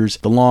Scorchers,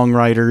 the Long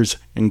Riders,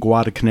 and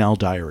Guadalcanal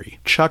Diary.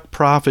 Chuck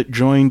Prophet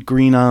joined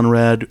Green on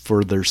Red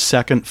for their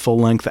second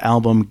full-length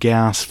album,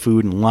 Gas,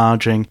 Food, and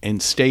Lodging, and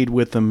stayed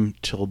with them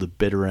till the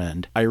bitter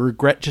end. I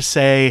regret to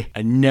say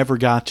I never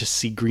got to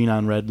see Green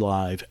on Red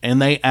live, and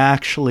they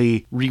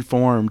actually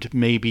reformed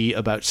maybe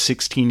about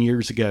 16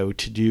 years ago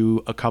to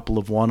do a couple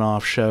of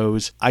one-off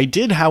shows. I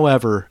did,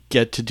 however,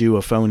 get to do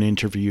a phone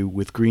interview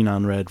with Green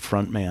on Red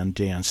frontman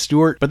Dan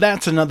Stewart, but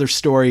that's another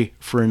story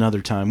for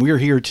another time. We're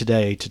here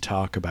today to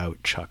talk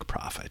about Chuck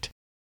Prophet.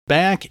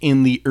 Back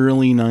in the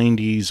early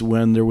 90s,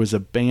 when there was a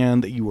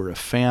band that you were a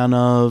fan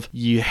of,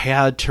 you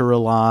had to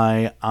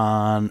rely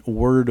on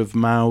word of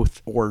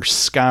mouth or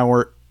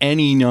scour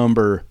any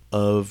number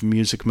of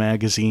music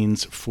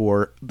magazines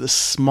for the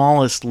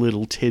smallest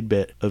little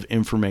tidbit of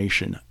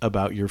information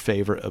about your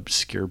favorite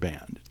obscure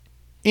band.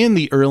 In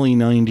the early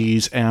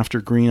 90s, after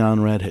Green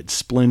on Red had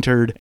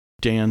splintered,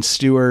 Dan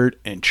Stewart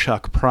and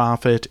Chuck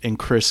Prophet and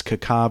Chris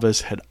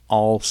Kakavas had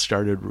all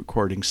started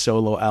recording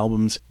solo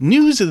albums.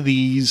 News of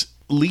these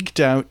leaked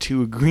out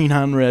to a Green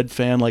on Red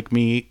fan like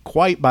me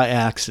quite by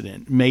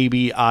accident.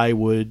 Maybe I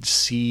would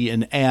see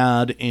an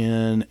ad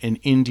in an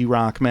indie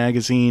rock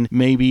magazine.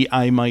 Maybe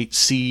I might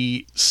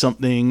see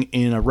something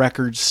in a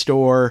record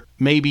store.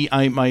 Maybe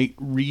I might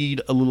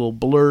read a little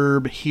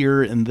blurb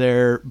here and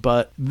there,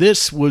 but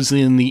this was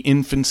in the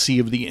infancy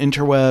of the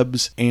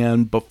interwebs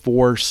and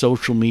before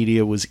social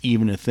media was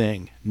even a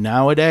thing.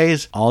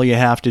 Nowadays, all you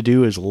have to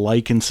do is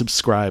like and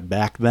subscribe.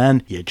 Back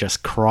then, you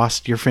just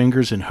crossed your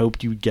fingers and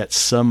hoped you'd get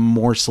some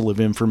morsel of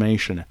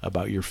information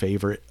about your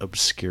favorite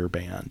obscure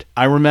band.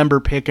 I remember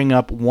picking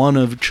up one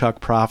of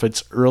Chuck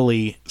Prophet's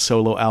early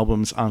solo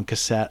albums on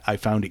cassette. I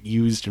found it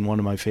used in one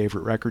of my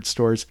favorite record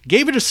stores.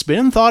 Gave it a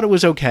spin, thought it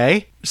was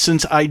okay.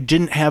 Since I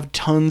didn't have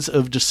tons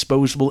of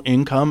disposable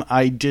income,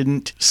 I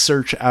didn't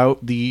search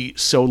out the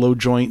solo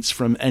joints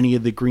from any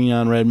of the Green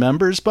on Red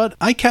members, but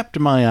I kept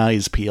my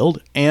eyes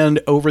peeled,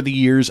 and over the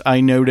years I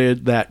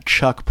noted that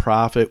Chuck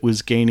Prophet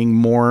was gaining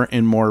more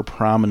and more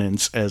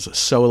prominence as a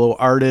solo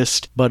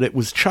artist, but it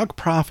was Chuck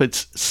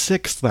Prophet's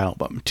 6th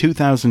album,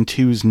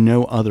 2002's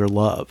No Other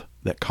Love,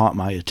 that caught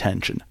my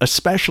attention,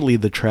 especially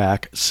the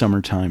track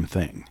Summertime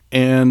Thing.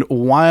 And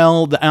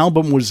while the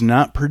album was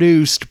not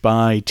produced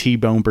by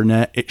T-Bone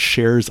Burnett, it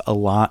shares a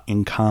lot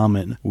in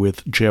common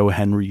with Joe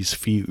Henry's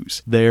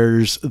Fuse.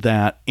 There's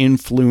that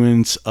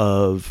influence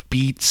of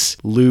beats,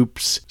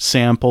 loops,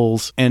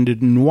 samples, and a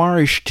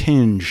noirish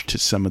tinge to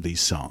some of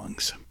these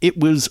songs. It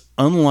was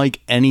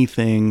unlike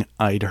anything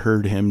I'd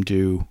heard him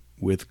do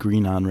with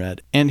Green on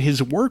Red, and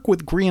his work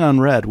with Green on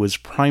Red was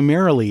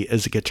primarily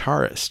as a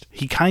guitarist.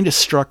 He kind of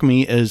struck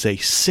me as a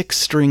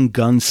 6-string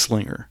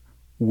gunslinger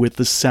with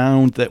the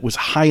sound that was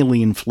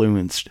highly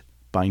influenced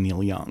by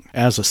Neil Young.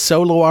 As a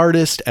solo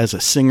artist, as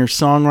a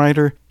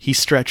singer-songwriter, he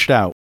stretched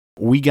out.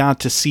 We got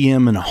to see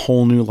him in a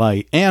whole new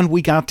light, and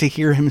we got to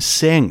hear him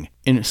sing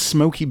in a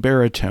smoky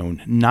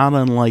baritone, not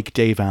unlike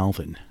Dave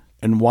Alvin.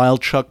 And while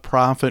Chuck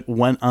Prophet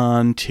went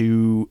on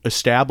to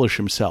establish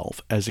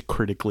himself as a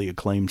critically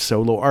acclaimed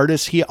solo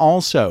artist, he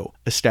also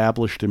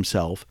established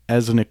himself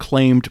as an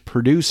acclaimed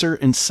producer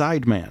and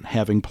sideman,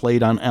 having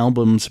played on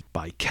albums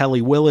by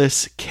Kelly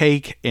Willis,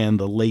 Cake, and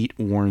the late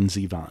Warren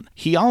Zevon.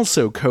 He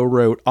also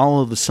co-wrote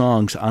all of the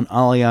songs on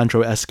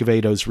Alejandro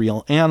Escovedo's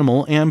Real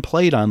Animal and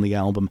played on the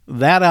album.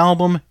 That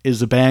album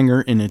is a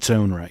banger in its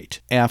own right.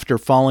 After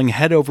falling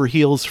head over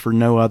heels for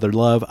No Other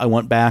Love, I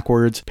went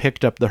backwards,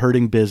 picked up The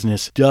Hurting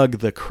Business, dug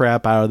the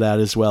crap out of that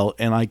as well,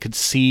 and I could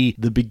see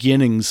the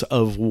beginnings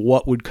of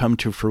what would come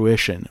to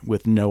fruition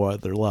with No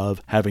Other Love,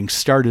 having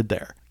started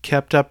there.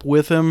 Kept up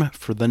with him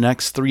for the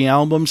next 3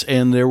 albums,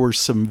 and there were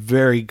some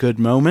very good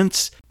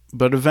moments,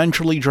 but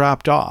eventually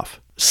dropped off.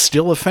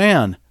 Still a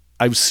fan.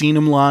 I've seen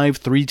him live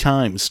 3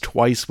 times,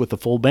 twice with a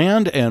full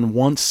band and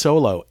once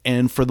solo,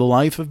 and for the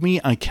life of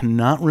me, I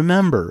cannot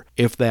remember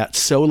if that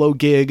solo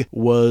gig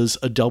was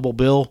a double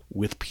bill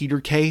with Peter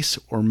Case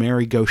or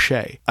Mary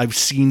Gauthier. I've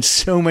seen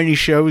so many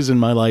shows in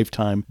my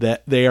lifetime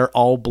that they are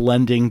all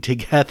blending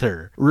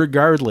together.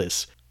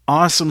 Regardless,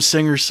 awesome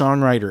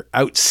singer-songwriter,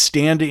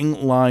 outstanding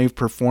live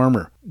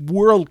performer,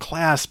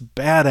 world-class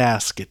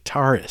badass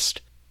guitarist.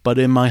 But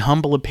in my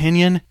humble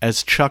opinion,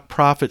 as Chuck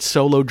Prophet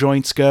solo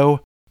joints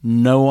go,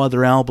 no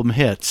other album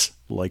hits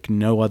like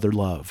No Other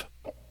Love.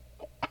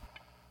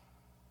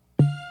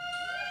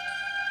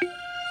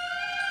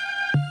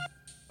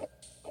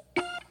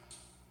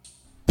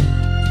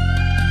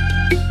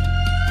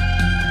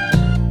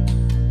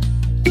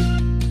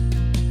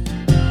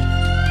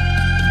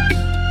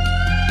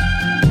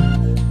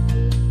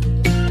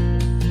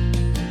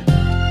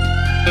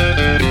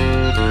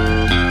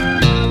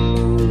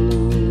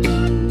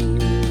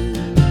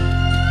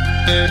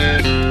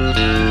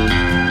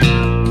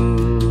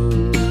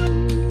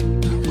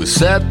 We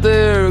sat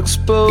there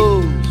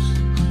exposed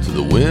to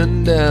the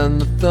wind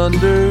and the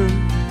thunder,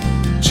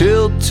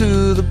 chilled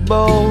to the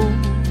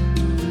bone,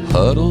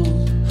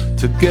 huddled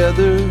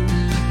together.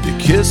 You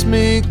kissed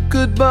me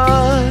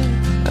goodbye,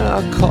 and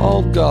I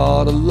called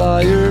God a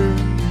liar.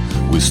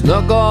 We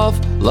snuck off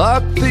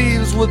like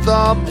thieves with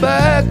our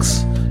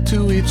backs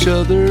to each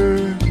other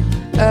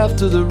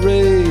after the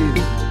raid.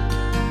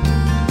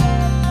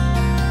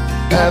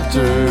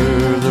 After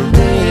the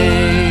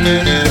rain,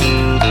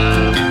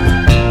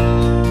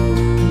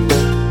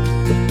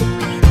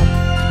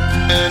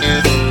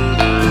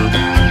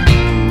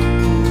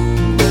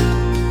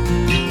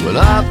 when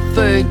I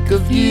think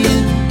of you,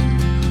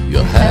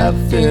 you're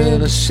half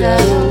in a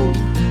shadow,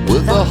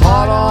 with a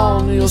heart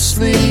on your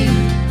sleeve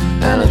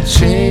and a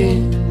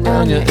chain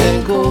on your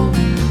ankle.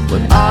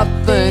 When I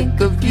think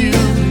of you,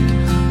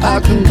 I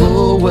can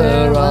go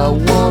where I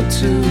want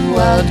to.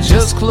 I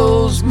just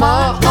close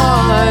my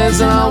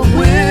eyes and I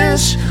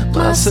wish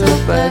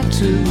myself back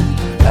to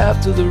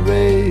after the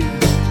rain.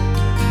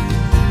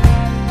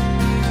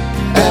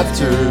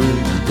 After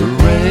the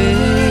rain.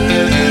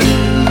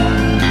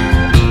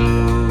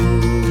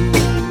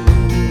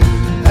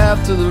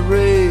 After the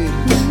rain.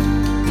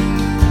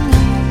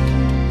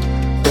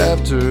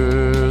 After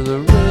the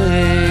rain.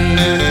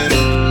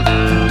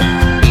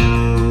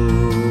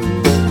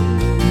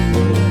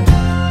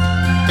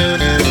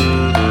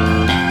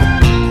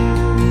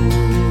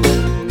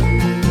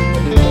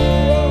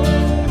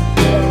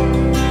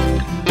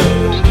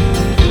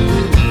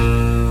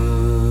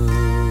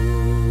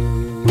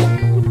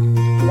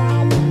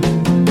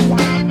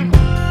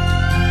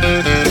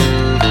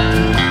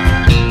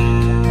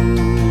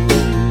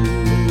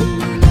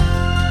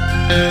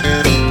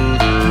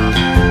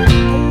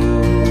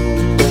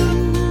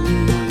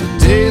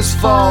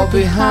 Fall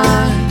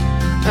behind,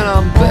 and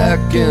I'm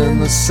back in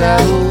the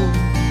saddle.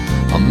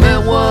 I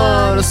meant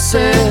what I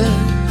said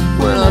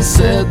when I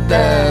said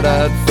that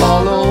I'd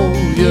follow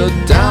you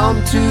down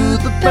to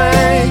the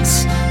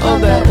banks of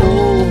that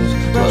old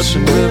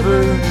Russian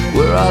river,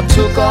 where I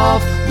took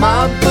off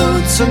my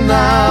boots and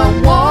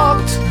I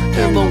walked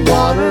in the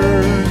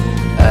water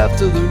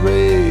after the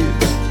rain.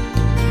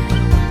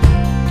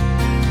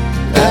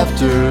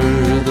 After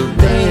the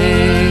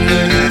rain.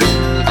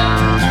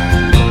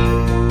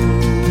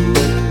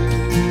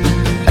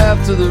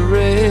 After the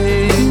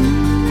rain,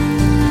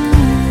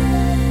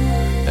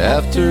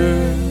 after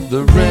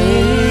the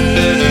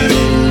rain.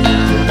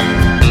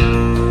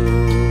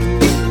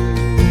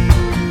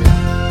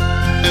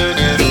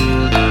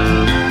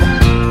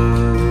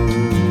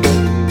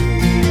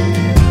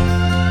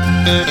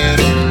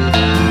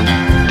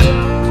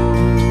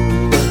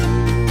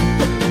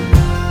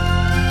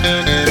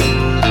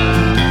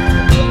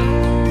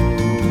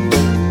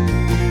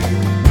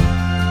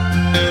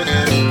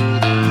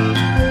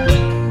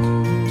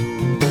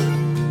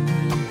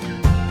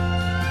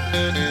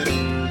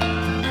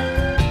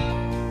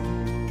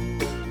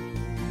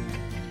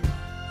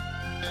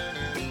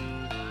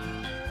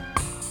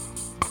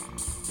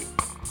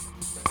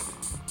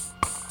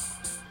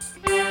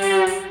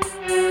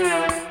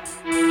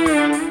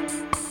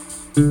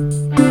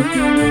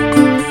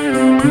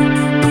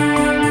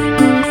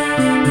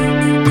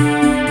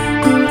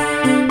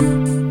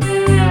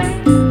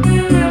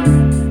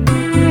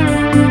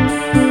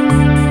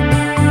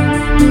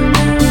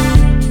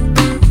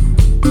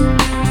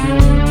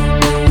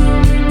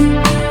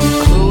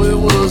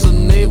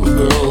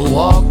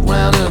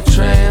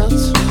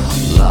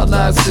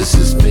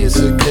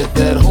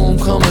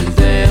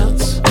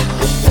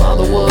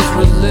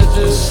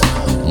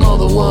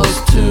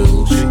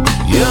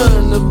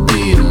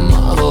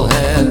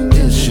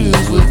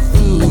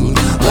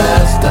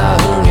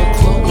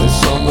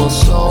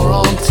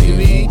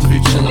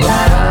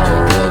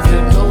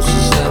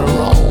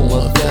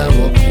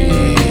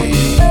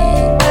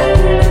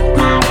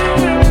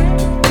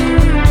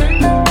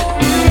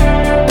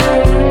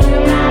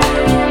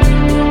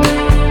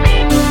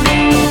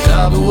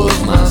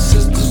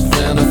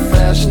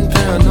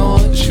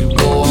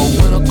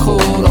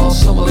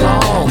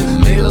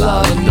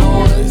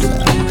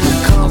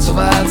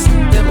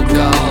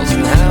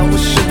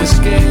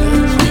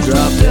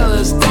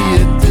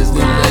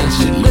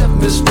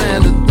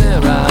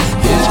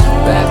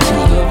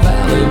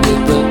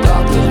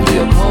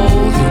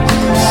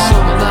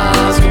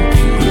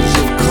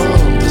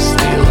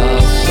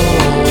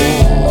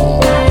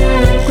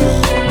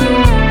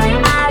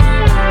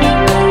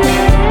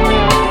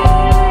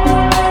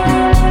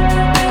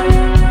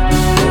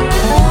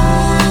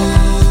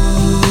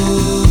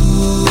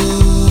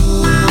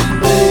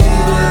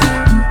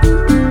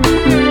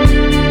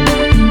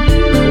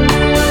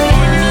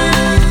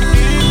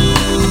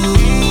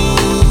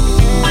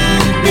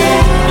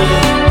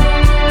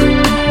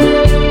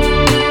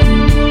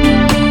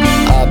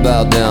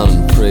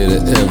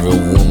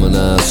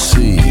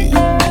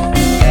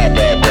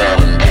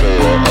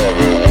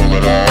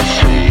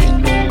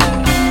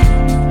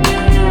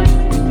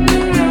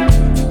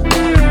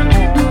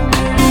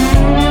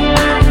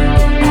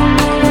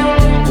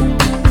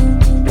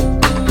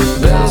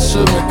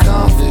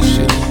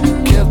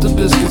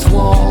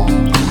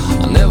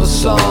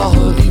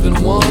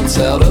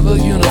 lights out of her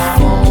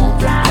uniform.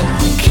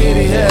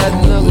 Kitty had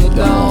another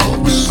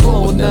dog,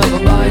 swore would never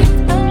bite.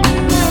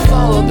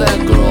 Followed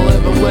that girl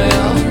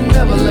everywhere,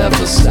 never left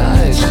her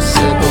side. She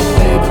said, oh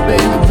baby,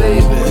 baby,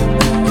 baby,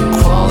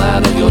 crawl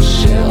out of your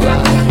shell.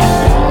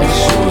 I'll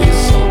show you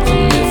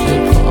something if you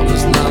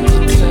promise not to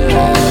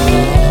tell.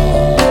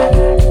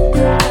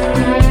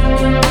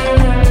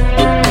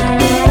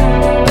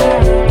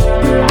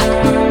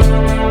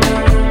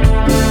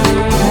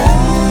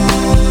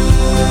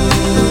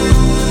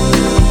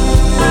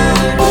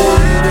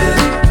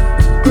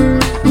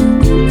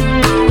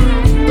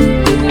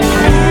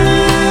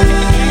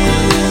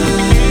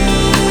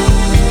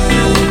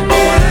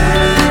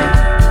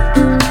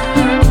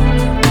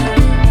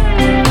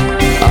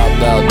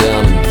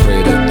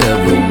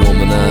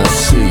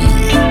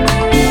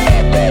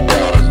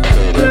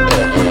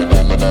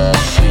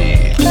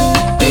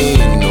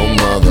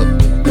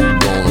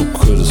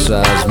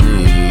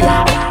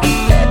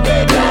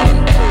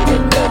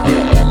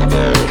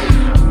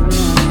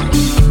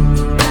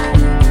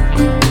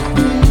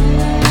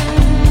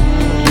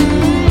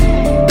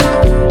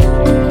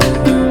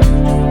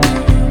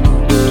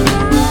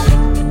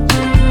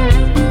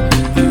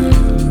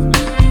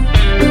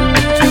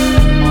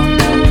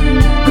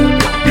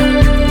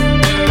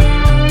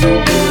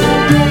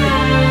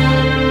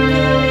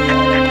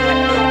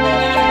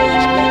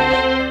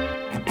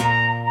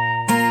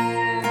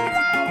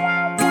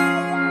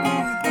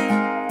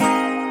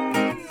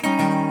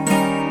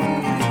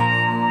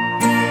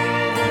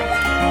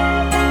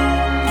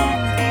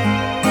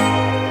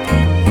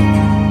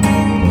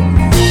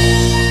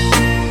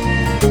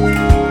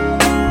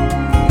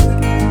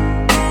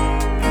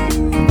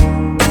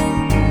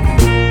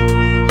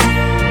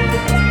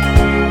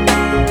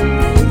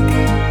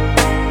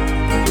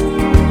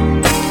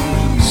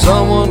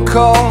 Someone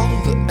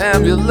called the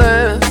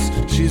ambulance.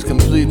 She's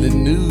completely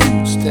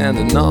nude,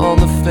 standing on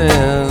the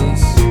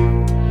fence.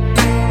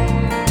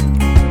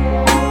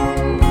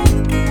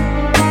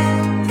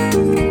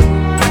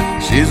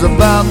 She's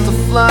about to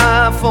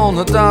fly, phone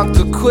the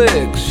doctor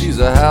quick. She's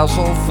a house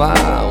on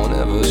fire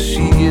whenever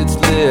she gets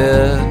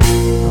lit.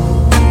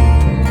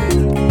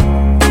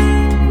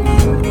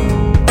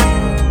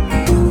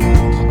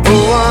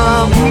 Oh,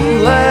 I'm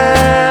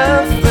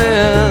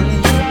laughing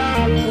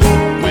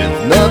with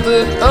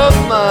nothing up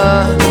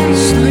my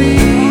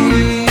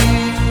sleeve.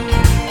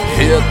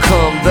 Here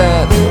come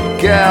that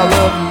gal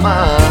of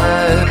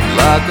mine,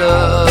 like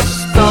a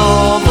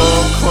storm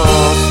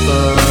across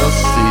the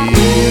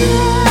sea.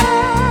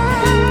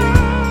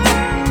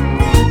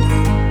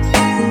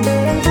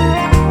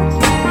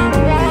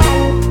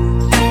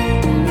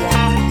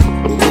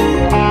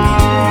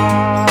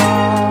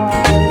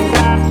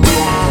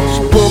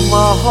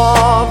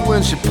 Heart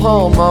when she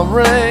pawned my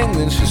ring,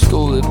 then she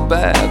stole it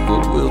back.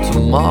 What will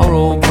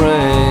tomorrow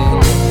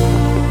bring?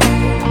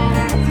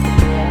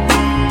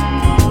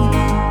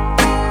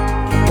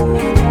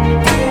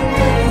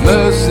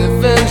 Mercy,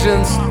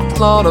 vengeance,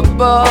 Lord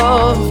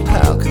above.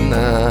 How can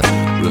I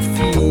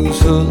refuse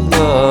her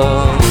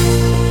love?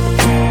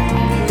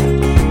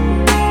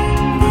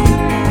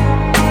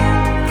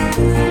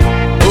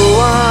 Oh,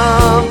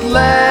 I'm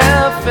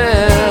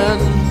laughing,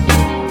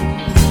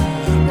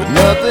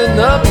 nothing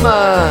up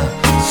my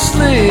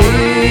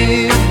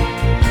sleeve.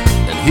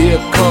 And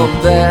here come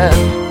that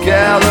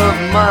gal of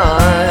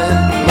mine,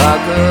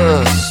 like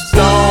a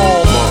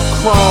storm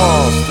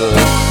across the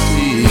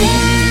sea.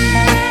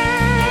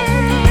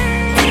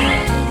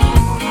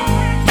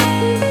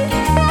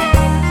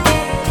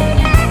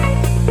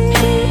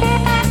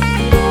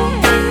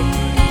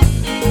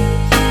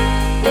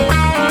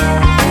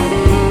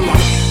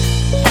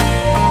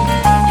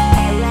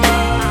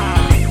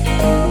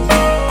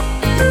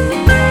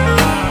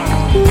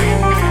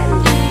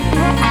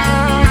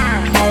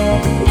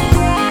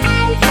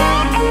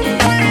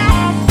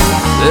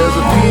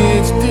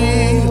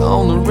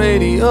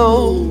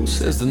 Radio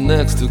says the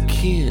next of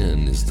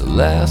kin is the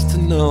last to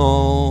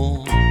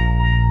know.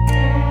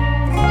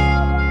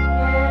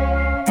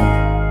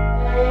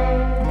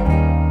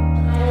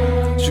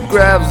 She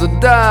grabs the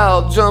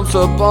dial, jumps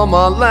up on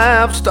my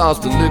lap, starts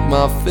to lick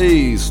my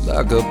face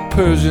like a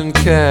Persian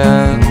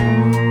cat.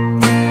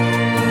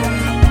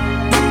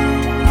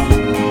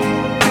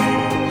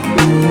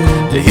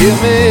 You hear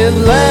me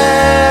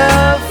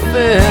laughing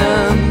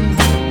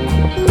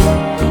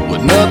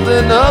with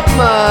nothing up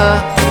my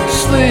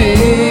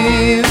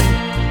sleeve.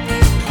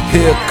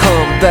 Here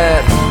come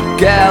that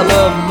gal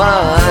of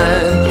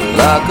mine,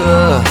 like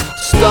a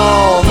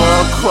storm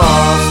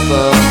across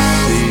the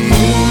sea.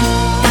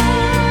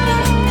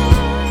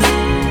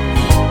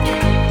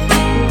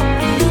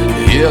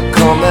 Here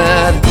come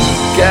that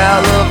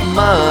gal of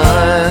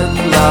mine,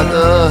 like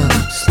a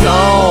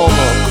storm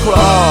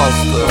across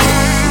the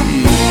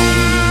sea.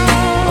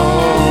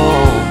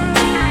 Oh,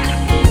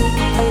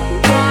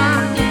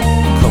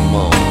 come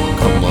on,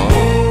 come on.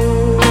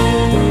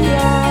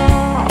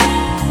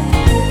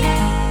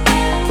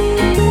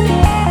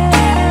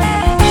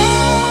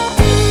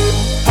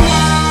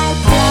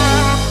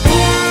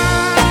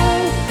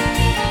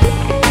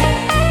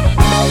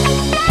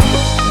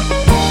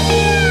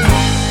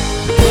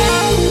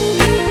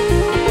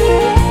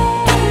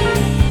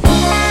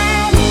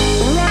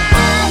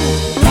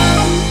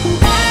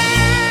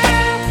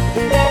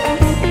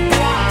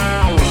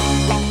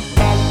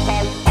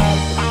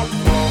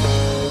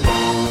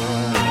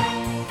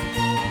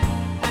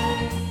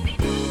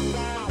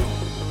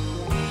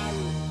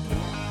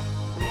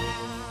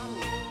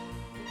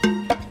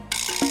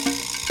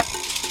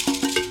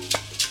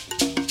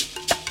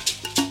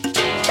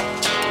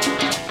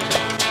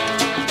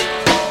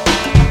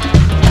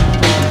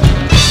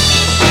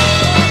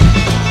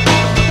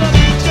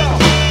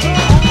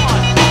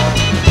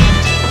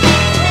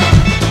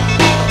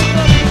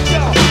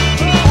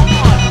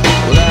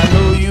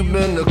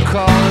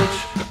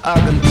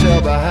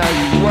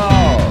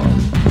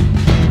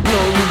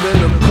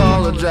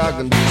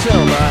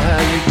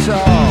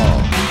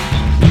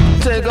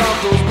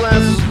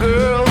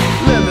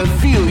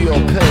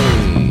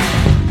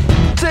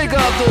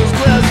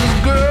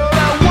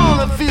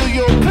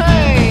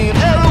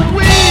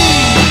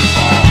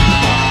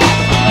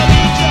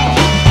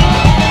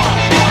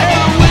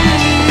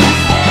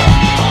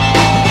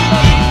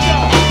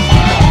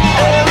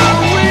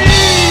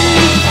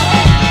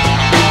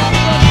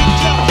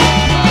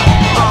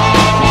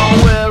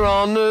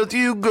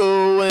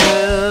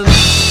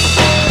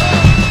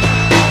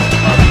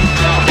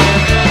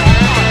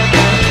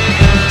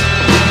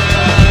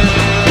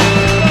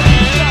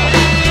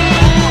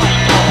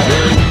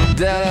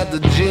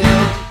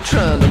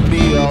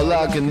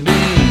 can be.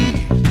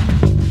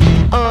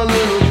 A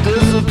little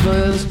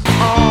discipline's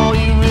all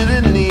you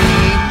really need.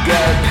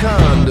 Got a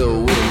condo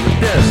in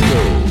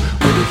Modesto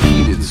with a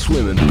heated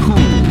swimming pool.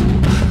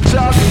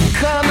 Talking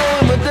condo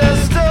in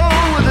Modesto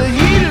with a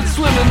heated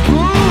swimming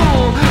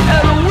pool.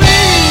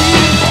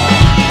 Eloise,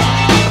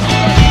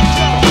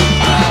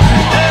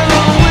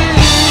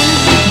 Eloise,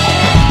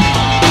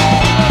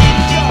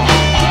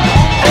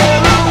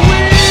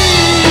 Eloise.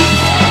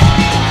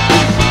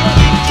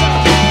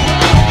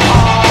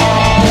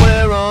 Oh,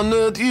 where on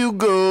earth you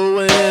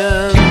going?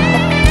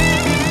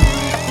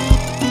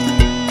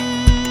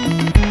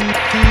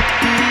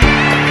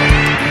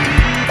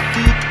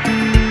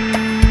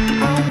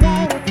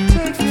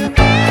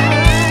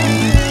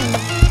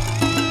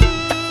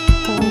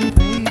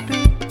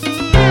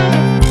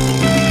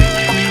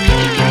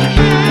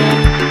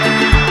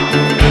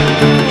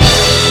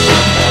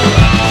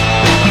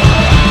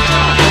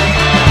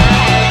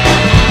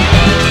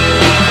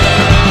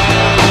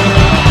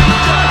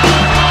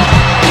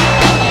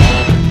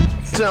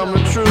 Tell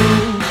me true,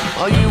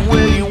 are you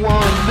where you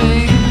wanna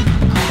be?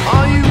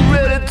 Are you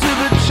ready to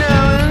be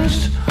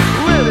challenged?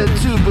 Ready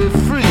to be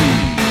free?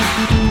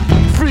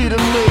 Free to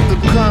make the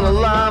kind of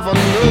life I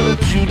know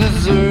that you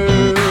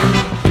deserve.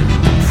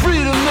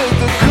 Free to make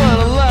the kind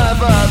of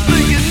life I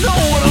think you know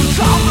what I'm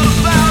talking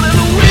about.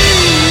 Eloise,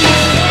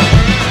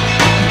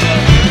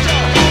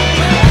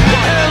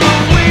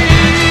 Eloise,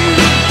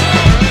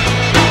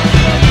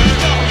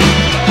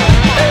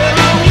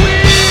 Eloise.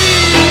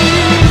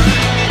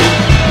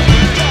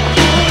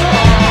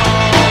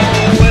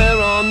 Where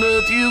on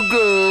earth you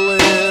going?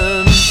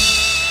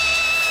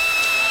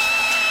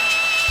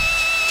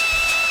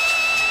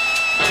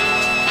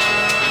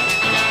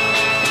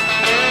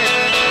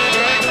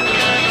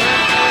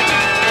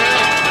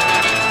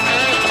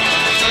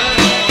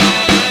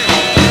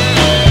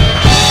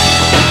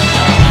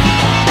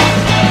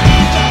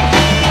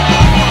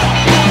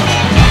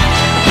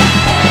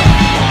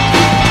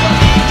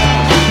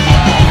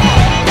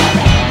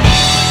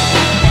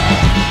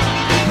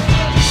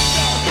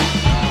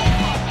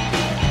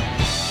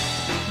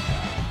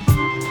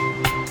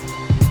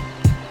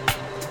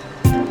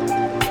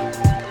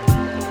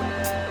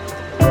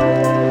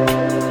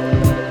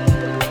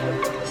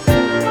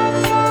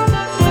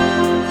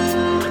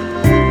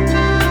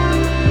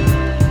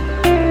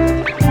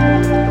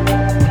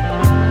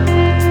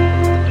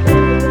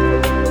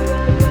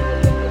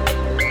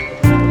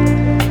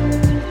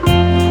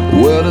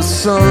 Well, the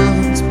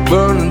sun's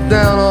burning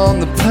down on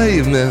the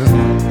pavement.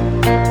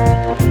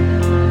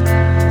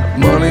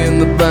 Money in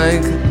the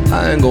bank,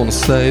 I ain't gonna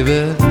save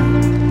it.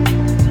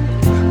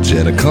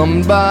 Jenna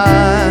coming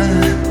by,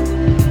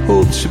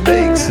 hope she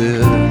makes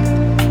it.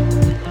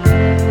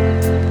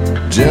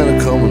 Jenna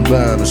coming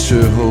by, and I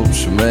sure hope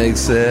she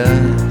makes it.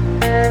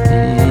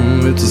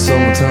 It's a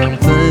summertime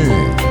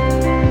thing.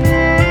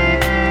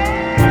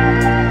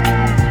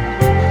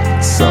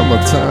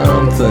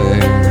 Summertime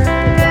thing.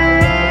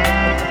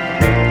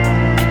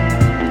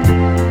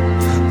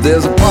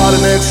 There's a party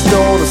next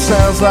door that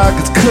sounds like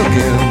it's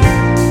cooking.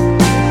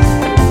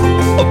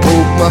 I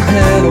poked my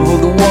head over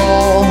the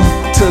wall,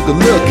 took a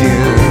look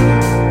in.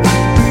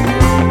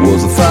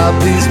 Was a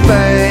 5-piece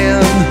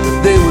band,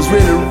 they was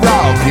really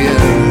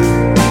rocking.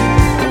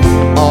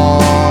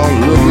 Oh,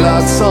 looked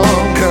like some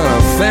kind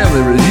of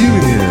family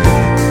reunion.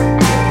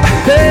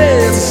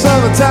 Hey, it's a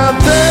summertime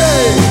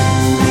thing.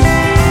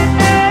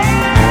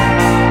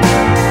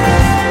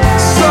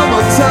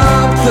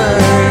 Summertime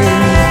thing.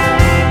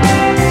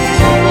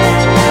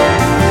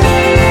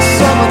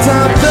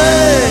 Summertime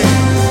thing.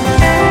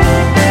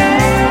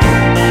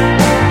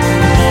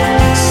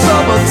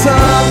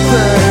 Summertime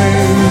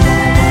thing.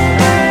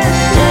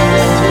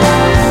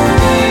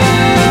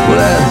 Well,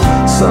 that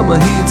summer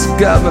heat's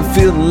got me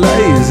feeling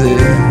lazy.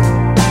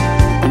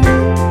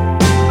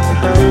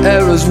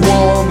 Air is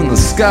warm and the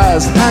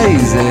sky's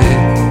hazy.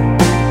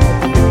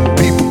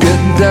 People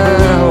getting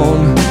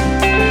down,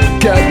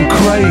 getting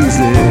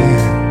crazy.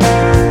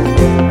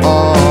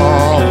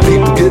 Oh,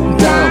 people getting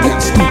down, getting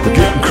stupid,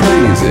 getting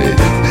crazy.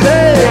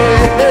 Hey,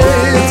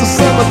 hey, it's a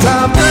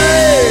summertime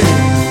thing.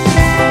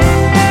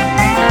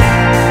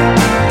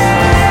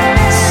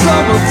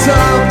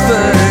 Summertime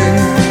thing.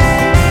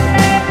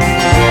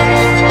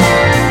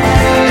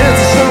 It's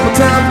a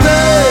summertime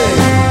thing.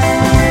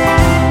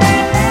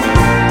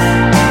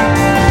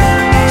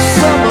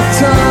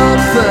 Summertime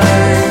thing.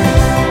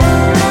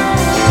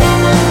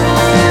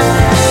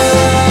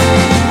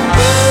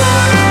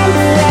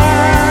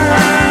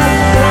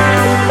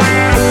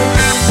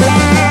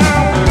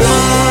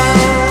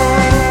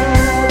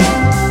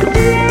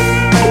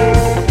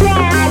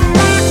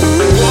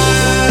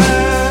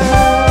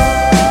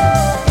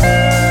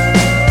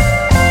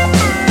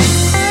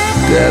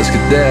 Ask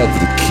your dad for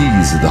the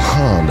keys of the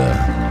Honda.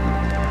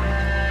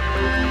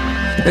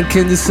 And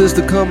can your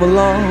sister come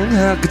along?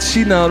 How could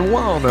she not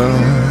wanna?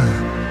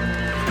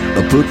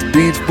 I put the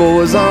Beach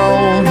Boys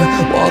on,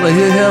 wanna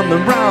hear him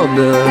and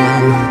Rounder.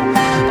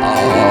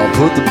 Oh,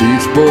 put the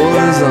Beach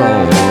Boys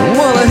on,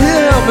 wanna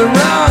hear him and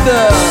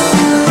Rounder.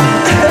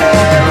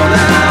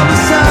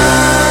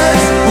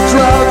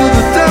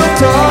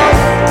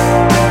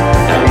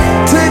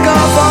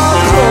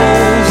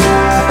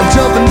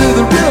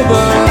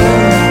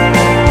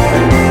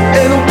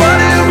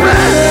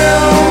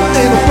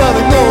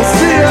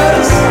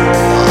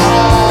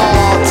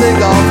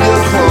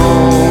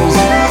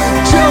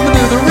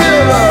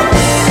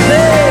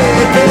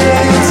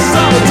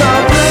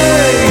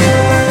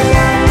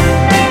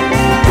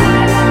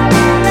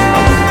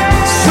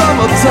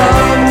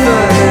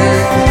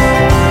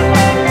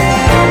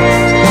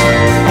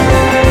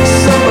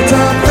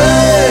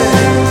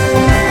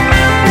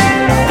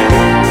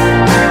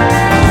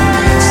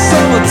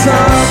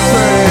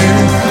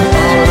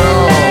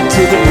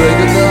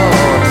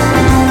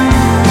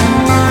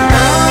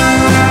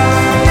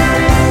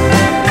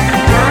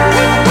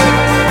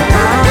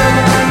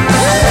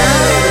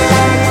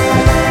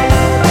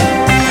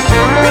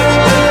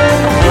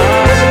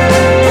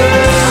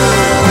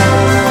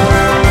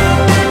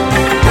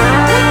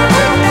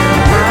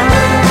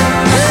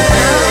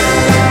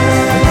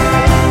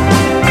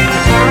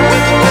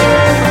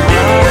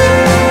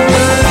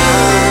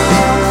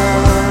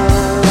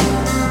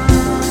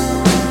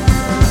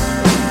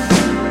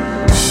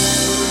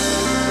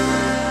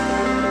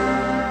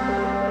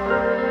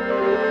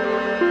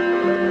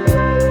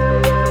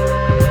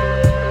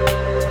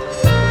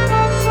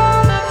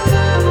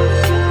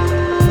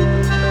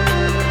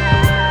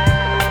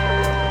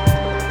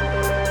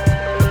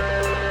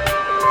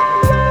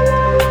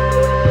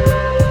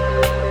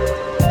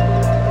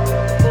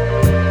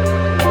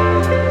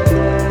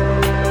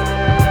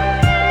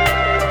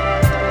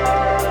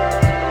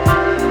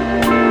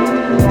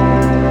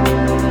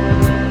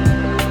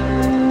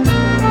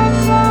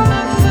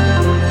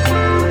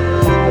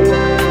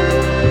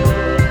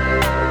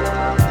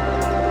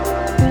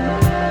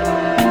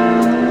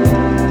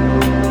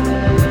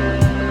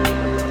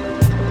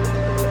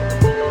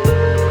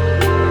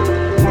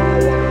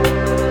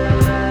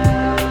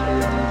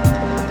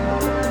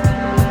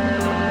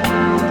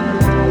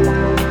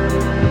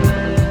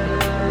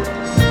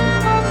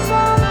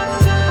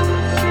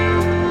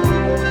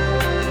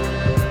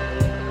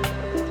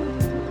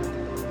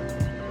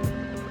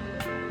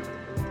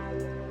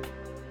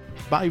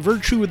 By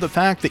virtue of the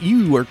fact that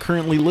you are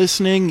currently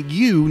listening,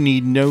 you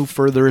need no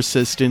further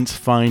assistance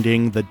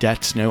finding the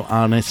Debts No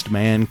Honest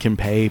Man Can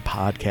Pay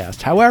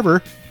podcast.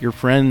 However, your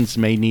friends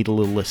may need a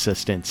little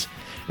assistance.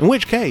 In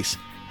which case,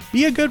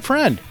 be a good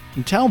friend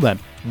and tell them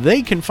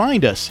they can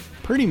find us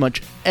pretty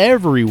much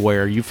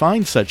everywhere you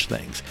find such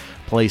things.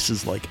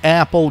 Places like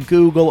Apple,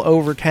 Google,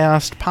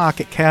 Overcast,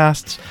 Pocket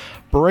Casts,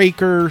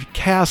 Breaker,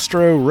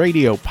 Castro,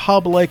 Radio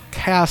Public,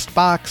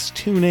 CastBox,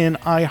 TuneIn,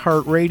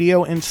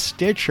 iHeartRadio, and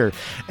Stitcher.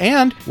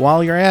 And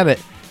while you're at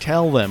it,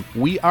 tell them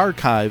we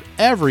archive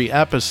every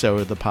episode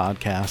of the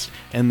podcast,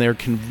 and they're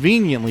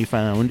conveniently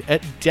found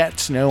at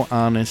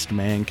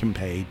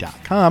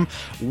debtsnohonestmancanpay.com,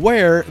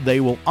 where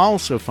they will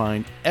also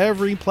find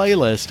every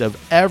playlist of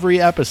every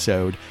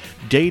episode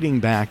dating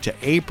back to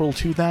April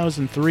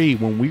 2003,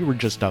 when we were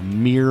just a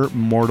mere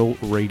mortal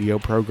radio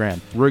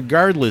program.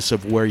 Regardless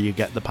of where you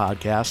get the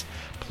podcast,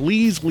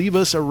 please leave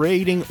us a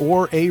rating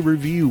or a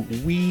review.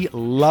 We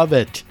love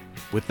it.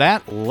 With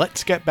that,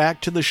 let's get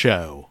back to the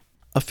show.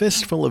 A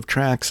fistful of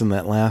tracks in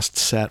that last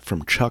set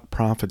from Chuck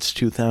Prophet's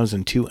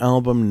 2002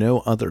 album, No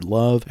Other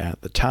Love.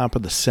 At the top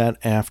of the set,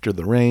 After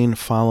the Rain,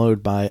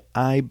 followed by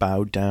I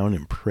Bow Down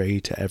and Pray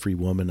to Every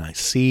Woman I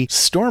See,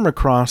 Storm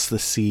Across the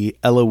Sea,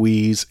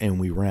 Eloise, and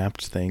we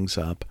wrapped things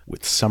up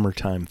with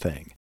Summertime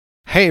Thing.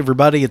 Hey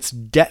everybody, it's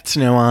Debts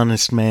No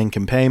Honest Man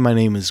Can Pay. My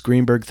name is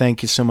Greenberg.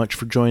 Thank you so much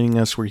for joining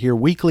us. We're here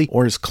weekly,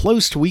 or as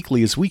close to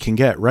weekly as we can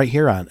get, right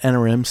here on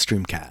NRM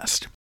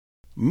Streamcast.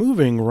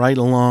 Moving right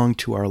along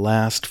to our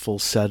last full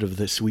set of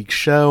this week's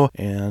show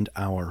and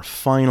our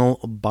final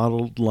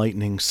Bottled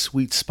Lightning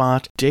sweet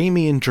spot,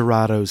 Damien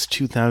Jurado's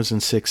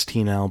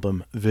 2016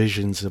 album,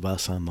 Visions of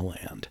Us on the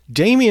Land.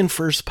 Damien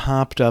first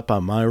popped up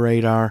on my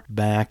radar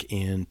back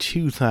in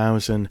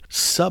 2000.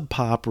 Sub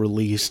Pop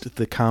released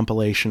the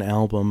compilation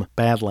album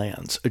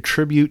Badlands, a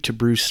tribute to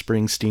Bruce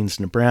Springsteen's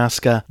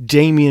Nebraska.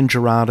 Damien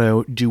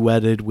Jurado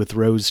duetted with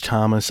Rose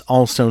Thomas,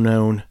 also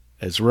known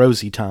as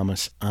Rosie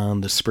Thomas,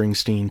 on the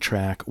Springsteen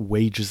track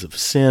Wages of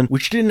Sin,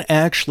 which didn't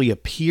actually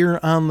appear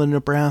on the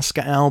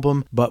Nebraska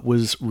album, but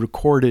was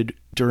recorded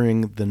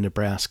during the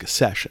Nebraska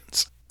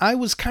sessions. I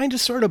was kind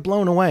of sort of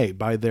blown away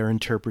by their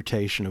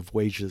interpretation of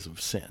Wages of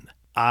Sin.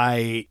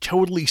 I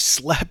totally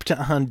slept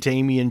on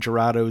Damien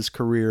Jurado's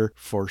career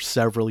for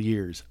several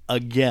years.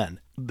 Again,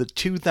 the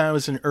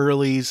 2000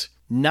 earlies,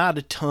 not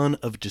a ton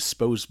of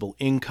disposable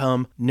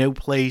income, no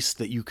place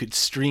that you could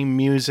stream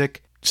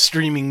music.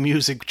 Streaming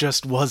music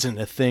just wasn't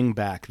a thing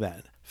back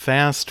then.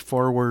 Fast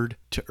forward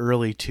to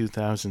early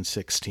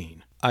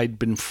 2016. I'd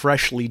been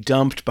freshly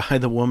dumped by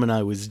the woman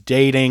I was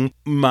dating.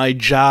 My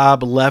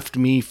job left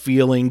me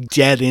feeling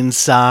dead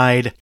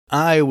inside.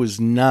 I was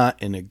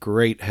not in a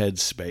great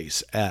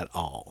headspace at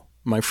all.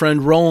 My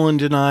friend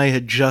Roland and I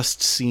had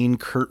just seen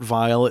Kurt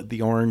Vile at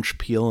the Orange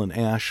Peel in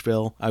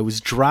Asheville. I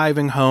was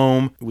driving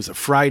home. It was a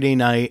Friday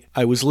night.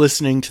 I was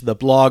listening to the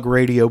blog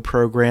radio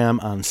program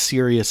on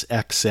Sirius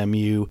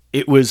XMU.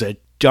 It was a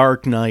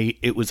dark night.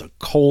 It was a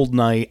cold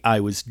night.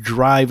 I was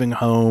driving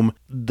home.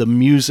 The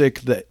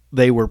music that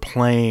they were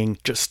playing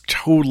just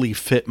totally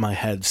fit my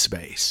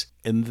headspace.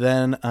 And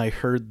then I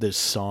heard this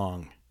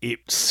song.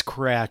 It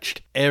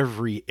scratched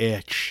every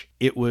itch.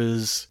 It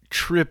was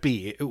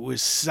trippy. It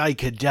was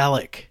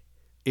psychedelic.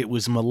 It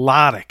was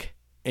melodic.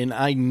 And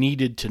I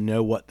needed to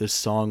know what this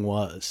song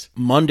was.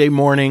 Monday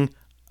morning,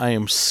 I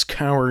am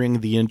scouring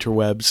the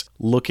interwebs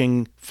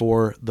looking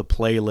for the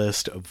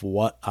playlist of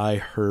what I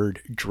heard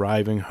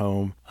driving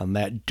home on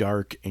that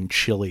dark and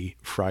chilly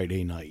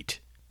Friday night.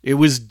 It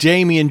was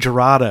Damien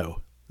Jurado,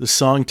 the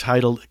song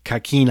titled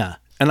Kakina.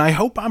 And I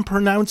hope I'm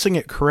pronouncing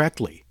it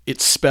correctly.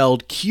 It's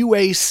spelled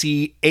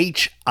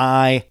Qachina,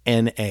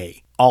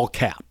 all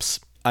caps.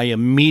 I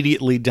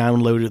immediately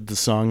downloaded the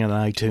song on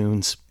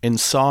iTunes and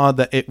saw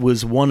that it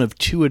was one of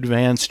 2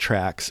 advance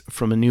tracks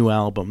from a new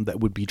album that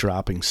would be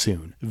dropping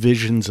soon,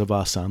 Visions of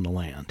Us on the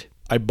Land.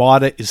 I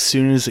bought it as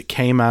soon as it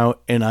came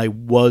out, and I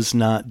was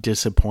not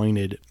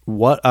disappointed.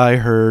 What I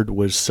heard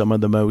was some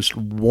of the most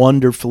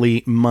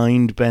wonderfully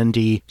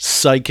mind-bendy,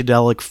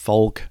 psychedelic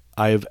folk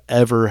I've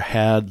ever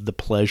had the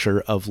pleasure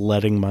of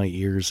letting my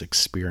ears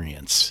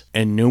experience.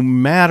 And no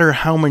matter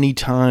how many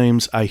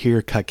times I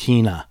hear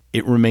Kakina,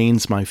 it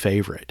remains my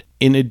favorite.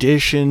 In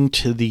addition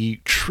to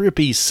the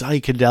trippy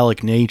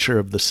psychedelic nature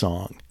of the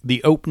song,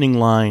 the opening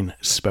line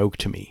spoke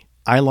to me.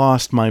 I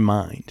lost my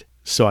mind,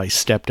 so I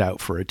stepped out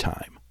for a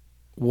time.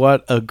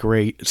 What a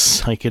great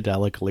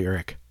psychedelic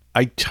lyric.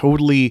 I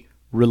totally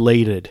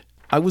related.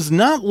 I was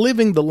not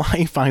living the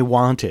life I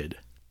wanted.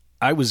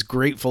 I was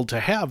grateful to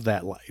have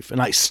that life,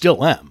 and I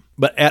still am.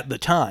 But at the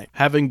time,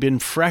 having been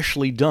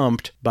freshly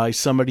dumped by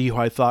somebody who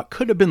I thought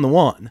could have been the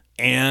one,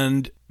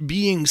 and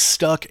being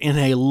stuck in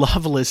a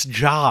loveless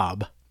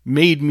job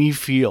made me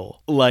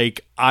feel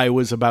like I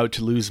was about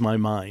to lose my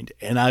mind,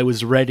 and I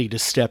was ready to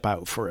step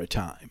out for a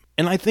time.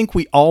 And I think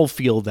we all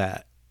feel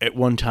that at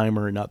one time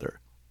or another.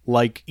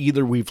 Like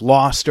either we've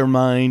lost our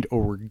mind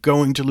or we're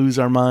going to lose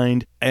our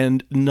mind,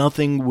 and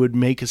nothing would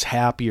make us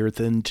happier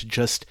than to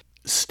just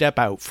step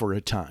out for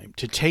a time,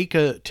 to take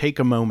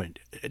a moment,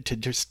 to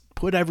just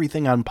put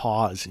everything on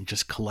pause and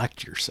just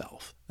collect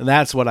yourself. And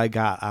that's what I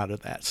got out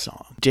of that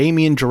song.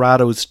 Damien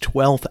Jurado's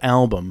 12th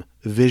album,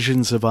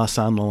 Visions of Us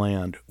on the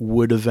Land,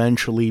 would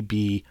eventually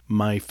be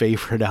my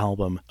favorite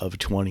album of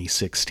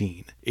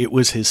 2016. It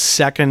was his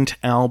second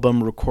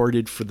album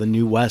recorded for the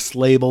New West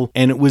label,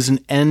 and it was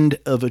an end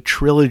of a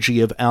trilogy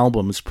of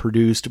albums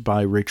produced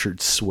by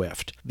Richard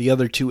Swift. The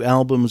other 2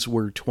 albums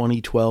were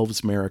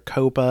 2012's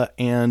Maricopa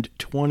and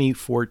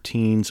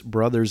 2014's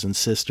Brothers and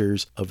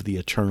Sisters of the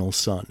Eternal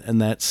Sun,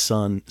 and that's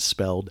Sun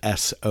spelled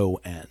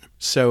S-O-N.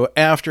 So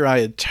after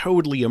I had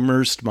totally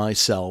immersed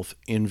myself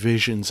in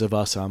Visions of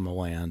Us on the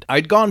Land,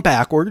 I'd gone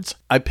backwards.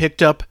 I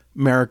picked up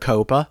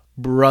Maricopa,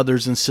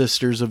 Brothers and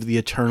Sisters of the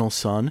Eternal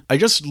Sun. I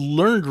just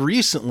learned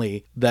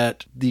recently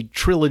that the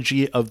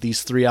trilogy of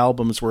these 3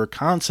 albums were a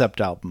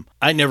concept album.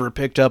 I never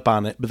picked up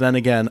on it, but then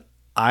again,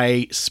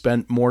 I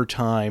spent more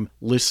time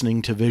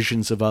listening to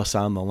Visions of Us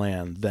on the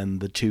Land than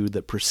the 2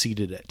 that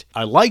preceded it.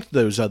 I liked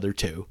those other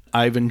 2.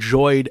 I've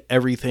enjoyed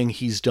everything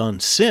he's done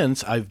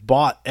since. I've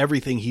bought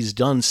everything he's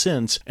done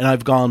since, and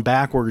I've gone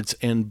backwards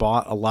and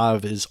bought a lot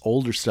of his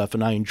older stuff,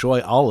 and I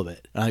enjoy all of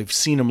it. I've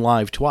seen him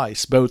live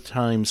twice, both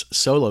times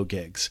solo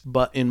gigs.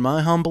 But in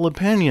my humble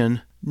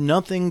opinion,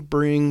 nothing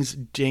brings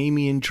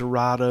Damien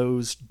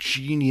Jurado's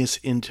genius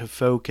into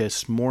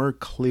focus more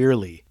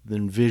clearly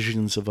than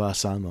Visions of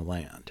Us on the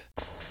Land.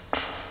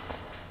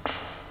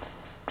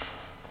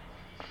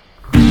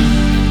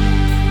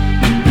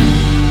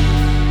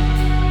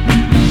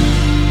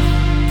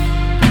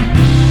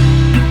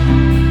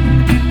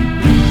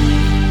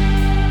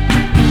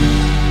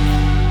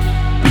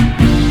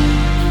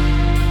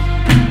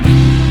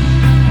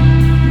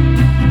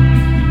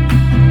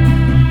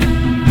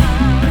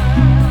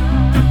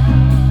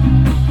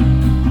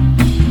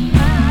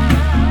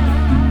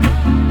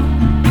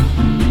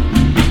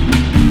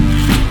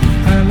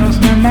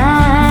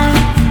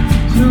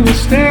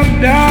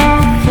 Stepped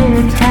out for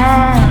a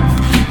time.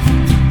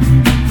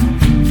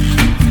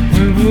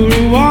 We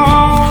would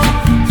walk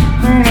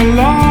on a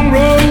long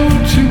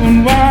road to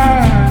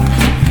unwind.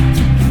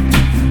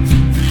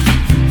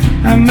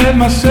 I met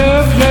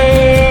myself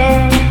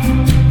there,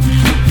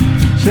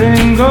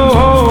 saying go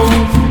home.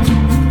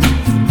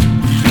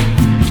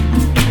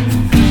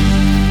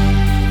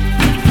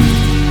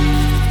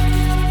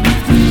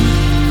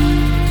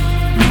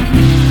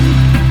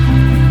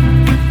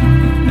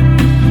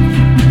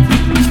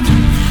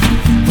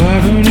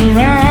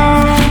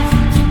 Around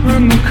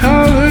when the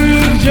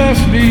colors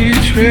just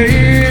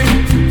betray.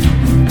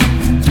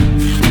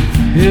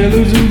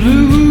 Yellows and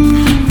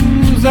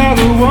blues are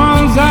the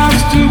ones I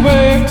still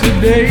wear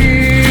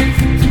today.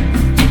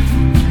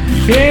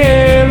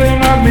 Yeah, they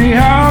knock me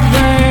out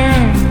then.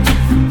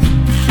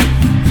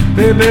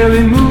 They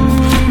barely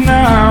move now.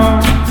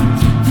 around.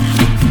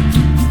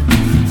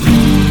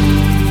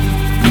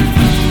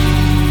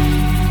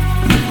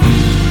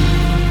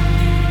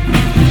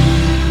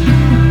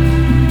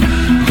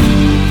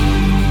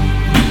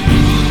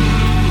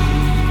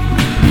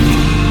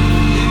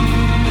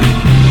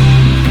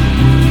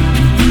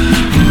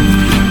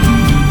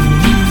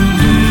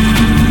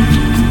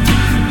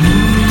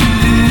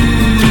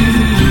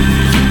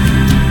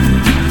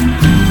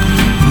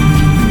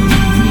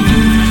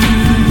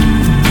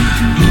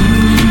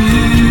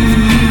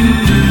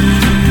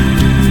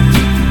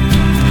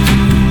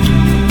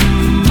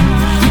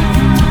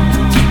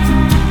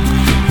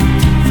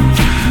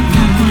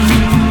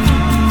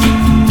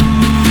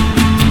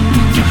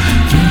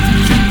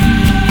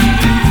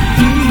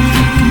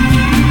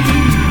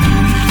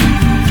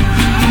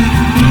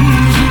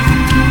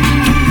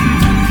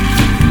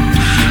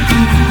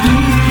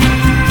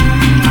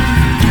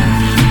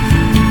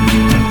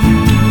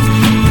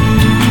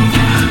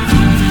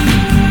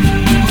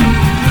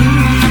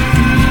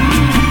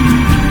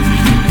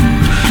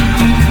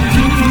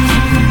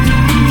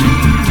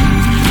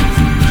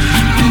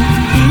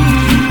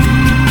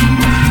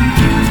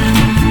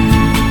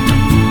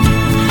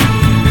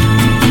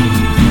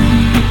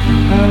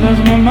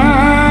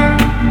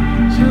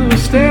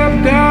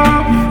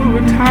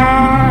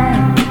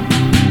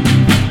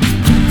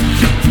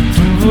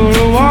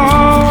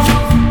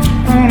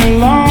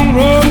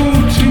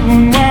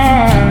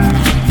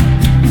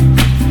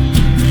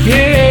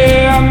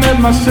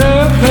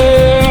 Myself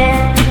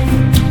there,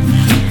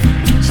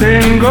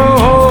 saying go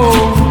home.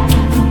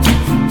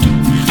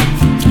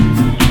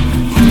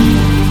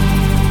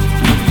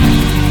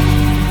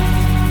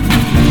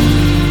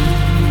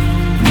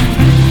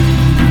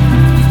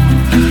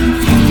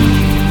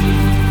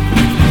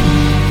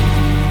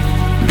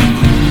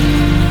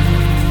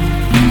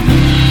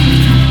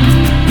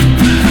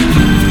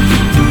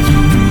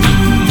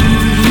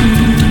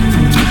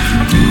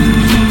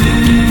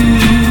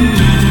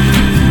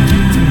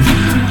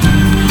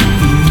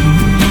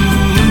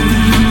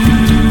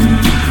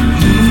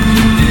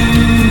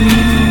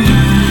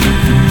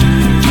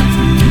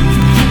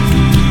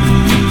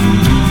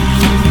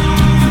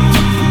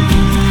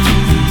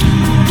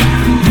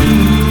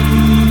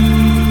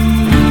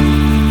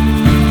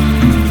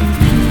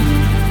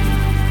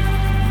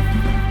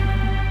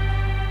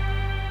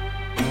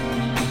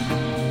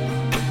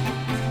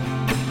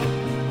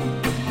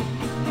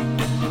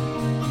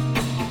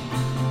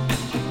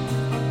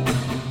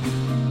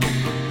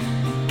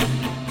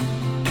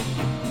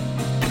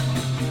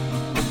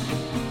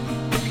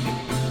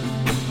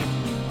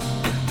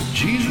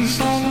 Jesus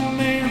on the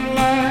main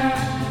line,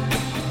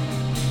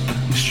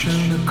 he's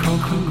trying to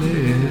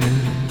calculate.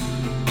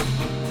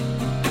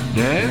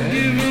 Dad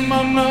gave him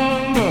my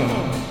number,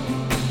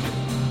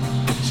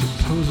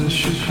 suppose I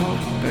should call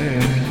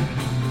back.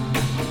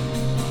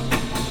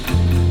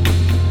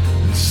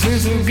 And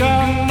since I've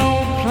got no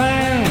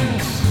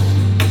plans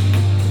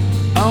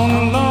on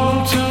a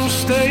long-term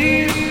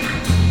stay,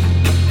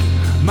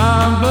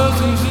 my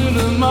buzzing's in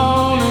the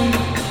morning,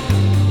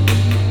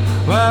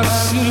 while I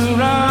sit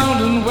around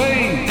and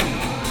wait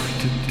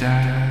to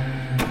die.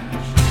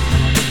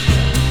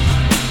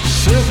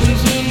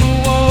 Serpents in the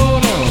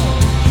water,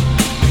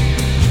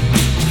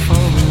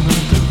 falling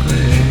on the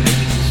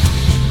glass,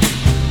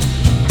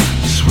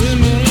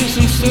 swimming in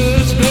some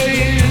suds,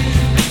 babe,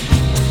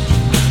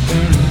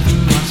 burning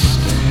through my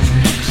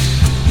stacks.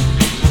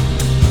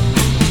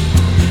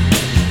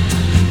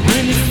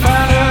 When you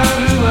find out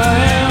who I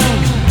am,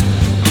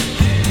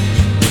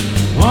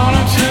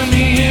 wanna turn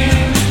me in,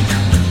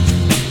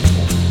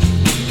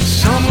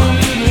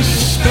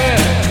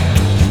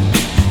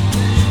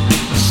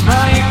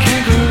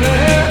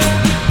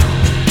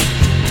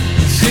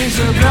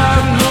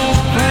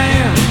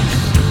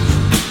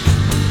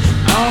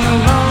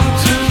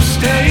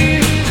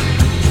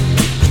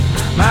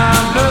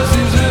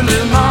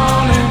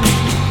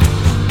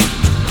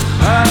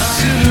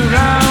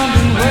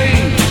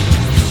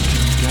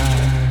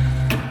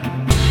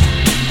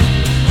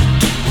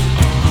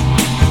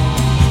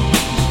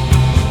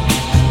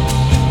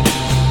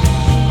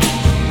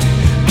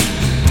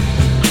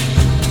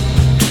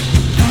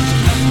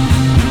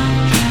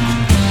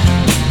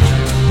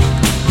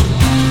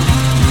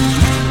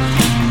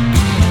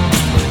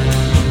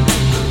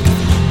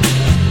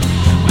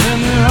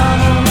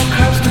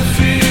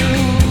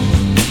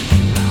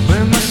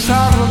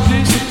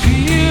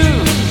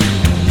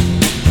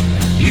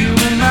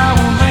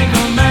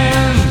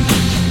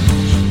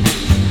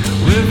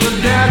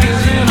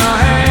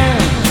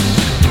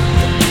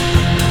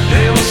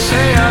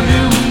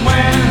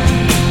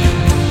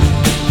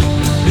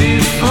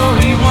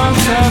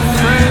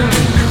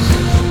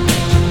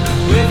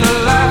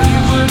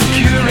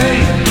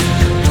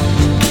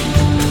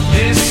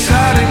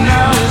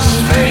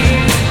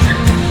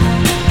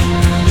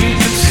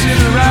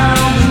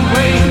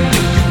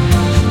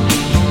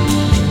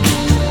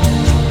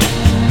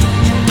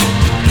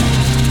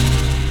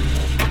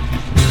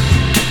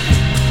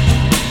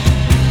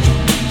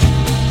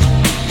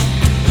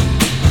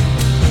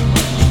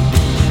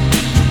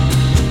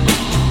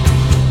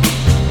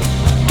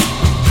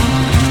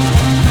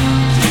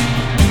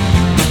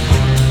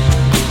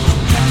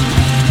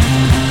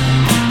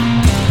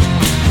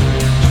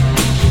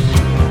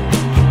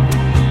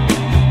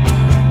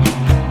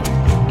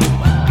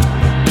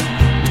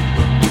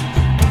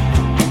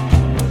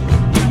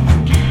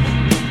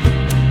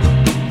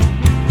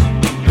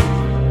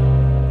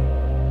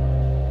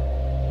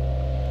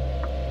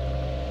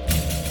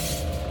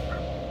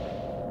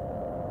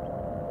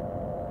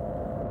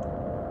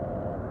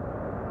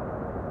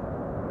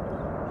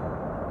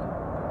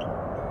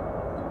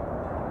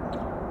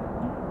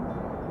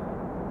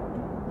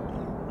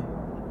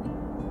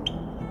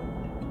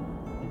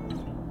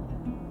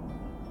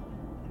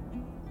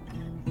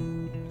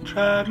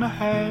 tried my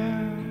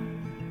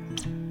hand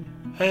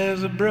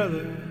as a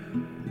brother,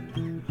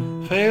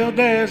 failed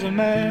as a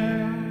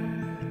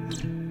man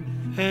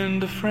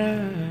and a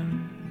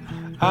friend.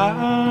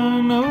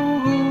 I know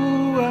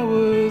who I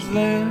was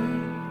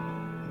then,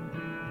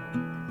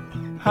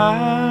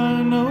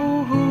 I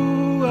know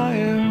who I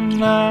am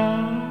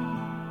now.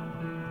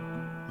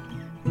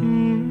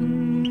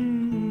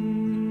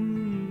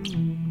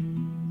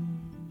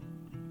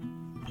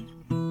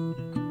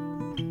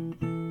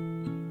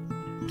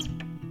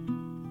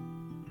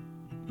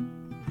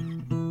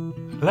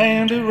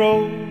 Land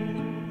arose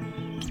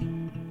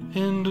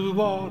into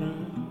water,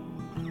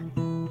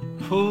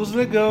 fools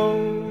that go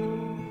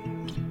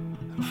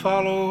and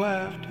follow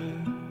after,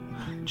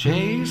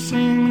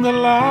 chasing the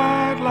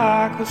light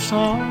like the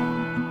sun,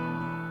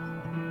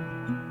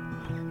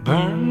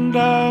 burned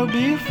out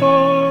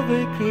before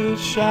they could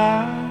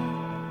shine.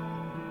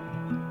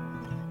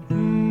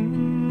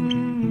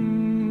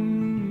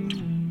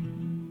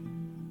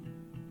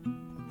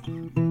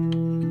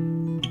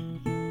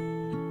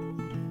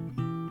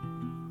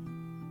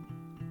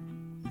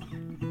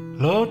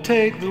 Lord,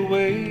 take the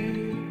way,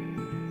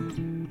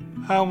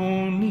 I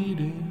won't need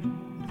it.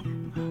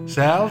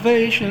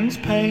 Salvation's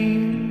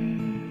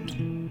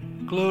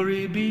pain,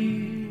 glory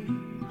be.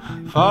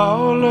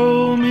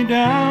 Follow me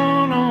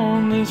down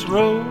on this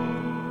road.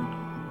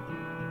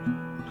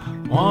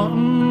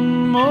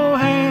 One more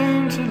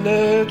hand to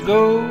let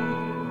go.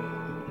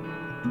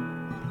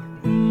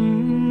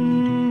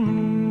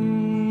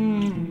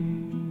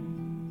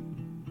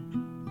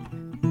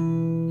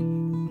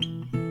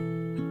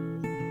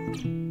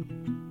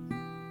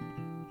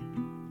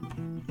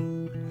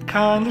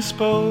 Kindly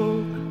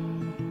spoke,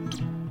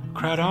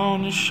 cried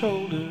on your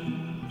shoulder.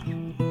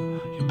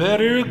 You're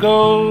better a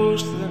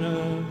ghost than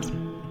a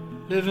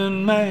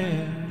living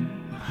man.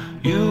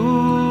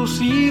 You'll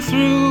see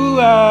through,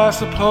 I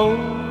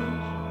suppose,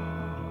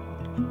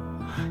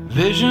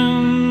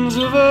 visions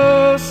of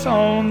us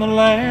on the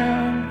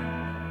land,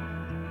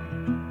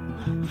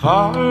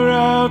 far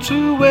out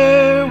to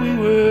where we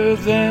were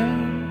then,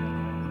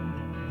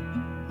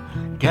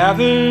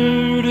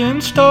 gathered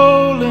and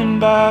stolen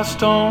by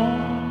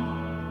storm,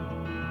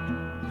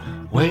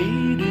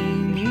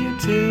 waiting here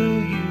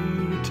till you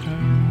return.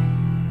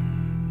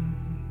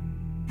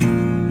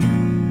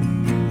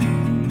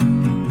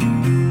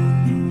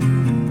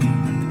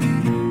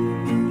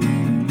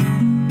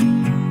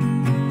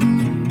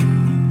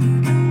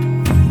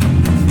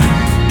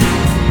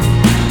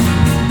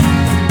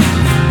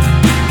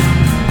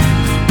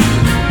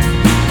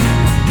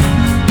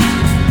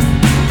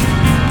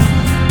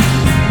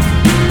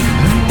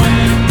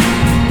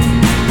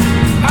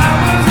 I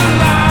was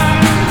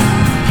alive,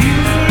 you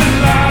were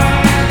alive.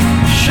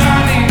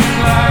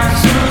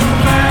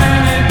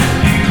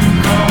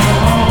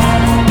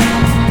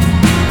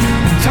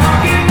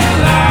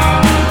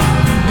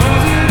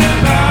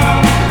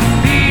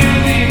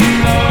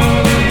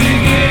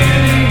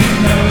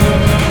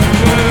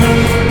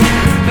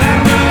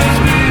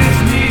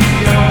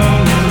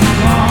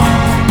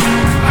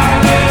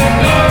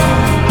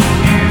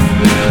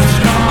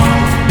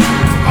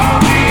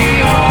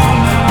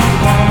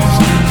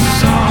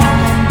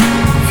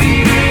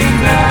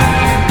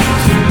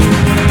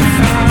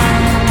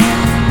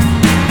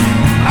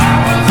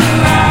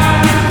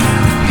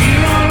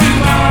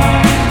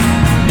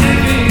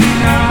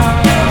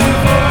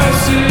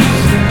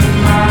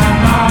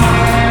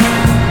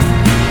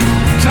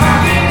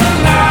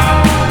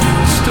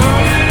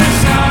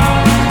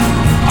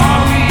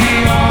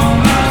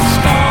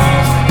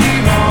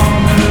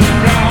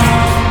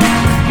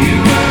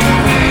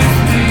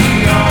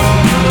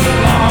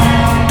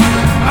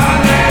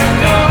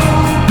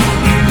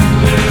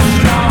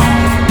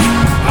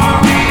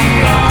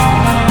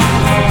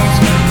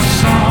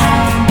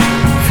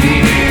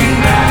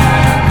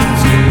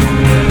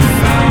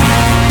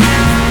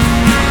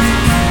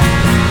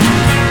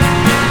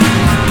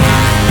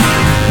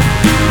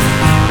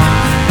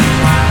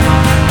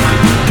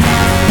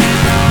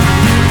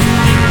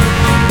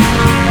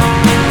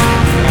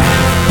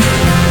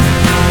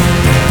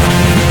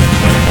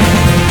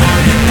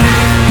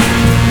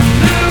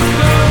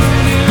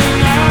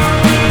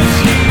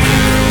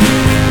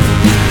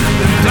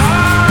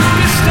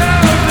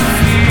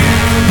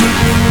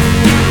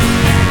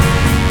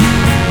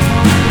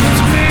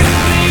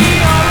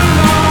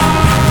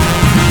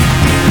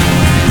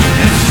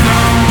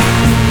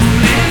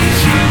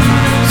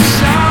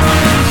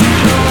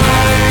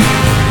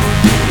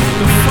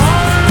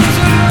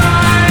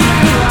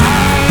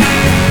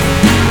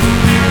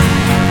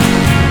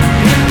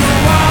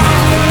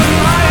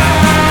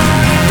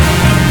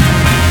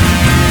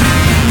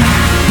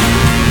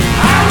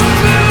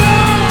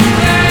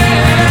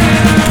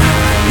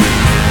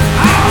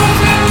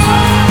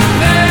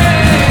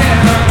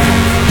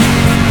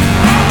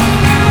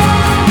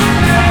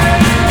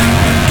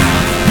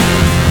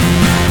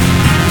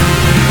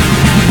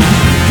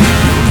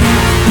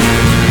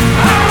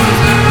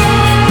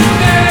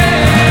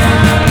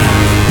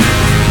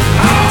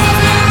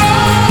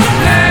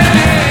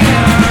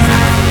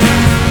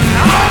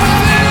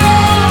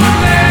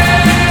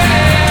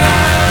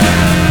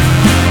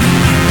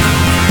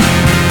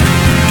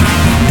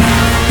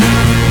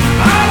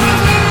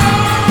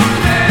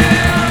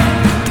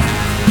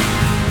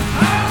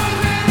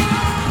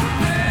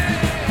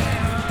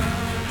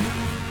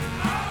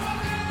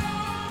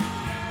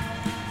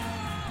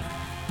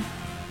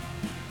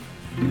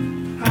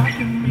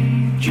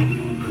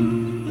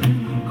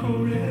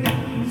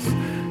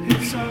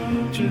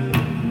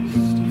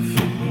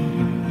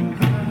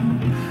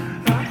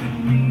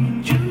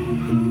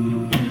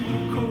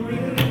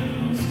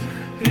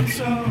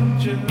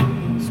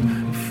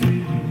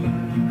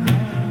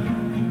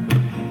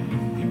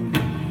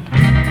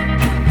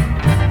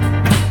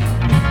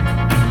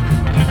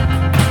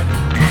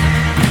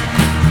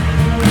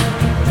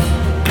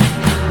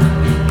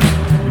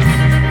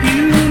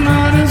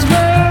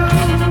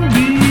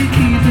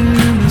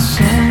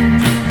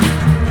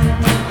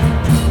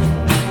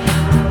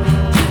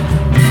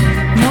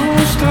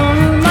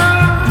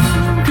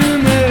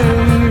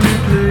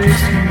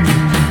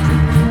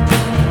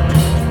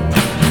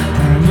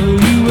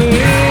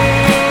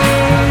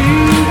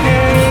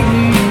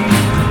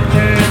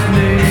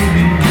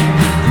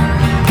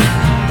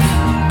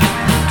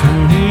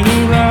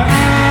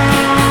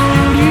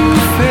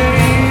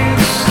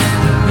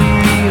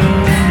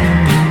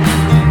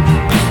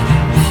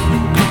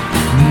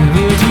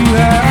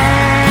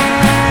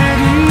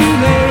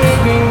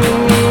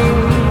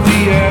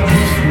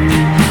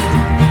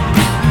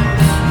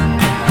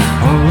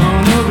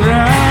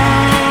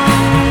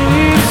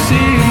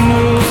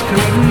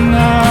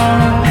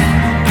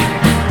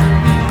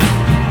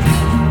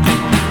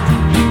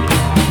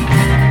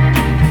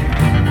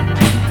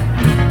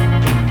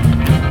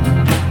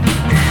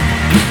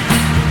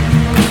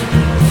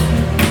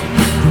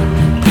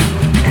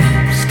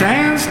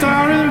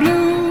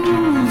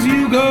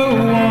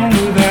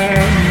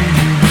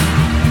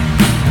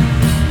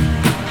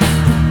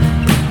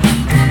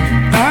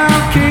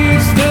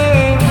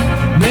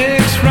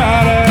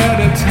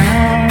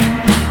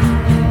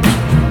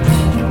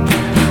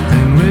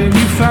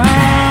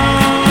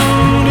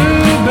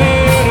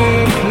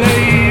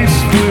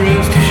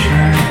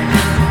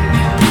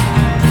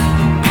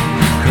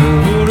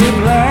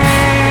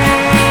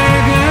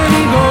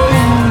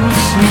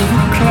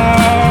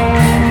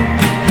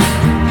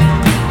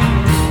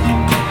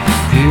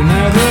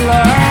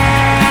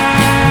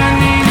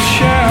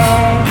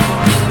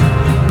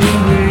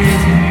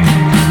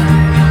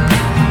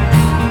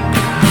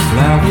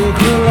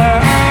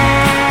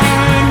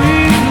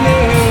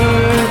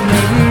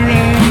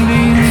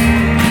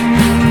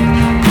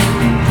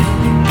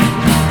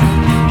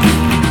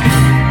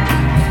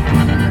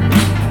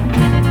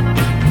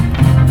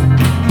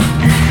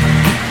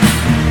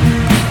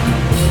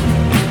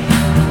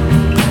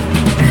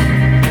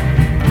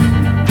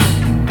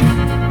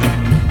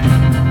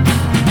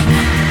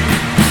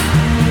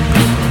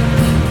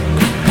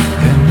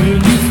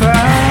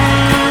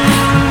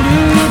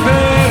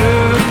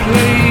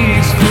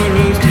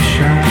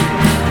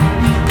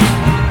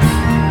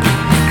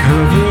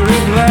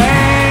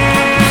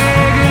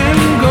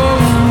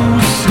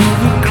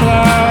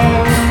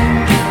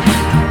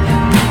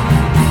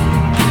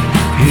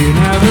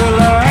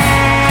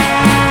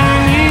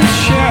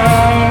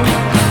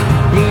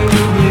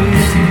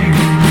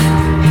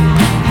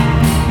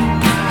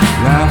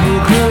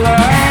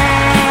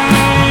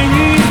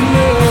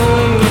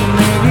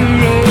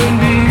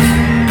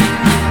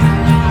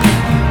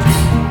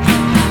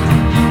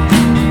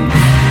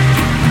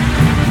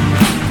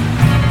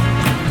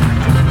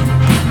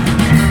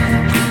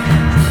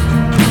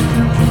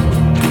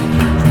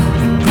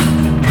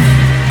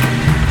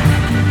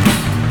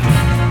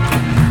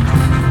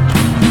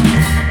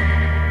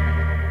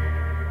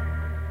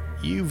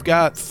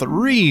 got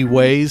 3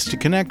 ways to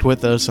connect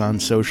with us on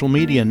social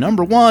media.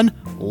 Number 1,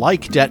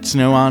 like Debts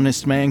No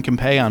Honest Man Can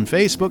Pay on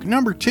Facebook.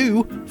 Number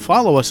 2,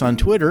 follow us on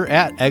Twitter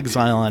at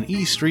Exile on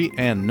E Street.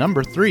 And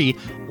number 3,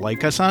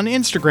 like us on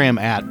Instagram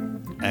at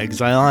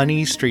Exile on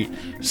E Street.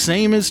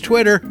 Same as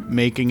Twitter,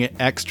 making it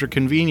extra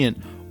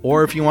convenient.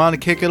 Or if you want to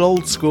kick it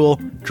old school,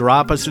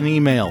 drop us an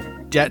email,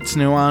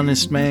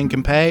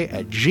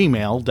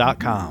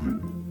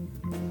 debtsnohonestmancanpay@gmail.com.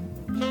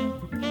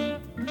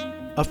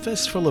 A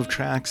fistful of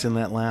tracks in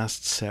that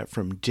last set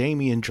from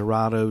Damien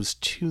Jurado's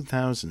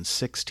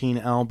 2016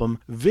 album,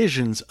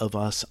 Visions of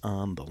Us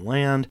on the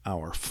Land,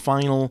 our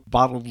final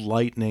Bottled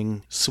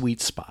Lightning sweet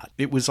spot.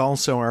 It was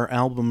also our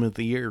album of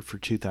the year for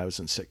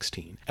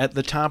 2016. At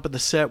the top of the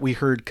set, we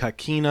heard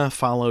Kakina,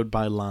 followed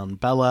by Lon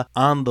Bella,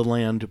 On the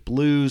Land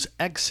Blues,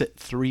 Exit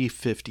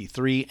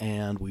 353,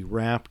 and we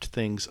wrapped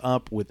things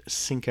up with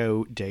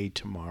Cinco de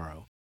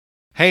Tomorrow.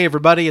 Hey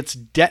everybody, it's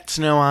Debts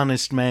No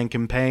Honest Man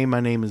Can Pay. My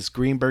name is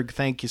Greenberg.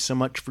 Thank you so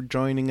much for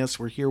joining us.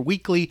 We're here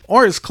weekly,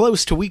 or as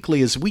close to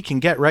weekly as we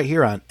can get right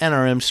here on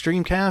NRM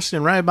Streamcast.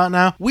 And right about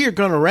now, we are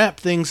going to wrap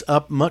things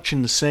up much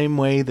in the same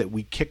way that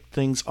we kicked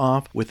things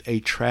off with a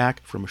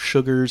track from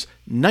Sugar's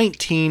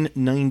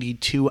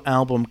 1992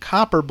 album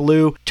Copper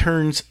Blue.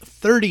 Turns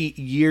 30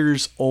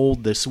 years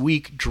old this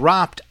week,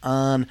 dropped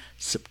on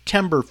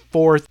September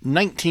 4th,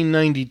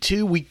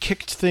 1992. We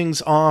kicked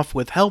things off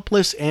with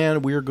Helpless,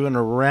 and we're going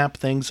to wrap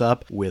things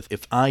up with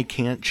If I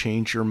Can't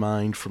Change Your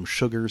Mind from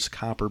Sugar's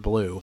Copper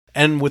Blue.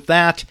 And with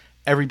that,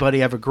 everybody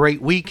have a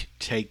great week,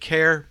 take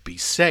care, be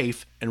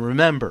safe, and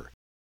remember,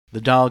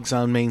 the dogs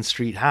on Main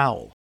Street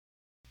howl,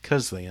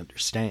 'cause they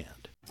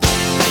understand.